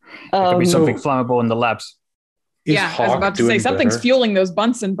could be something flammable in the labs. I was about to say something's fueling those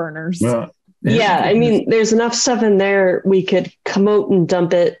Bunsen burners. Yeah, I mean, there's enough stuff in there. We could come out and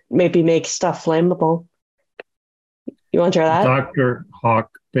dump it, maybe make stuff flammable. You want to try that? Dr.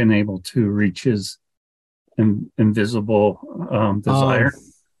 Hawk been able to reach his invisible desire?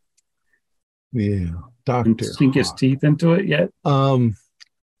 Yeah, Doctor sink his teeth into it yet?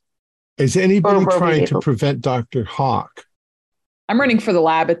 Is anybody trying to prevent Dr. Hawk? I'm running for the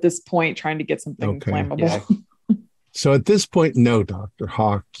lab at this point, trying to get something flammable. Yeah. So at this point, no, Dr.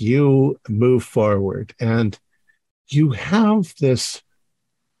 Hawk, you move forward, and you have this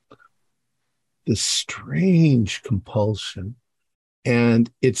strange compulsion. And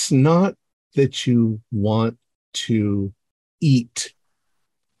it's not that you want to eat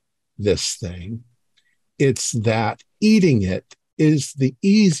this thing. It's that eating it is the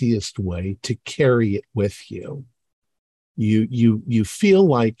easiest way to carry it with you. You feel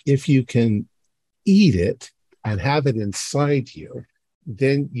like if you can eat it and have it inside you,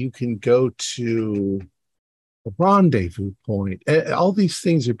 then you can go to a rendezvous point. All these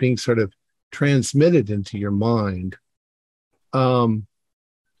things are being sort of transmitted into your mind.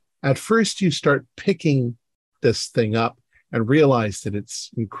 At first, you start picking this thing up and realize that it's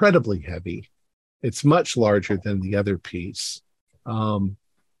incredibly heavy. It's much larger than the other piece.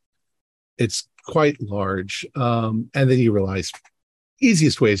 It's quite large. And then you realize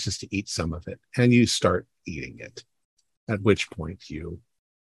easiest way is just to eat some of it, and you start eating it, at which point you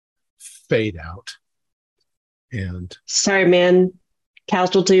fade out. And sorry, man,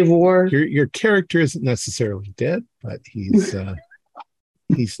 casualty of war. Your character isn't necessarily dead, but he's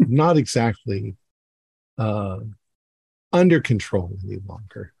he's not exactly under control any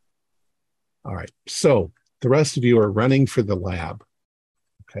longer. All right, so the rest of you are running for the lab.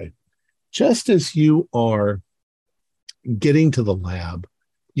 Okay, just as you are getting to the lab,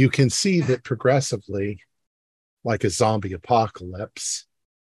 you can see that progressively, like a zombie apocalypse,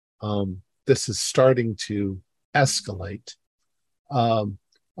 this is starting to escalate.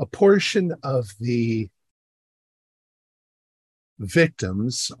 A portion of the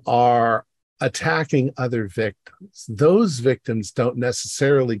victims are attacking other victims. Those victims don't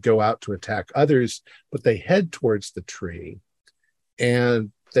necessarily go out to attack others, but they head towards the tree,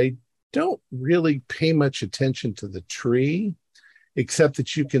 and they don't really pay much attention to the tree, except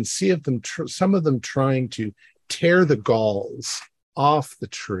that you can see of them, some of them trying to tear the galls off the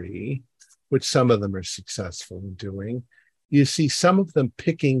tree, which some of them are successful in doing. You see some of them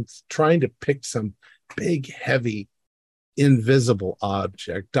trying to pick some big, heavy, invisible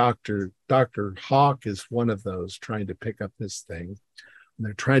object. Dr. Hawk is one of those trying to pick up this thing. And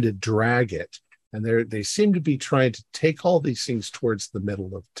they're trying to drag it. And they seem to be trying to take all these things towards the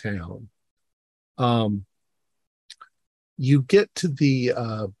middle of town. You get to the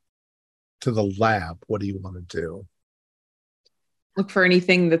lab. What do you want to do? Look for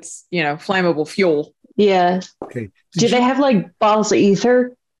anything that's, flammable fuel. Yeah. Okay. Do they have like bottles of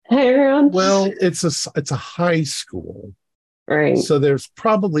ether around? Well, it's a high school. Right. So there's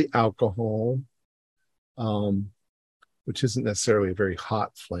probably alcohol, which isn't necessarily a very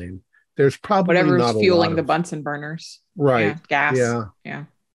hot flame. There's probably whatever's not fueling the Bunsen burners. Right. Yeah, gas. Yeah.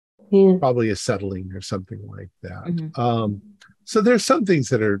 probably acetylene or something like that. Mm-hmm. So there's some things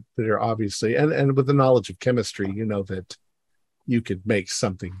that are obviously, and with the knowledge of chemistry, you know that you could make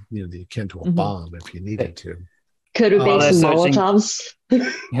something, you know, akin to a bomb if you needed to. Could it be some Molotovs?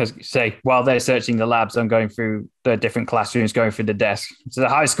 Say, while they're searching the labs, I'm going through the different classrooms, going through the desk. To the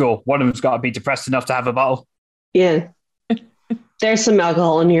high school, one of them's got to be depressed enough to have a bottle. Yeah. There's some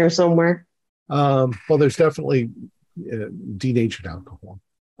alcohol in here somewhere. Well, there's definitely denatured alcohol.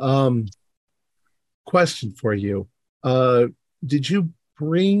 Question for you. Did you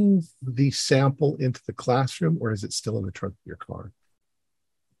bring the sample into the classroom, or is it still in the trunk of your car?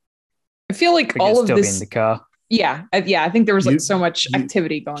 I feel like all of this in the car. Yeah, I think there was like so much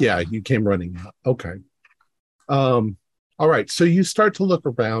activity going on. Yeah, you came running out. Okay. All right. So you start to look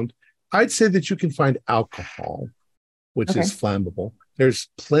around. I'd say that you can find alcohol, which is flammable. There's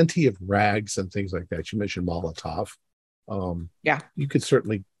plenty of rags and things like that. You mentioned Molotov. You could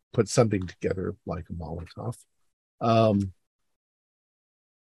certainly put something together like a Molotov.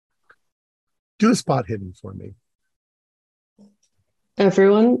 Do a spot hidden for me.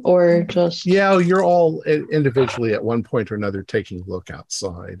 Everyone, or just... Yeah, you're all individually at one point or another taking a look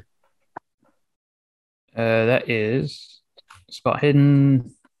outside. That is spot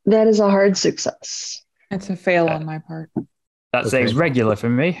hidden. That is a hard success. It's a fail on my part. That saves regular for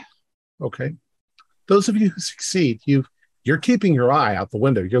me. Okay. Those of you who succeed, you're keeping your eye out the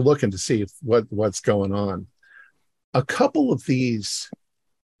window. You're looking to see what's going on. A couple of these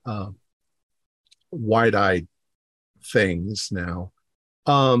wide-eyed things now,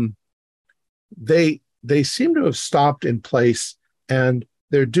 they seem to have stopped in place, and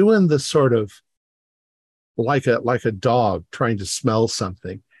they're doing the sort of like a dog trying to smell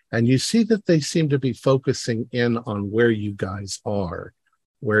something. And you see that they seem to be focusing in on where you guys are,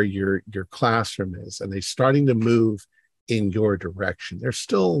 where your classroom is, and they're starting to move in your direction. They're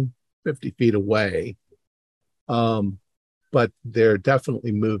still 50 feet away, but they're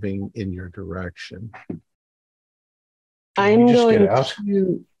definitely moving in your direction. I'm going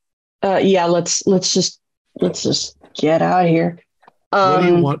to. Let's just get out of here. What do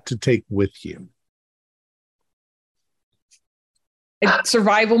you want to take with you?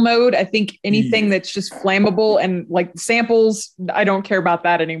 Survival mode. I think anything that's just flammable and like samples, I don't care about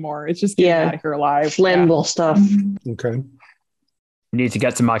that anymore. It's just getting out of here alive. Flammable stuff. Okay. You need to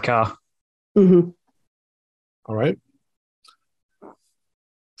get to my car. Mm-hmm. All right.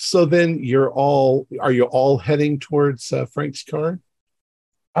 So then are you all heading towards Frank's car?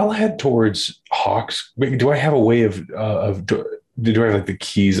 I'll head towards Hawk's. Wait, do I have a way do I have like the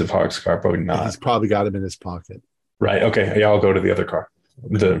keys of Hawk's car? Probably not. He's probably got him in his pocket. Right. Okay. Yeah, I'll go to the other car.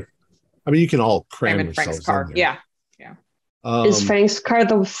 Okay. I mean, you can all cram in yourselves Frank's car. in there. Yeah. Is Frank's car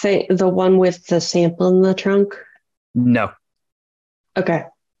the one with the sample in the trunk? No. Okay.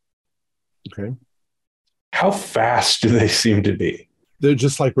 How fast do they seem to be? They're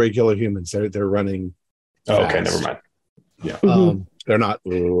just like regular humans. They're running fast. Oh, okay, never mind. Yeah. Mm-hmm. They're not.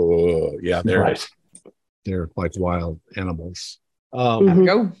 They're like wild animals.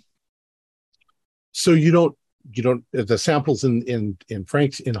 Go. So you don't the samples in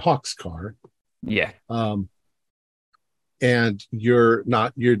Hawk's car. Yeah. And you're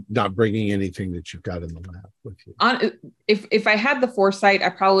not bringing anything that you've got in the lab with you. If I had the foresight, I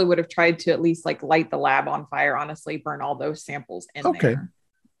probably would have tried to at least like light the lab on fire. Honestly, burn all those samples in there. Okay.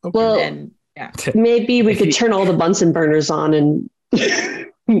 Well, maybe we could turn all the Bunsen burners on and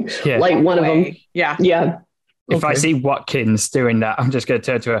light one of them. Yeah. If I see Watkins doing that, I'm just going to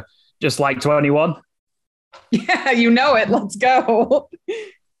turn to her. Just like 21. Yeah, you know it. Let's go.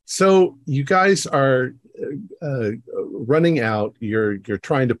 So you guys are running out. You're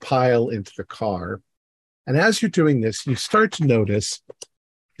trying to pile into the car, and as you're doing this, you start to notice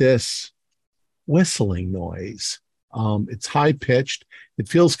this whistling noise. It's high pitched. It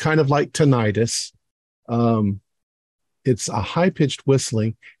feels kind of like tinnitus. It's a high pitched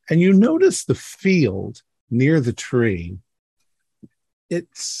whistling, and you notice the field near the tree. It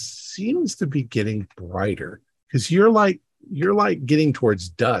seems to be getting brighter because you're like getting towards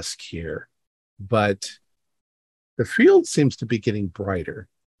dusk here, but the field seems to be getting brighter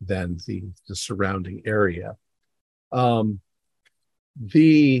than the surrounding area.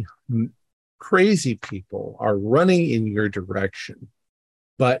 The crazy people are running in your direction,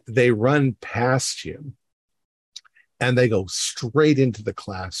 but they run past you and they go straight into the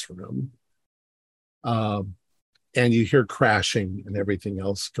classroom. And you hear crashing and everything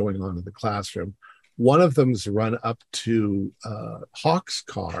else going on in the classroom. One of them's run up to Hawk's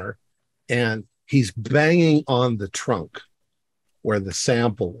car, and he's banging on the trunk where the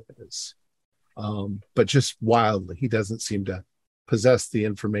sample is, but just wildly. He doesn't seem to possess the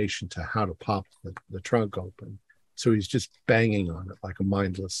information to how to pop the trunk open. So he's just banging on it like a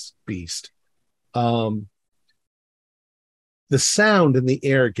mindless beast. The sound in the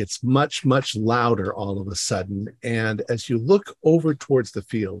air gets much, much louder all of a sudden. And as you look over towards the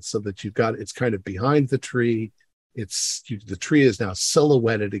field, so that it's kind of behind the tree, the tree is now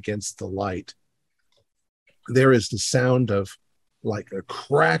silhouetted against the light. There is the sound of like a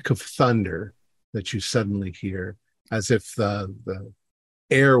crack of thunder that you suddenly hear, as if the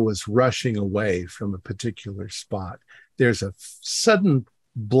air was rushing away from a particular spot. There's a sudden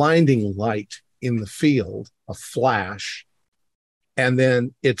blinding light in the field, a flash, and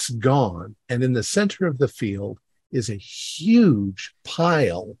then it's gone. And in the center of the field is a huge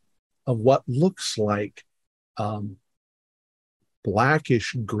pile of what looks like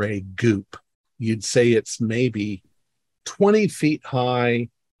blackish gray goop. You'd say it's maybe 20 feet high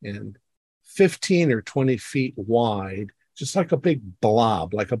and 15 or 20 feet wide, just like a big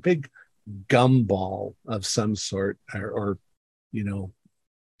blob, like a big gumball of some sort, or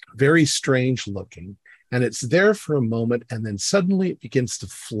very strange looking. And it's there for a moment, and then suddenly it begins to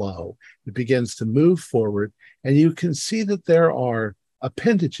flow. It begins to move forward, and you can see that there are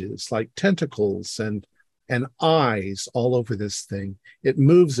appendages like tentacles and eyes all over this thing. It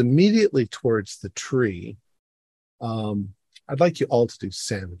moves immediately towards the tree. I'd like you all to do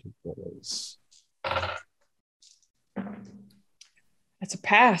sanity rolls. That's a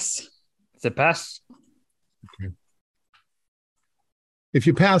pass. It's a pass. Okay. If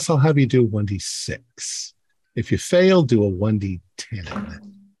you pass, I'll have you do 1d6. If you fail, do a 1d10.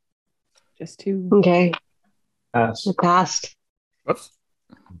 Just 2. Okay. Pass. I passed. Whoops.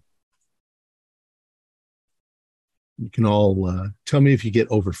 You can all tell me if you get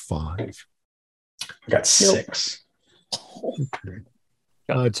over 5. I got 6. Okay.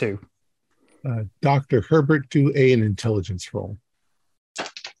 Got 2. Dr. Herbert, do an intelligence roll.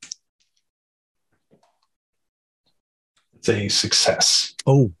 It's a success.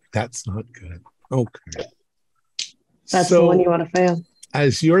 Oh, that's not good. Okay. That's the one you want to fail.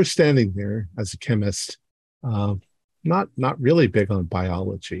 As you're standing there as a chemist, not really big on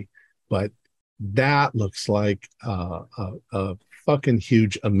biology, but that looks like a fucking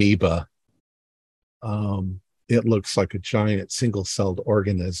huge amoeba. It looks like a giant single-celled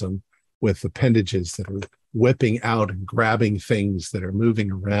organism with appendages that are whipping out and grabbing things that are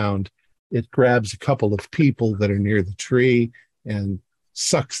moving around. It grabs a couple of people that are near the tree and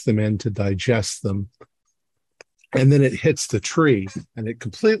sucks them in to digest them. And then it hits the tree, and it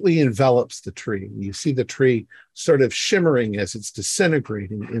completely envelops the tree. You see the tree sort of shimmering as it's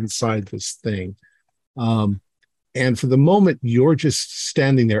disintegrating inside this thing. And for the moment, you're just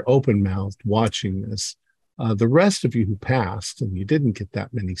standing there open-mouthed watching this. The rest of you who passed, and you didn't get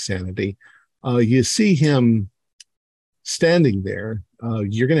that many sanity, you see him standing there.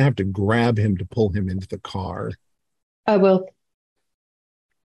 You're going to have to grab him to pull him into the car. I will.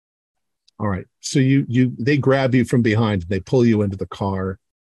 All right. So they grab you from behind, they pull you into the car,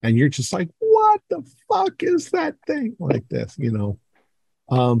 and you're just like, what the fuck is that thing? Like this,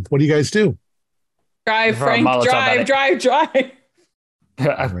 What do you guys do? Drive, Frank, drive.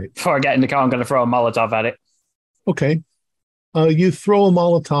 Right. Before I get in the car, I'm going to throw a Molotov at it. Okay. You throw a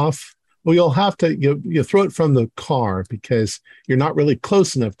Molotov. Well, you'll have to, you throw it from the car because you're not really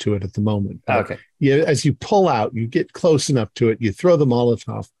close enough to it at the moment. Okay. As you pull out, you get close enough to it, you throw the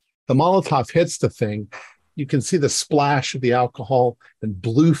Molotov. The Molotov hits the thing. You can see the splash of the alcohol and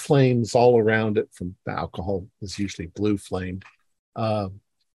blue flames all around it. From the alcohol is usually blue flamed.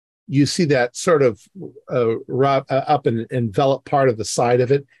 You see that sort of up and envelop part of the side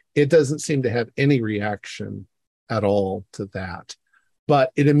of it. It doesn't seem to have any reaction at all to that.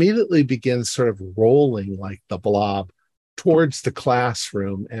 But it immediately begins sort of rolling like the blob towards the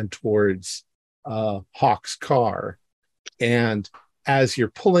classroom and towards Hawk's car. And as you're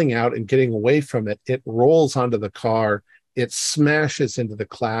pulling out and getting away from it, it rolls onto the car. It smashes into the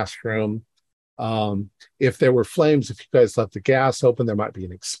classroom. If there were flames, if you guys left the gas open, there might be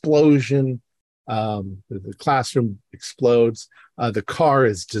an explosion. The classroom explodes. The car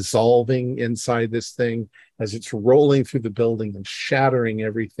is dissolving inside this thing as it's rolling through the building and shattering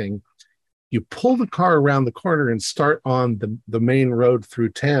everything. You pull the car around the corner and start on the main road through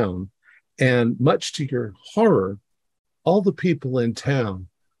town. And much to your horror, all the people in town,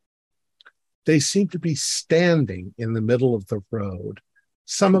 they seem to be standing in the middle of the road.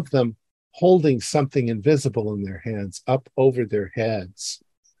 Some of them holding something invisible in their hands up over their heads.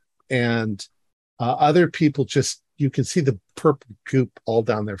 And other people you can see the purple goop all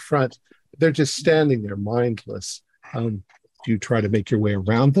down their front. They're just standing there mindless. Do you try to make your way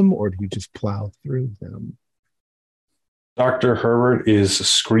around them, or do you just plow through them? Dr. Herbert is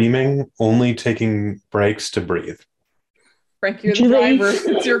screaming, only taking breaks to breathe. Frank, you're the driver.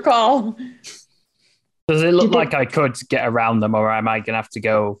 It's your call. Does it look like I could get around them, or am I going to have to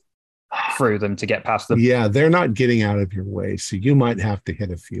go through them to get past them? Yeah, they're not getting out of your way, so you might have to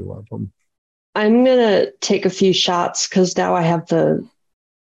hit a few of them. I'm going to take a few shots because now I have the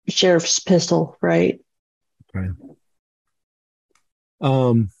sheriff's pistol, right? Okay.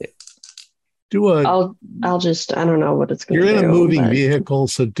 Do a. I'll just, I don't know what it's going to do. You're in a moving vehicle,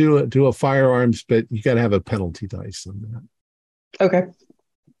 so do a firearms, but you got to have a penalty dice on that. Okay.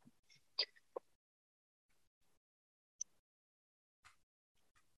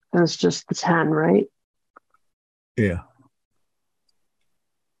 That's just the 10, right? Yeah.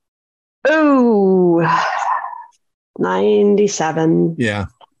 Ooh, 97. Yeah.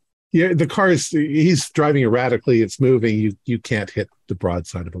 Yeah. The car he's driving erratically. It's moving. You can't hit the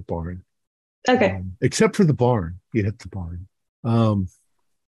broadside of a barn. Okay. Except for the barn. You hit the barn.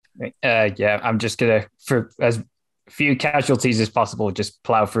 Yeah, I'm just going to, for as few casualties as possible, just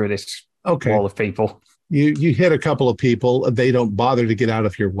plow through this wall of people. You hit a couple of people. They don't bother to get out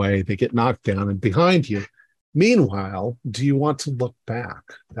of your way. They get knocked down and behind you. Meanwhile, do you want to look back?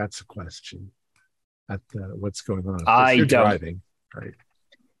 That's a question at what's going on. You're driving, right?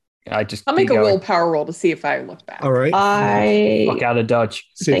 I'll make a willpower roll to see if I look back. All right. I look out of dodge.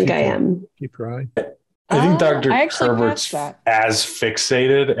 think I am. Keep your eye. I think Dr. Herbert's as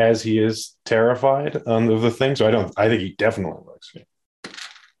fixated as he is terrified of the thing. So I think he definitely looks.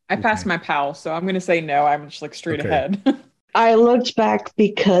 I passed my PAL, so I'm going to say no. I'm just like straight ahead. I looked back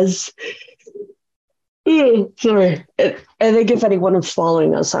because, sorry. I think if anyone was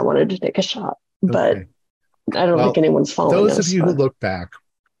following us, I wanted to take a shot, but I don't think anyone's following us. Those of you who look back,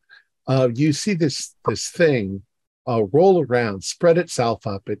 you see this thing roll around, spread itself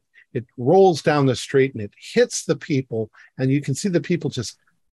up. It rolls down the street and it hits the people, and you can see the people just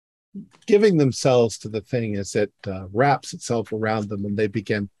giving themselves to the thing as it wraps itself around them, and they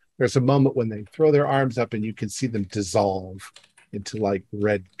begin. There's a moment when they throw their arms up and you can see them dissolve into like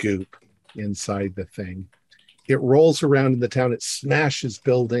red goop inside the thing. It rolls around in the town. It smashes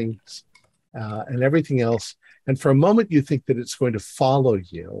buildings and everything else. And for a moment, you think that it's going to follow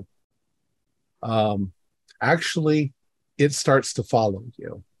you. Actually, it starts to follow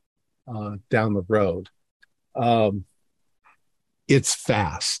you down the road. It's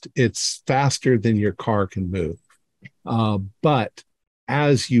fast. It's faster than your car can move. But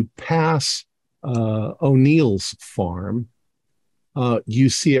as you pass O'Neill's farm, you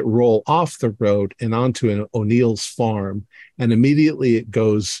see it roll off the road and onto an O'Neill's farm, and immediately it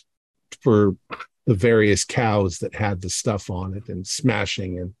goes for the various cows that had the stuff on it and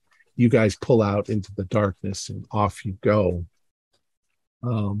smashing, and you guys pull out into the darkness and off you go.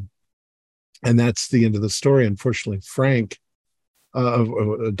 And that's the end of the story. Unfortunately, Frank,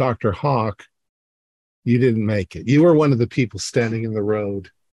 Dr. Hawk, you didn't make it. You were one of the people standing in the road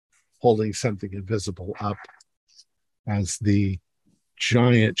holding something invisible up as the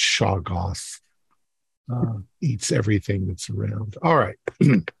giant Shoggoth eats everything that's around. All right.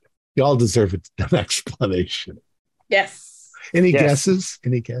 Y'all deserve an explanation. Yes. Any guesses?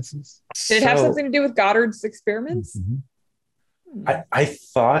 Any guesses? Did it have something to do with Goddard's experiments? Mm-hmm. I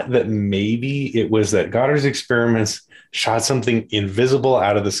thought that maybe it was that Goddard's experiments shot something invisible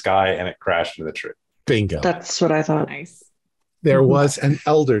out of the sky and it crashed into the tree. Bingo. That's what I thought. Nice. There was an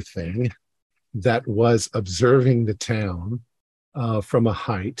elder thing that was observing the town from a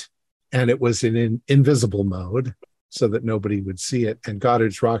height, and it was in invisible mode so that nobody would see it. And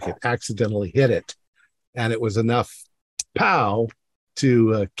Goddard's rocket accidentally hit it, and it was enough pow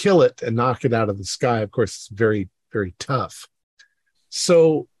to kill it and knock it out of the sky. Of course, it's very, very tough.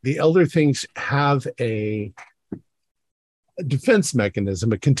 So the elder things have a defense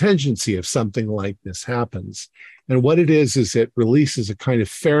mechanism, a contingency if something like this happens. And what it is it releases a kind of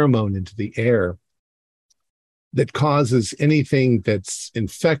pheromone into the air that causes anything that's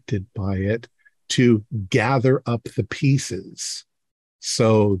infected by it to gather up the pieces.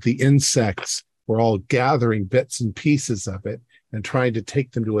 So the insects were all gathering bits and pieces of it and trying to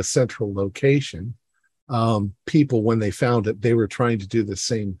take them to a central location. People, when they found it, they were trying to do the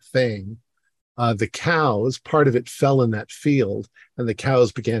same thing. The cows, part of it fell in that field, and the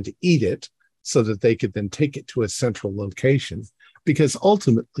cows began to eat it so that they could then take it to a central location. Because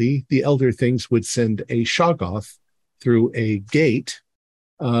ultimately, the elder things would send a Shoggoth through a gate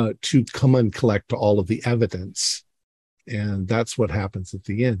to come and collect all of the evidence. And that's what happens at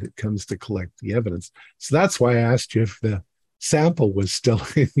the end. It comes to collect the evidence. So that's why I asked you if the sample was still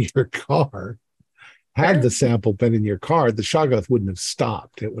in your car. Had the sample been in your car, the Shoggoth wouldn't have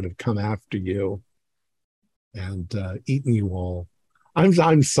stopped. It would have come after you. and eaten you all.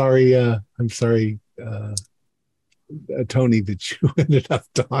 I'm sorry. I'm sorry, Tony, that you ended up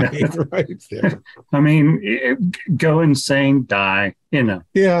dying right there. I mean, go insane, die.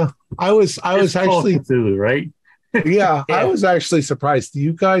 Yeah, I was actually Cthulhu, right? yeah, I was actually surprised.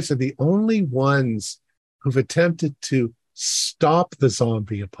 You guys are the only ones who've attempted to stop the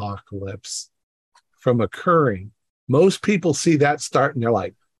zombie apocalypse from occurring. Most people see that start and they're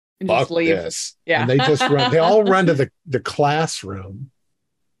like, fuck this. Yeah. And they just run. They all run to the classroom,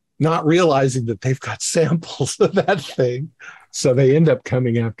 not realizing that they've got samples of that thing. So they end up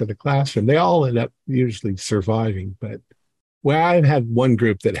coming after the classroom. They all end up usually surviving. But well, I've had one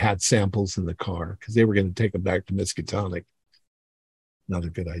group that had samples in the car because they were going to take them back to Miskatonic. Not a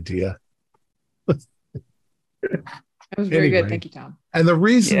good idea. That was very good. Thank you, Tom. And the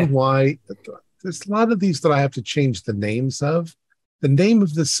reason why there's a lot of these that I have to change the names of. The name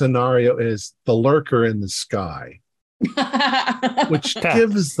of the scenario is The Lurker in the Sky, which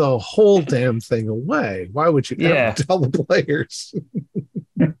gives the whole damn thing away. Why would you ever tell the players?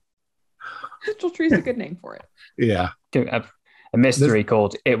 Central Tree is a good name for it. Yeah. A mystery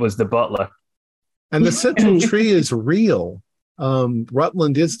called It Was the Butler. And the Central Tree is real.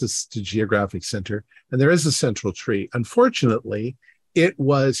 Rutland is the geographic center, and there is a Central Tree. Unfortunately, it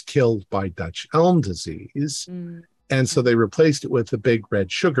was killed by Dutch elm disease. And so they replaced it with a big red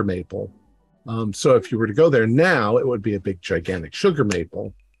sugar maple. So if you were to go there now, it would be a big, gigantic sugar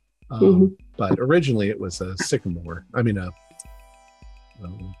maple. But originally it was a sycamore. I mean, an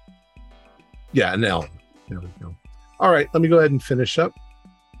elm. There we go. All right, let me go ahead and finish up.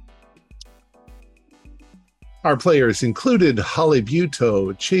 Our players included Holly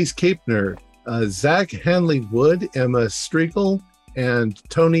Buto, Chase Capner, Zach Hanley Wood, Emma Striegel, and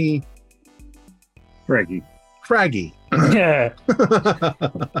Tony Fraggy. Yeah.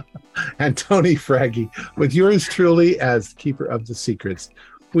 And Tony Fraggy, with yours truly as Keeper of the Secrets.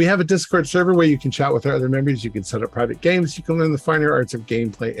 We have a Discord server where you can chat with our other members. You can set up private games. You can learn the finer arts of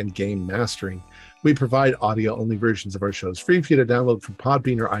gameplay and game mastering. We provide audio-only versions of our shows free for you to download from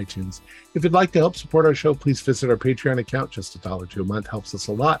Podbean or iTunes. If you'd like to help support our show, please visit our Patreon account. Just $1 a month helps us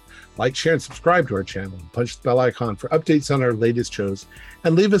a lot. Like, share, and subscribe to our channel. And punch the bell icon for updates on our latest shows.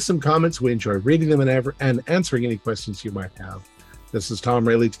 And leave us some comments. We enjoy reading them and answering any questions you might have. This is Tom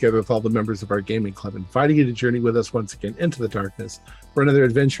Rayleigh, together with all the members of our gaming club, inviting you to journey with us once again into the darkness for another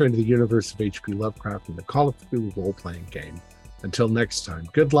adventure into the universe of H.P. Lovecraft and the Call of Cthulhu role-playing game. Until next time,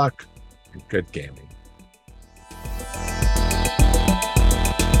 good luck and good gaming.